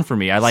is fun for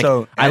me. I like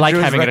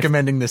having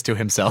recommending this to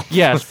himself.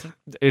 Yes,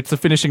 it's a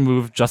finishing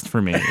move just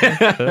for me,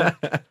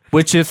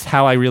 which is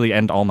how I really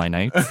end all my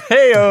nights.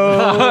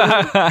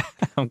 Heyo!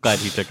 I'm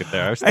glad you took it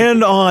there.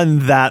 And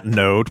on that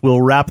note,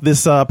 we'll wrap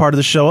this part of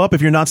the show up.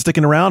 If you're not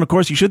sticking around, of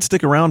course, you should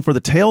stick around for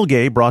the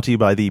Tailgate, brought to you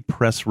by the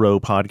Press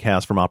Row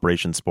podcast from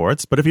Operation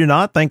Sports. But if you're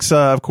not, thanks,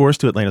 of course,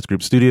 to Atlantis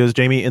Group Studios.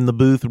 Jamie in the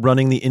booth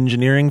running the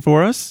engineering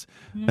for us.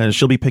 And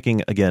she'll be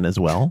picking again as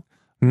well.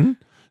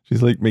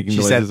 She's making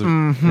noises. Said,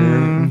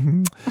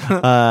 mm-hmm.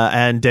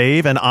 And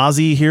Dave and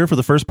Ozzy here for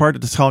the first part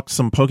to talk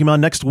some Pokemon.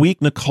 Next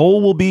week,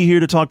 Nicole will be here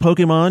to talk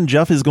Pokemon.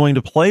 Jeff is going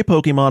to play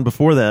Pokemon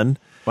before then.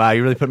 Wow,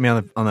 you really put me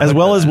on the as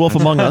well as Wolf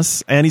Among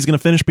Us, and he's going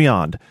to finish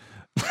Beyond.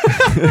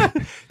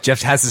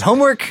 Jeff has his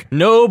homework.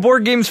 No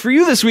board games for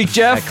you this week,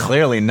 Jeff.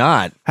 Clearly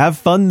not. Have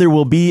fun. There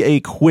will be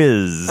a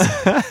quiz.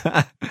 All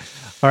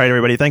right,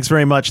 everybody. Thanks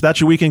very much. That's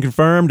your weekend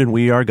confirmed, and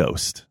we are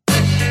Ghost.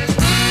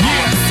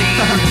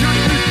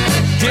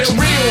 Get real.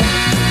 We're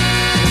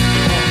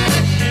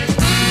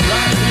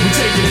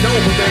taking it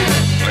over, baby.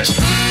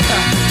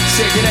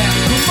 Check it out.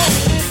 Come on.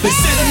 They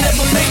said I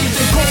never made it.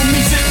 They called me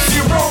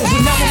 0,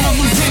 but now I'm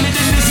a lieutenant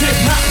in this hip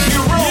hop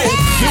bureau.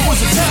 There was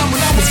a time when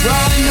I was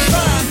riding the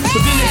vine, but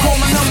then they called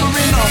my number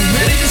and I'm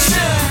ready to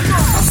shine.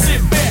 I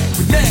sit back,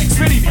 relax,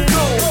 ready to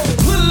go.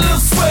 Put a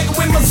little swagger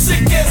with my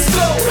sick ass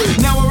flow.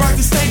 Now I rock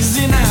the stages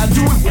and I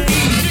do it with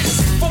ease.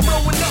 For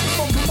blowing up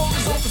from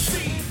promoters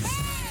overseas.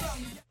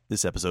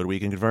 This episode of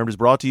Weekend Confirmed is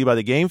brought to you by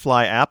the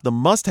GameFly app, the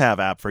must-have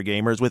app for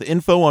gamers with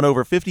info on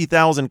over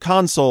 50,000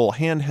 console,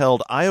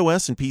 handheld,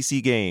 iOS, and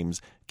PC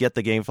games. Get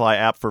the GameFly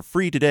app for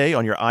free today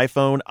on your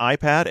iPhone,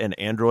 iPad, and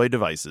Android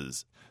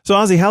devices. So,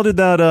 Ozzy, how did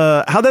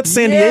that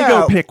San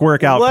Diego pick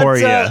work out for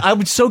you?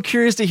 I'm so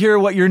curious to hear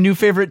what your new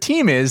favorite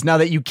team is now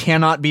that you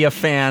cannot be a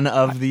fan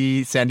of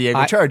the San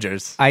Diego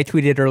Chargers. I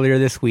tweeted earlier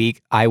this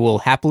week, I will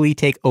happily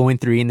take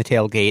 0-3 in the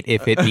tailgate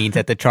if it means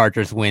that the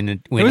Chargers win a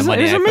Monday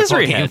Night Football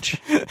misery game. hedge.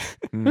 It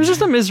was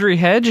just a misery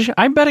hedge.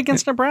 I bet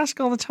against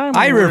Nebraska all the time.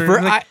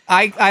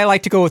 I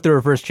like to go with the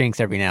reverse jinx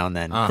every now and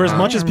then. For as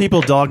much as people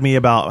dog me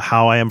about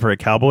how I am for a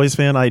Cowboys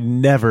fan, I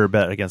never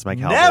bet against my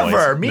Cowboys.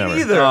 Never. Me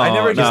neither. I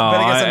never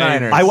bet against the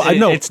Niners. I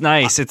know it's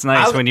nice. It's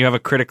nice when you have a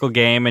critical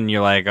game and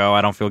you're like, oh,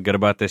 I don't feel good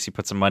about this. You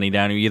put some money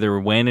down. You either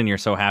win and you're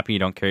so happy you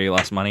don't care you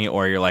lost money,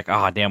 or you're like,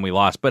 oh, damn, we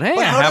lost. But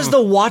hey, how does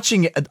the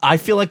watching? I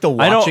feel like the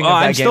watching.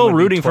 I'm still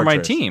rooting for my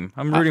team.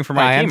 I'm rooting for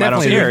my team. I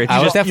don't care.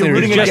 You're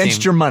rooting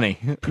against your money,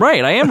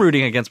 right? I am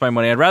rooting against my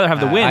money. I'd rather have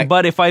the win.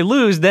 But if I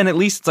lose, then at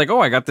least it's like,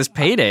 oh, I got this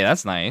payday.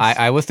 That's nice.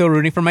 I was still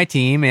rooting for my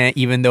team,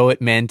 even though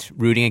it meant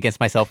rooting against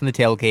myself in the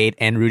tailgate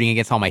and rooting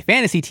against all my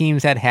fantasy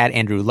teams that had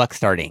Andrew Luck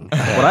starting.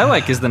 What I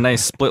like is the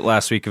nice split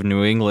last week of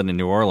New England and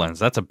New Orleans.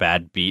 That's a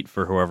bad beat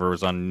for whoever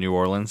was on New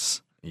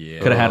Orleans. Yeah.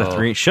 Should have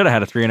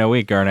had a 3-0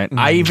 week, Garnet.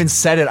 I even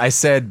said it. I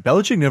said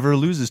Belichick never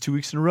loses 2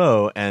 weeks in a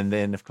row, and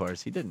then of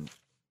course he didn't.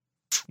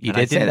 You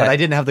did say that. But I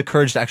didn't have the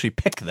courage to actually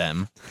pick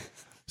them.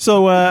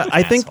 So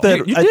I think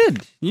that you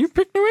did. You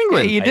picked New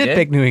England. Yeah, you did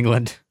pick New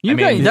England.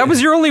 That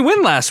was your only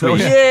win last week.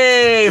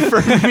 Yay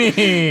for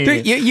me!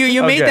 Dude,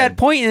 you made that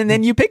point and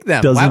then you picked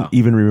them. Doesn't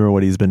even remember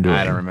what he's been doing.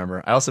 I don't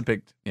remember. I also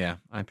picked. Yeah,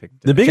 I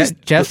picked the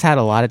biggest. Jeff's had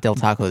a lot of Del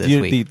Taco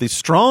this week. The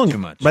strong. Too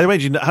much. By the way,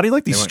 how do you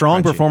like the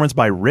strong performance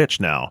by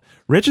Rich now?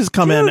 Rich has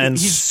come in and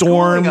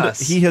stormed.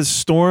 He has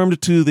stormed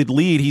to the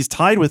lead. He's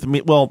tied with me.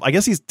 Well, I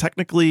guess he's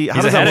technically.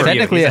 How does that work?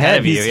 Technically ahead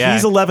of you.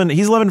 He's 11.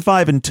 He's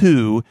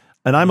 11-5-2.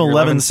 And I'm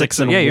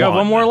 11-6-1. Yeah, you have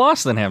one more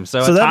loss than him, so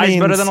a tie's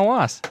better than a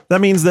loss.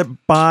 That means that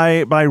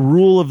by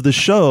rule of the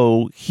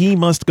show, he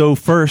must go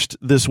first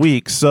this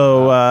week.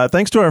 So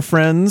thanks to our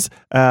friends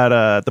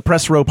at the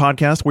Press Row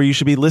Podcast, where you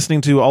should be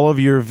listening to all of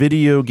your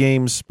video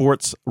game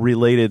sports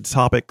related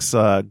topics.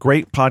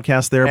 Great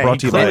podcast there, brought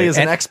to you by. Clearly is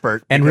an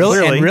expert, and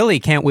really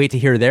can't wait to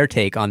hear their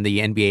take on the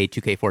NBA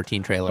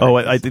 2K14 trailer. Oh,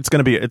 it's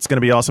gonna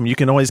be awesome. You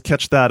can always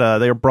catch that.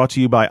 They are brought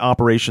to you by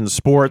Operation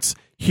Sports.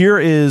 Here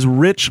is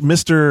Rich,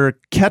 Mr.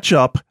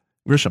 Ketchup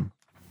Grisham.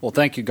 Well,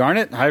 thank you,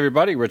 Garnet. Hi,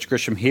 everybody. Rich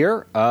Grisham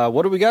here.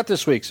 What do we got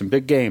this week? Some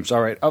big games.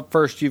 All right, up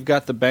first, you've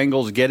got the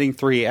Bengals getting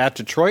 3 at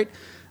Detroit.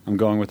 I'm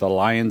going with the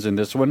Lions in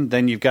this one.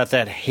 Then you've got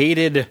the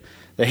hated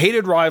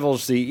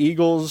rivals, the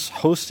Eagles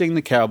hosting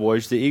the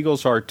Cowboys. The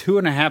Eagles are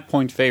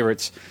 2.5-point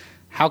favorites.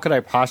 How could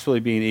I possibly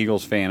be an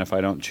Eagles fan if I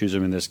don't choose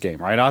them in this game?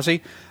 Right, Ozzy?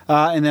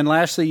 And then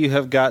lastly, you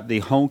have got the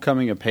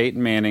homecoming of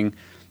Peyton Manning.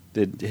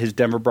 His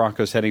Denver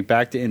Broncos heading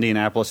back to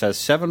Indianapolis as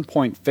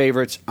 7-point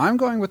favorites. I'm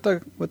going with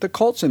the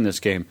Colts in this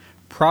game.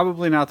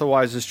 Probably not the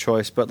wisest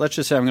choice, but let's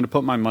just say I'm going to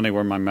put my money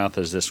where my mouth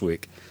is this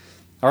week.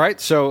 All right,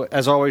 so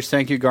as always,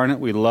 thank you, Garnet.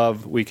 We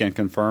love Weekend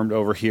Confirmed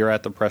over here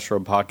at the Press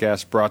Row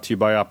Podcast, brought to you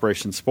by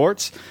Operation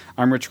Sports.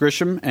 I'm Rich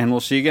Grisham, and we'll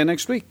see you again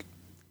next week.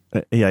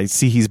 Yeah, I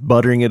see he's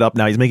buttering it up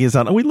now. He's making it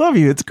sound, we love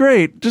you. It's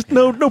great. Just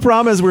no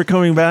problem as we're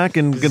coming back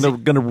and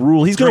gonna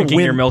rule. He's going to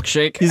win your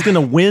milkshake. He's going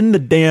to win the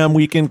damn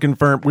Weekend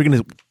Confirmed. We're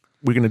going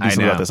to do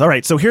something about this. All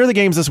right, so here are the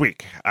games this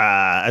week.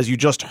 As you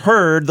just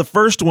heard, the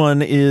first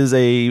one is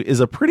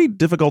a pretty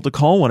difficult to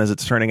call one as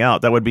it's turning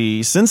out. That would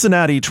be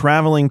Cincinnati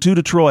traveling to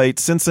Detroit.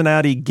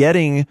 Cincinnati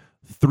getting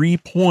 3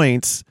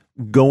 points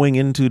going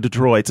into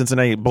Detroit.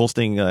 Cincinnati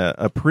boasting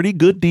a pretty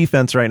good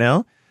defense right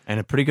now.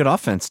 And a pretty good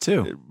offense,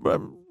 too.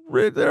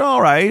 They're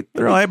all right.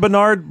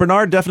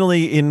 Bernard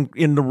definitely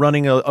in the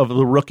running of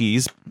the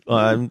rookies.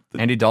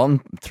 Andy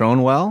Dalton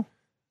throwing well.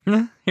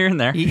 Here and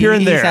there. He's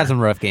had some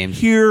rough games.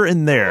 Here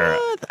and there.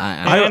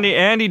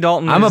 Andy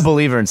Dalton. I'm a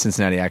believer in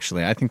Cincinnati,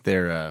 actually. I think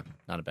they're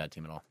not a bad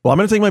team at all. Well, I'm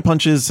going to take my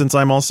punches since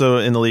I'm also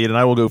in the lead, and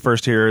I will go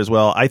first here as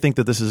well. I think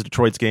that this is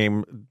Detroit's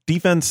game.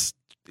 Defense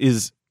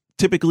is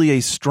typically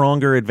a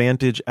stronger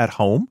advantage at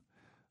home,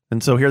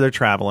 and so here they're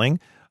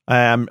traveling.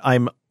 And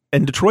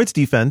Detroit's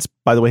defense,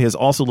 by the way, has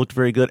also looked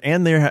very good,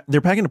 and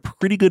they're packing a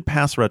pretty good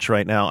pass rush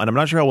right now, and I'm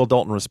not sure how well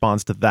Dalton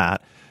responds to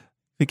that.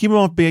 They keep him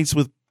off base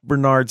with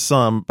Bernard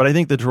some, but I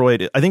think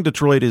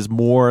Detroit is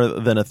more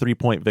than a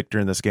 3-point victor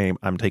in this game.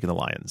 I'm taking the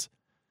Lions.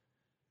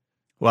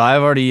 Well,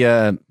 I've already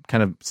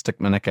kind of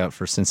stuck my neck out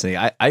for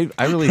Cincinnati. I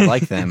really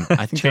like them.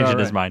 I think changing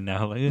his mind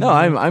now. No,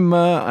 I'm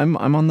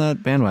on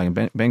that bandwagon.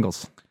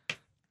 Bengals.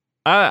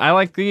 I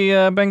like the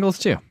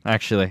Bengals too.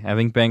 Actually, I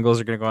think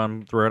Bengals are going to go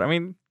on the road. I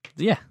mean,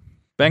 yeah,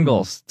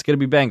 Bengals. It's going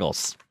to be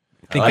Bengals.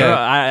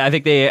 I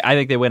think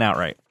they win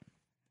outright.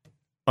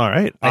 All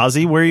right,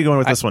 Ozzy, where are you going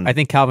with this one? I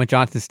think Calvin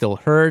Johnson's still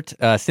hurt.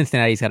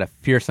 Cincinnati's got a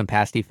fearsome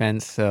pass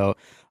defense, so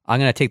I'm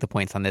going to take the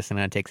points on this. I'm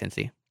going to take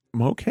Cincy.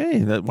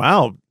 Okay.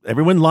 Wow,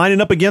 everyone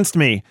lining up against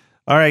me.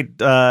 All right,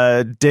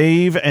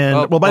 Dave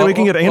and by the way, we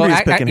can get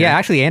Andrea's pick in here. Yeah,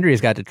 actually, Andrea's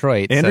got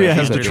Detroit. Andrea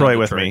has Detroit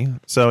with me,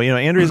 so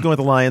Andrea's going with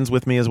the Lions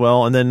with me as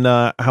well. And then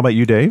how about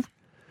you, Dave?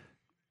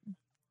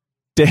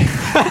 Dave's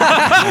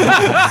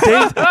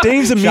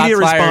immediate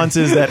response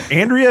is that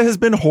Andrea has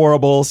been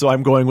horrible, so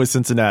I'm going with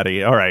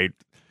Cincinnati. All right.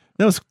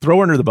 That was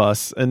throw under the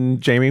bus,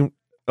 and Jamie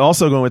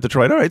also going with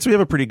Detroit. All right, so we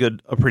have a pretty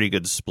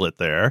good split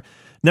there.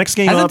 Next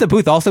game Hasn't the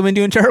booth also been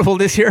doing terrible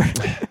this year?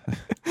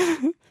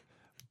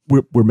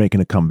 we're making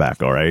a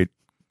comeback. All right,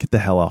 get the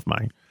hell off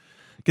my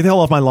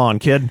lawn,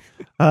 kid.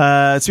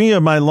 Speaking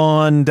of my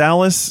lawn,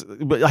 Dallas.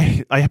 But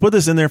I put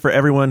this in there for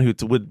everyone who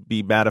would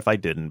be mad if I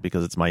didn't,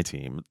 because it's my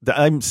team.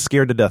 I'm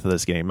scared to death of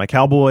this game. My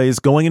Cowboys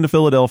going into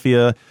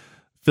Philadelphia.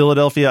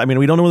 Philadelphia, I mean,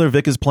 we don't know whether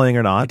Vic is playing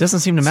or not. It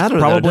doesn't seem to matter.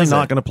 Probably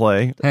not going to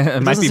play.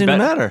 It doesn't seem to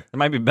matter. It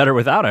might be better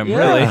without him, yeah.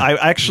 really. I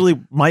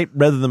actually might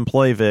rather than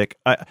play Vic.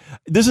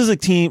 This is a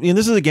team,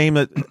 this is a game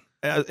that,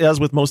 as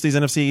with most of these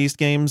NFC East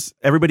games,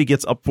 everybody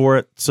gets up for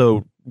it.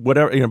 So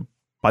whatever,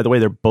 by the way,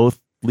 they're both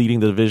leading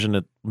the division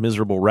at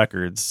miserable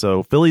records.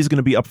 So Philly's going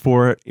to be up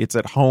for it. It's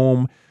at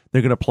home.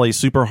 They're going to play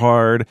super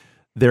hard.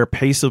 Their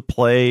pace of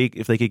play,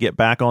 if they could get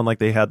back on like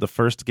they had the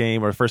first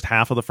game or first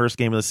half of the first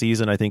game of the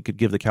season, I think could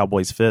give the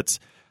Cowboys fits.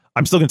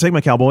 I'm still going to take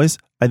my Cowboys.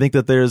 I think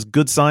that there's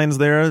good signs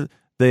there.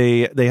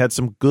 They had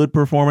some good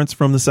performance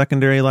from the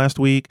secondary last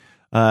week.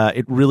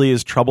 It really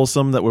is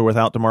troublesome that we're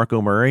without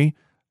DeMarco Murray.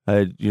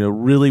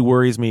 Really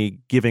worries me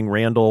giving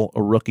Randall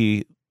a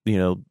rookie,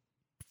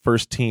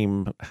 first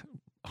team,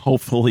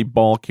 hopefully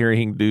ball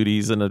carrying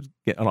duties in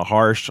a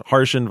harsh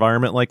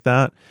environment like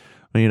that.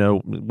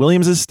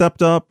 Williams has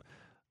stepped up.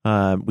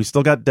 We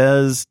still got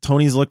Dez.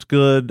 Tony's looked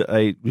good.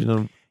 I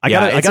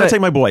gotta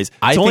take my boys.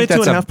 It's only a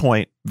 2.5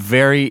 point.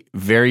 Very,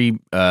 very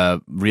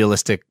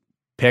realistic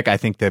pick. I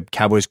think the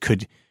Cowboys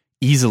could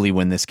easily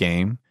win this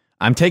game.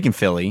 I'm taking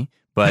Philly,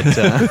 but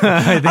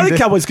I think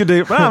Cowboys could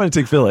do. Well, I'm going to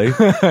take Philly.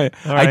 Right.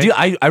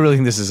 I really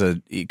think this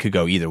it could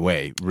go either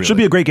way. Really. Should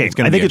be a great game.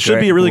 I think it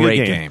should be a really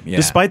good game. Yeah.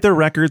 Despite their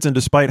records and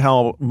despite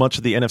how much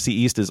of the NFC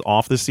East is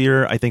off this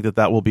year, I think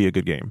that will be a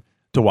good game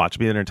to watch.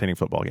 Be an entertaining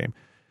football game.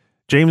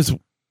 James,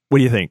 what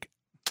do you think?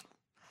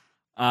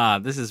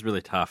 This is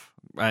really tough.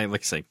 Like I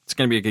say, it's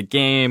going to be a good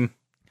game.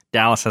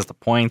 Dallas has the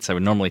points. I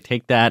would normally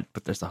take that,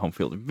 but there's the home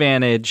field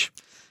advantage,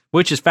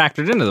 which is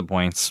factored into the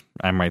points,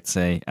 I might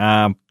say.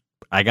 I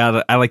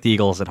like the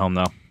Eagles at home,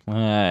 though.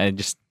 I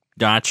just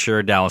not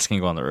sure Dallas can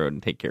go on the road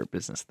and take care of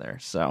business there.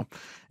 So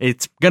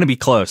it's going to be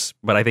close,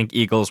 but I think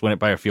Eagles win it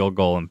by a field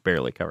goal and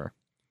barely cover.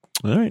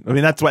 All right. I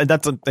mean,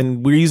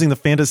 and we're using the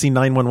fantasy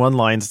 911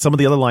 lines. Some of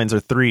the other lines are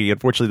 3.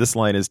 Unfortunately, this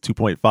line is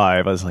 2.5.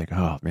 I was like,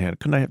 oh man,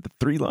 couldn't I have the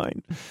 3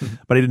 line?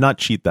 But I did not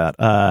cheat that.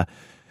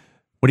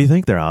 What do you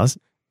think there, Oz?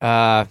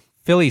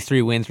 Philly's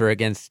 3 wins were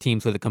against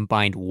teams with a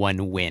combined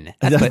 1 win.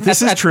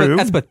 This is true.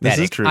 That's pathetic. This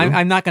is true.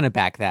 I'm not going to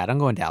back that. I'm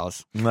going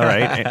Dallas. All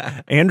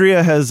right.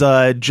 Andrea has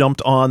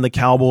jumped on the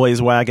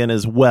Cowboys wagon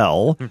as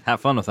well.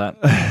 Have fun with that.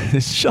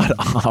 Shut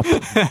up.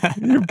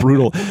 You're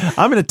brutal.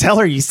 I'm going to tell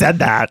her you said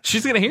that.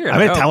 She's going to hear it. I'm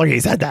going to tell her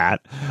you said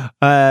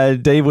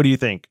that. Dave, what do you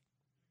think?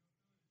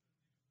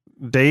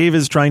 Dave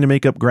is trying to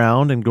make up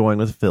ground and going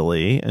with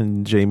Philly,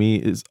 and Jamie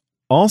is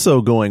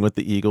also going with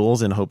the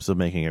Eagles in hopes of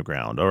making a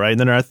ground. All right. And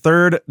then our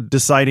third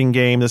deciding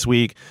game this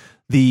week,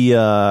 the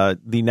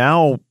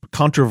now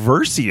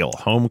controversial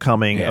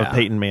homecoming of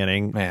Peyton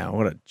Manning. Man,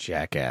 what a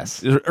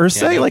jackass.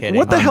 Irsay,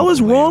 what the hell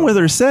is wrong with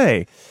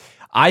Irsay?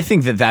 I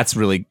think that's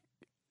really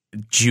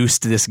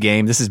juiced this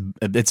game. This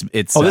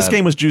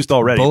game was juiced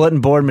already.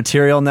 Bulletin board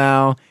material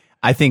now.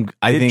 I think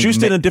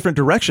juiced in a different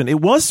direction.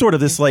 It was sort of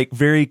this like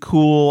very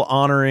cool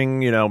honoring,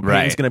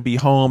 Peyton's going to be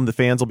home. The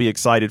fans will be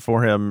excited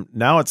for him.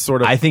 Now it's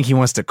sort of. I think he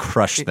wants to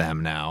crush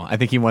them now. I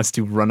think he wants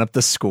to run up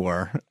the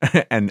score.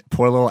 And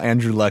poor little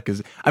Andrew Luck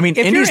is. I mean,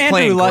 if Indy's you're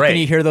playing Andrew Luck great. And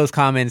you hear those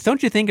comments,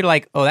 don't you think you're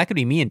like, oh, that could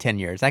be me in 10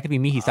 years. That could be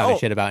me he's talking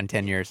shit about in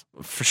 10 years.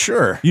 For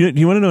sure.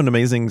 You want to know an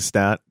amazing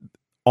stat?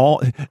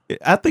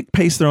 At the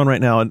pace they're on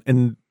right now,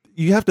 and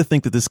you have to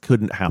think that this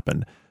couldn't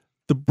happen.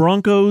 The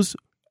Broncos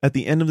at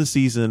the end of the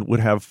season would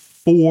have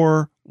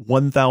 4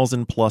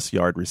 1,000+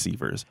 yard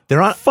receivers.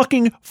 They're on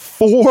fucking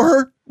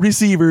 4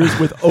 receivers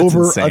with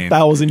over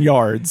 1,000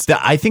 yards.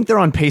 I think they're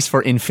on pace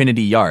for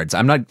infinity yards.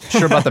 I'm not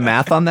sure about the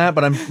math on that,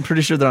 but I'm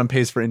pretty sure they're on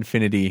pace for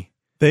infinity.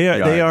 They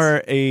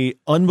are a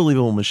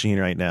unbelievable machine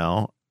right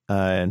now,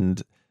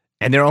 and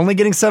they're only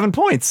getting 7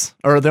 points,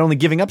 or they're only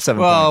giving up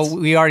 7 points. Well,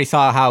 we already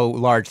saw how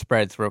large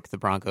spreads broke the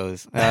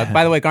Broncos.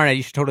 By the way, Garnett,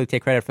 you should totally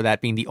take credit for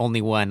that being the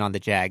only one on the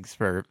Jags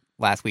for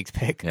last week's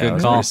pick. Yeah, it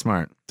was very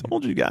smart.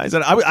 Told you guys.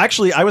 And I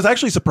was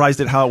actually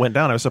surprised at how it went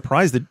down. I was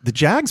surprised that the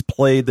Jags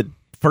played the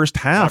first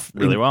half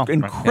really well,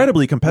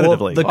 incredibly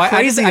competitively. Well,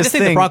 I just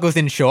think the Broncos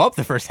didn't show up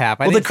the first half.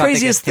 The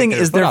craziest thing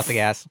is their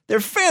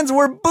fans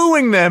were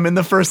booing them in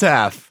the first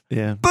half.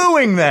 Yeah,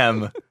 booing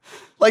them.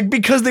 Like,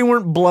 because they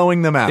weren't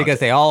blowing them out. Because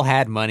they all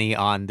had money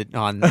on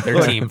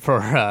their team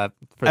for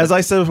as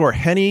I said before,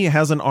 Henny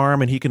has an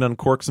arm and he can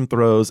uncork some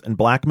throws, and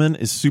Blackman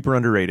is super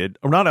underrated.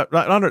 Or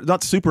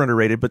not super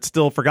underrated, but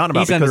still forgotten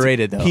about. He's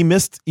underrated though. He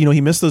missed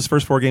those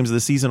first 4 games of the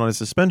season on his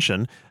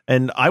suspension,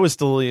 and I was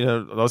still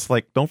I was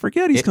like, don't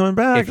forget he's coming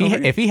back.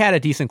 If he had a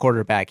decent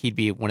quarterback, he'd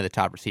be one of the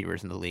top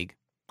receivers in the league.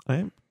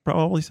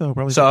 Probably so.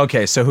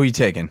 Okay, so who are you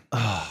taking?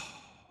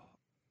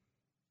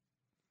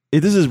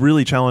 This is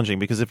really challenging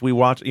because if we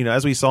watch,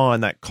 as we saw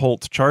in that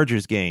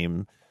Colts-Chargers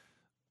game,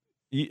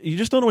 you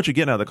just don't know what you're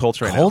getting out of the Colts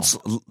right now. Colts,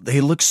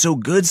 they look so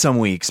good some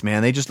weeks,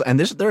 man.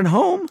 They're at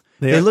home.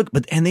 They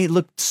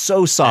look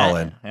so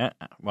solid.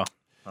 Well,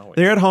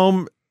 they're at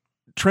home.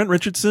 Trent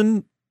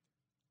Richardson.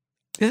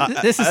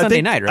 This is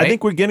Sunday night, right? I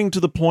think we're getting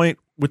to the point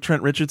with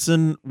Trent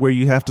Richardson where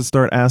you have to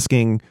start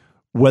asking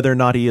whether or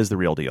not he is the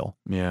real deal.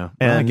 Yeah,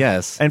 I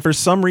guess. And for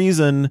some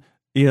reason,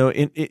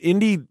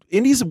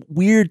 Indy's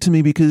weird to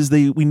me because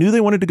we knew they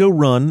wanted to go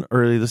run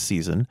early this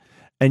season,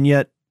 and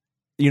yet,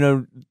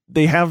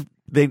 they've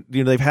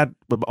had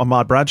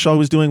Ahmad Bradshaw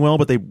who's doing well,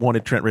 but they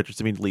wanted Trent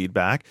Richardson to be lead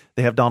back.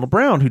 They have Donald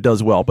Brown who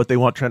does well, but they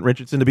want Trent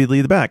Richardson to be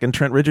lead back. And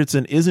Trent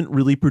Richardson isn't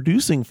really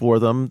producing for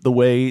them the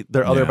way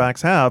their other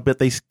backs have, but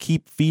they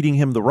keep feeding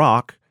him the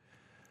rock.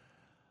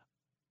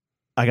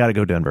 I got to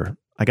go Denver.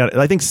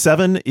 I think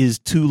 7 is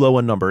too low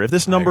a number. If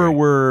this number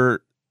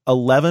were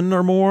 11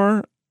 or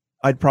more,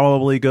 I'd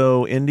probably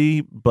go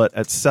Indy, but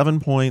at 7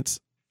 points,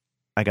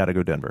 I got to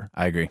go Denver.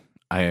 I agree.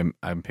 I'm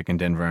picking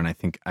Denver, and I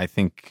think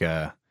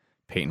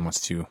Peyton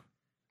wants to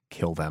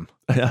kill them.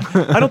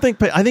 I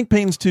think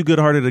Peyton's too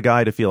good-hearted a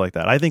guy to feel like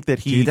that. I think that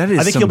he'll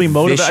be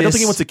motivated. I don't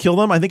think he wants to kill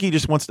them. I think he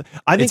just wants to.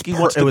 I think he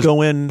wants to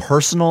go in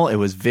personal. It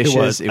was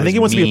vicious. I think he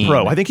wants to be a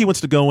pro. I think he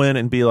wants to go in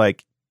and be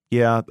like,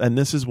 yeah, and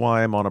this is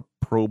why I'm on a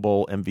Pro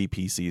Bowl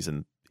MVP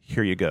season.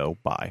 Here you go.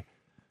 Bye.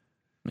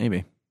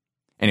 Maybe.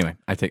 Anyway,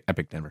 I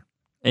pick Denver.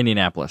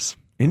 Indianapolis.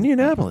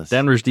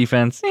 Denver's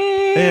defense.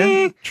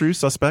 True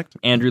suspect.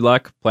 Andrew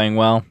Luck playing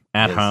well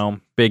at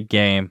home. Big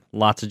game.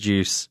 Lots of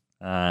juice.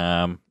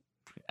 You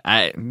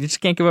just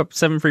can't give up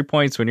 7 free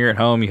points when you're at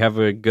home. You have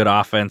a good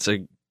offense,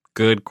 a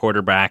good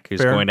quarterback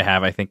who's going to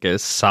have, I think, a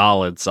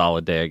solid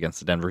day against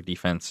the Denver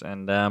defense.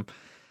 And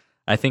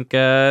I think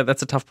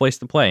that's a tough place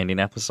to play.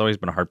 Indianapolis has always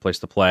been a hard place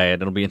to play,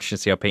 and it'll be interesting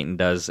to see how Peyton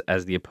does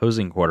as the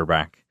opposing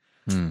quarterback.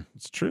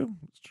 It's true.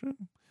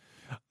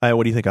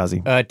 What do you think,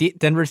 Ozzy?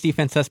 Denver's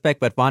defense suspect,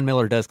 but Von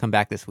Miller does come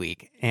back this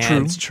week.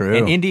 And, It's true.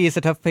 And Indy is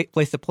a tough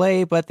place to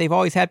play, but they've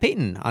always had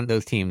Peyton on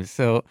those teams.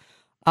 So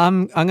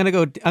I'm gonna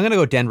go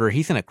Denver.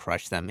 He's gonna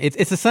crush them.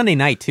 It's a Sunday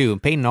night too.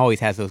 Peyton always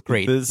has those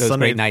great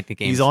night games.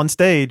 He's on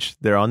stage.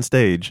 They're on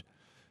stage.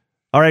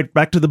 All right,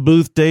 back to the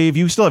booth, Dave.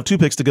 You still have 2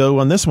 picks to go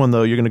on this one,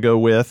 though. You're going to go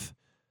with.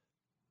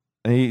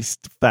 He's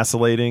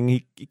vacillating.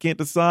 He can't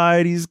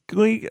decide. He's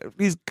going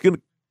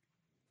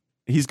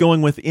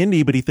with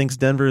Indy, but he thinks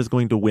Denver is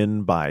going to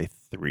win by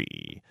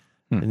 3.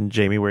 And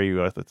Jamie, where are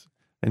you with it?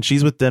 And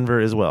she's with Denver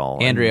as well.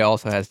 Andrea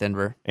also has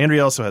Denver.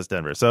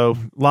 So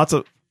lots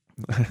of.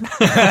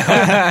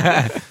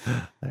 There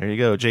you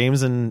go.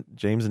 James and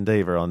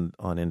Dave are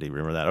on Indy.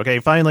 Remember that. Okay,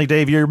 finally,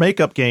 Dave, your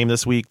makeup game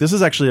this week. This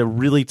is actually a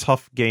really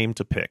tough game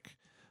to pick.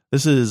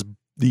 This is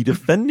the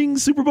defending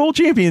Super Bowl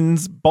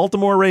champions,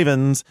 Baltimore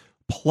Ravens,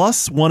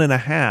 plus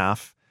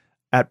 1.5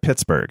 at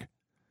Pittsburgh.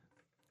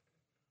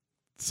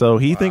 So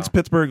he thinks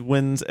Pittsburgh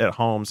wins at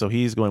home, so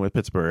he's going with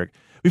Pittsburgh.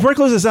 Before I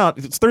close this out,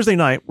 it's Thursday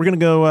night. We're going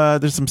to go,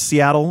 there's some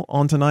Seattle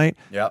on tonight.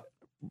 Yep.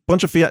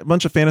 Bunch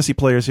of fantasy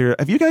players here.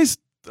 Have you guys,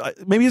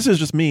 maybe this is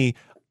just me,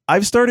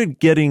 I've started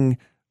getting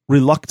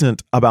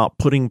reluctant about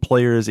putting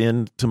players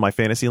into my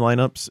fantasy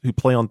lineups who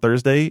play on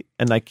Thursday,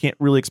 and I can't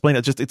really explain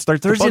it. It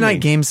starts Thursday night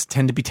games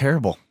tend to be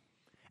terrible.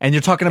 And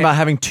you're talking about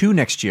having 2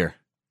 next year.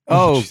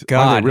 Oh,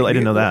 God. Really? I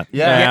didn't know that.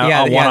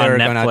 One on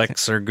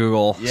Netflix or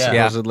Google,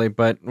 supposedly,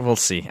 but we'll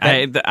see.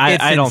 I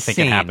don't think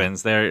it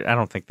happens. I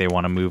don't think they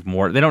want to move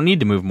more. They don't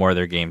need to move more of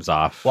their games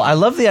off. Well, I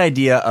love the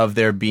idea of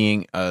there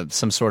being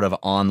some sort of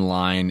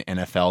online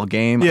NFL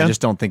game. I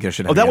just don't think there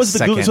should have Google,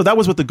 so that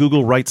was what the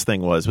Google Rights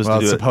thing was to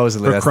do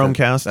supposedly it for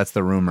Chromecast. That's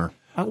the rumor.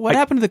 What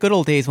happened to the good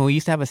old days when we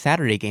used to have a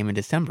Saturday game in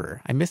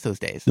December? I miss those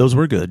days. Those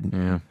were good.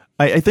 Yeah.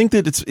 I think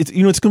that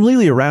it's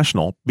completely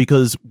irrational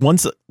because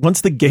once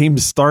the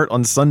games start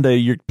on Sunday,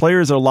 your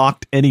players are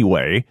locked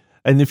anyway.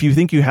 And if you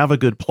think you have a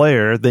good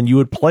player, then you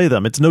would play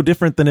them. It's no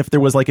different than if there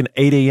was like an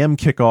 8 a.m.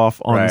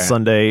 kickoff on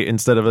Sunday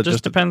instead of it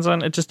just depends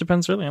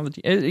really on the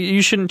team.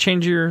 You shouldn't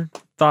change your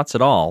thoughts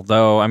at all,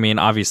 though. I mean,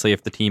 obviously,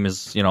 if the team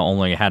is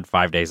only had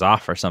 5 days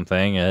off or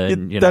something,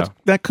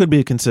 that could be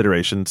a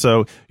consideration.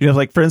 So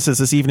like for instance,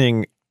 this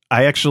evening,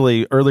 I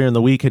actually earlier in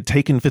the week had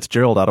taken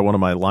Fitzgerald out of one of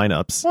my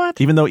lineups.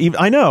 What? Even though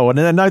I know, and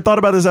then I thought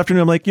about it this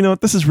afternoon. I'm like,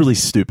 this is really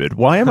stupid.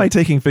 Why am I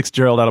taking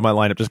Fitzgerald out of my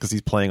lineup just because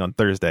he's playing on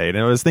Thursday? And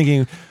I was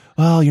thinking,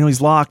 well,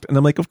 he's locked, and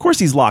I'm like, of course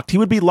he's locked. He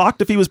would be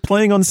locked if he was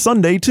playing on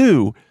Sunday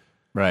too.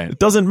 Right. It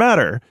doesn't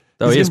matter.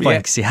 Though he is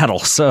playing Seattle,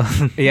 so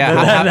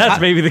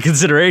that's maybe the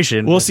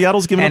consideration. Well,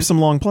 Seattle's giving up some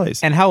long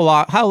plays. And how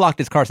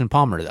locked is Carson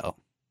Palmer though?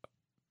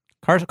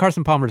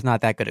 Carson Palmer's not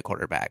that good at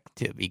quarterback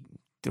to be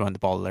throwing the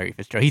ball to Larry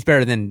Fitzgerald. He's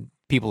better than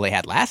people they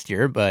had last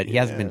year, but he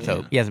hasn't been.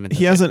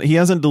 He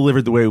hasn't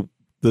delivered the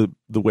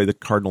way the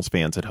Cardinals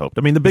fans had hoped.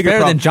 I mean, the bigger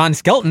better than John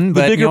Skelton.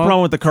 The bigger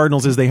problem with the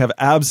Cardinals is they have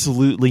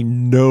absolutely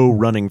no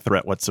running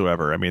threat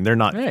whatsoever. I mean, they're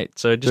not right.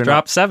 So just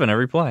drop 7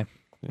 every play.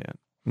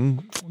 Yeah,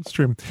 it's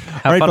true.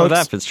 Have fun with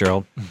that,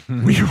 Fitzgerald.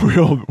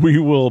 we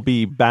will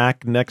be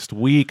back next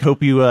week.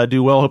 Hope you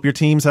do well. Hope your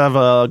teams have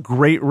a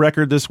great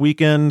record this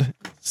weekend.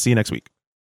 See you next week.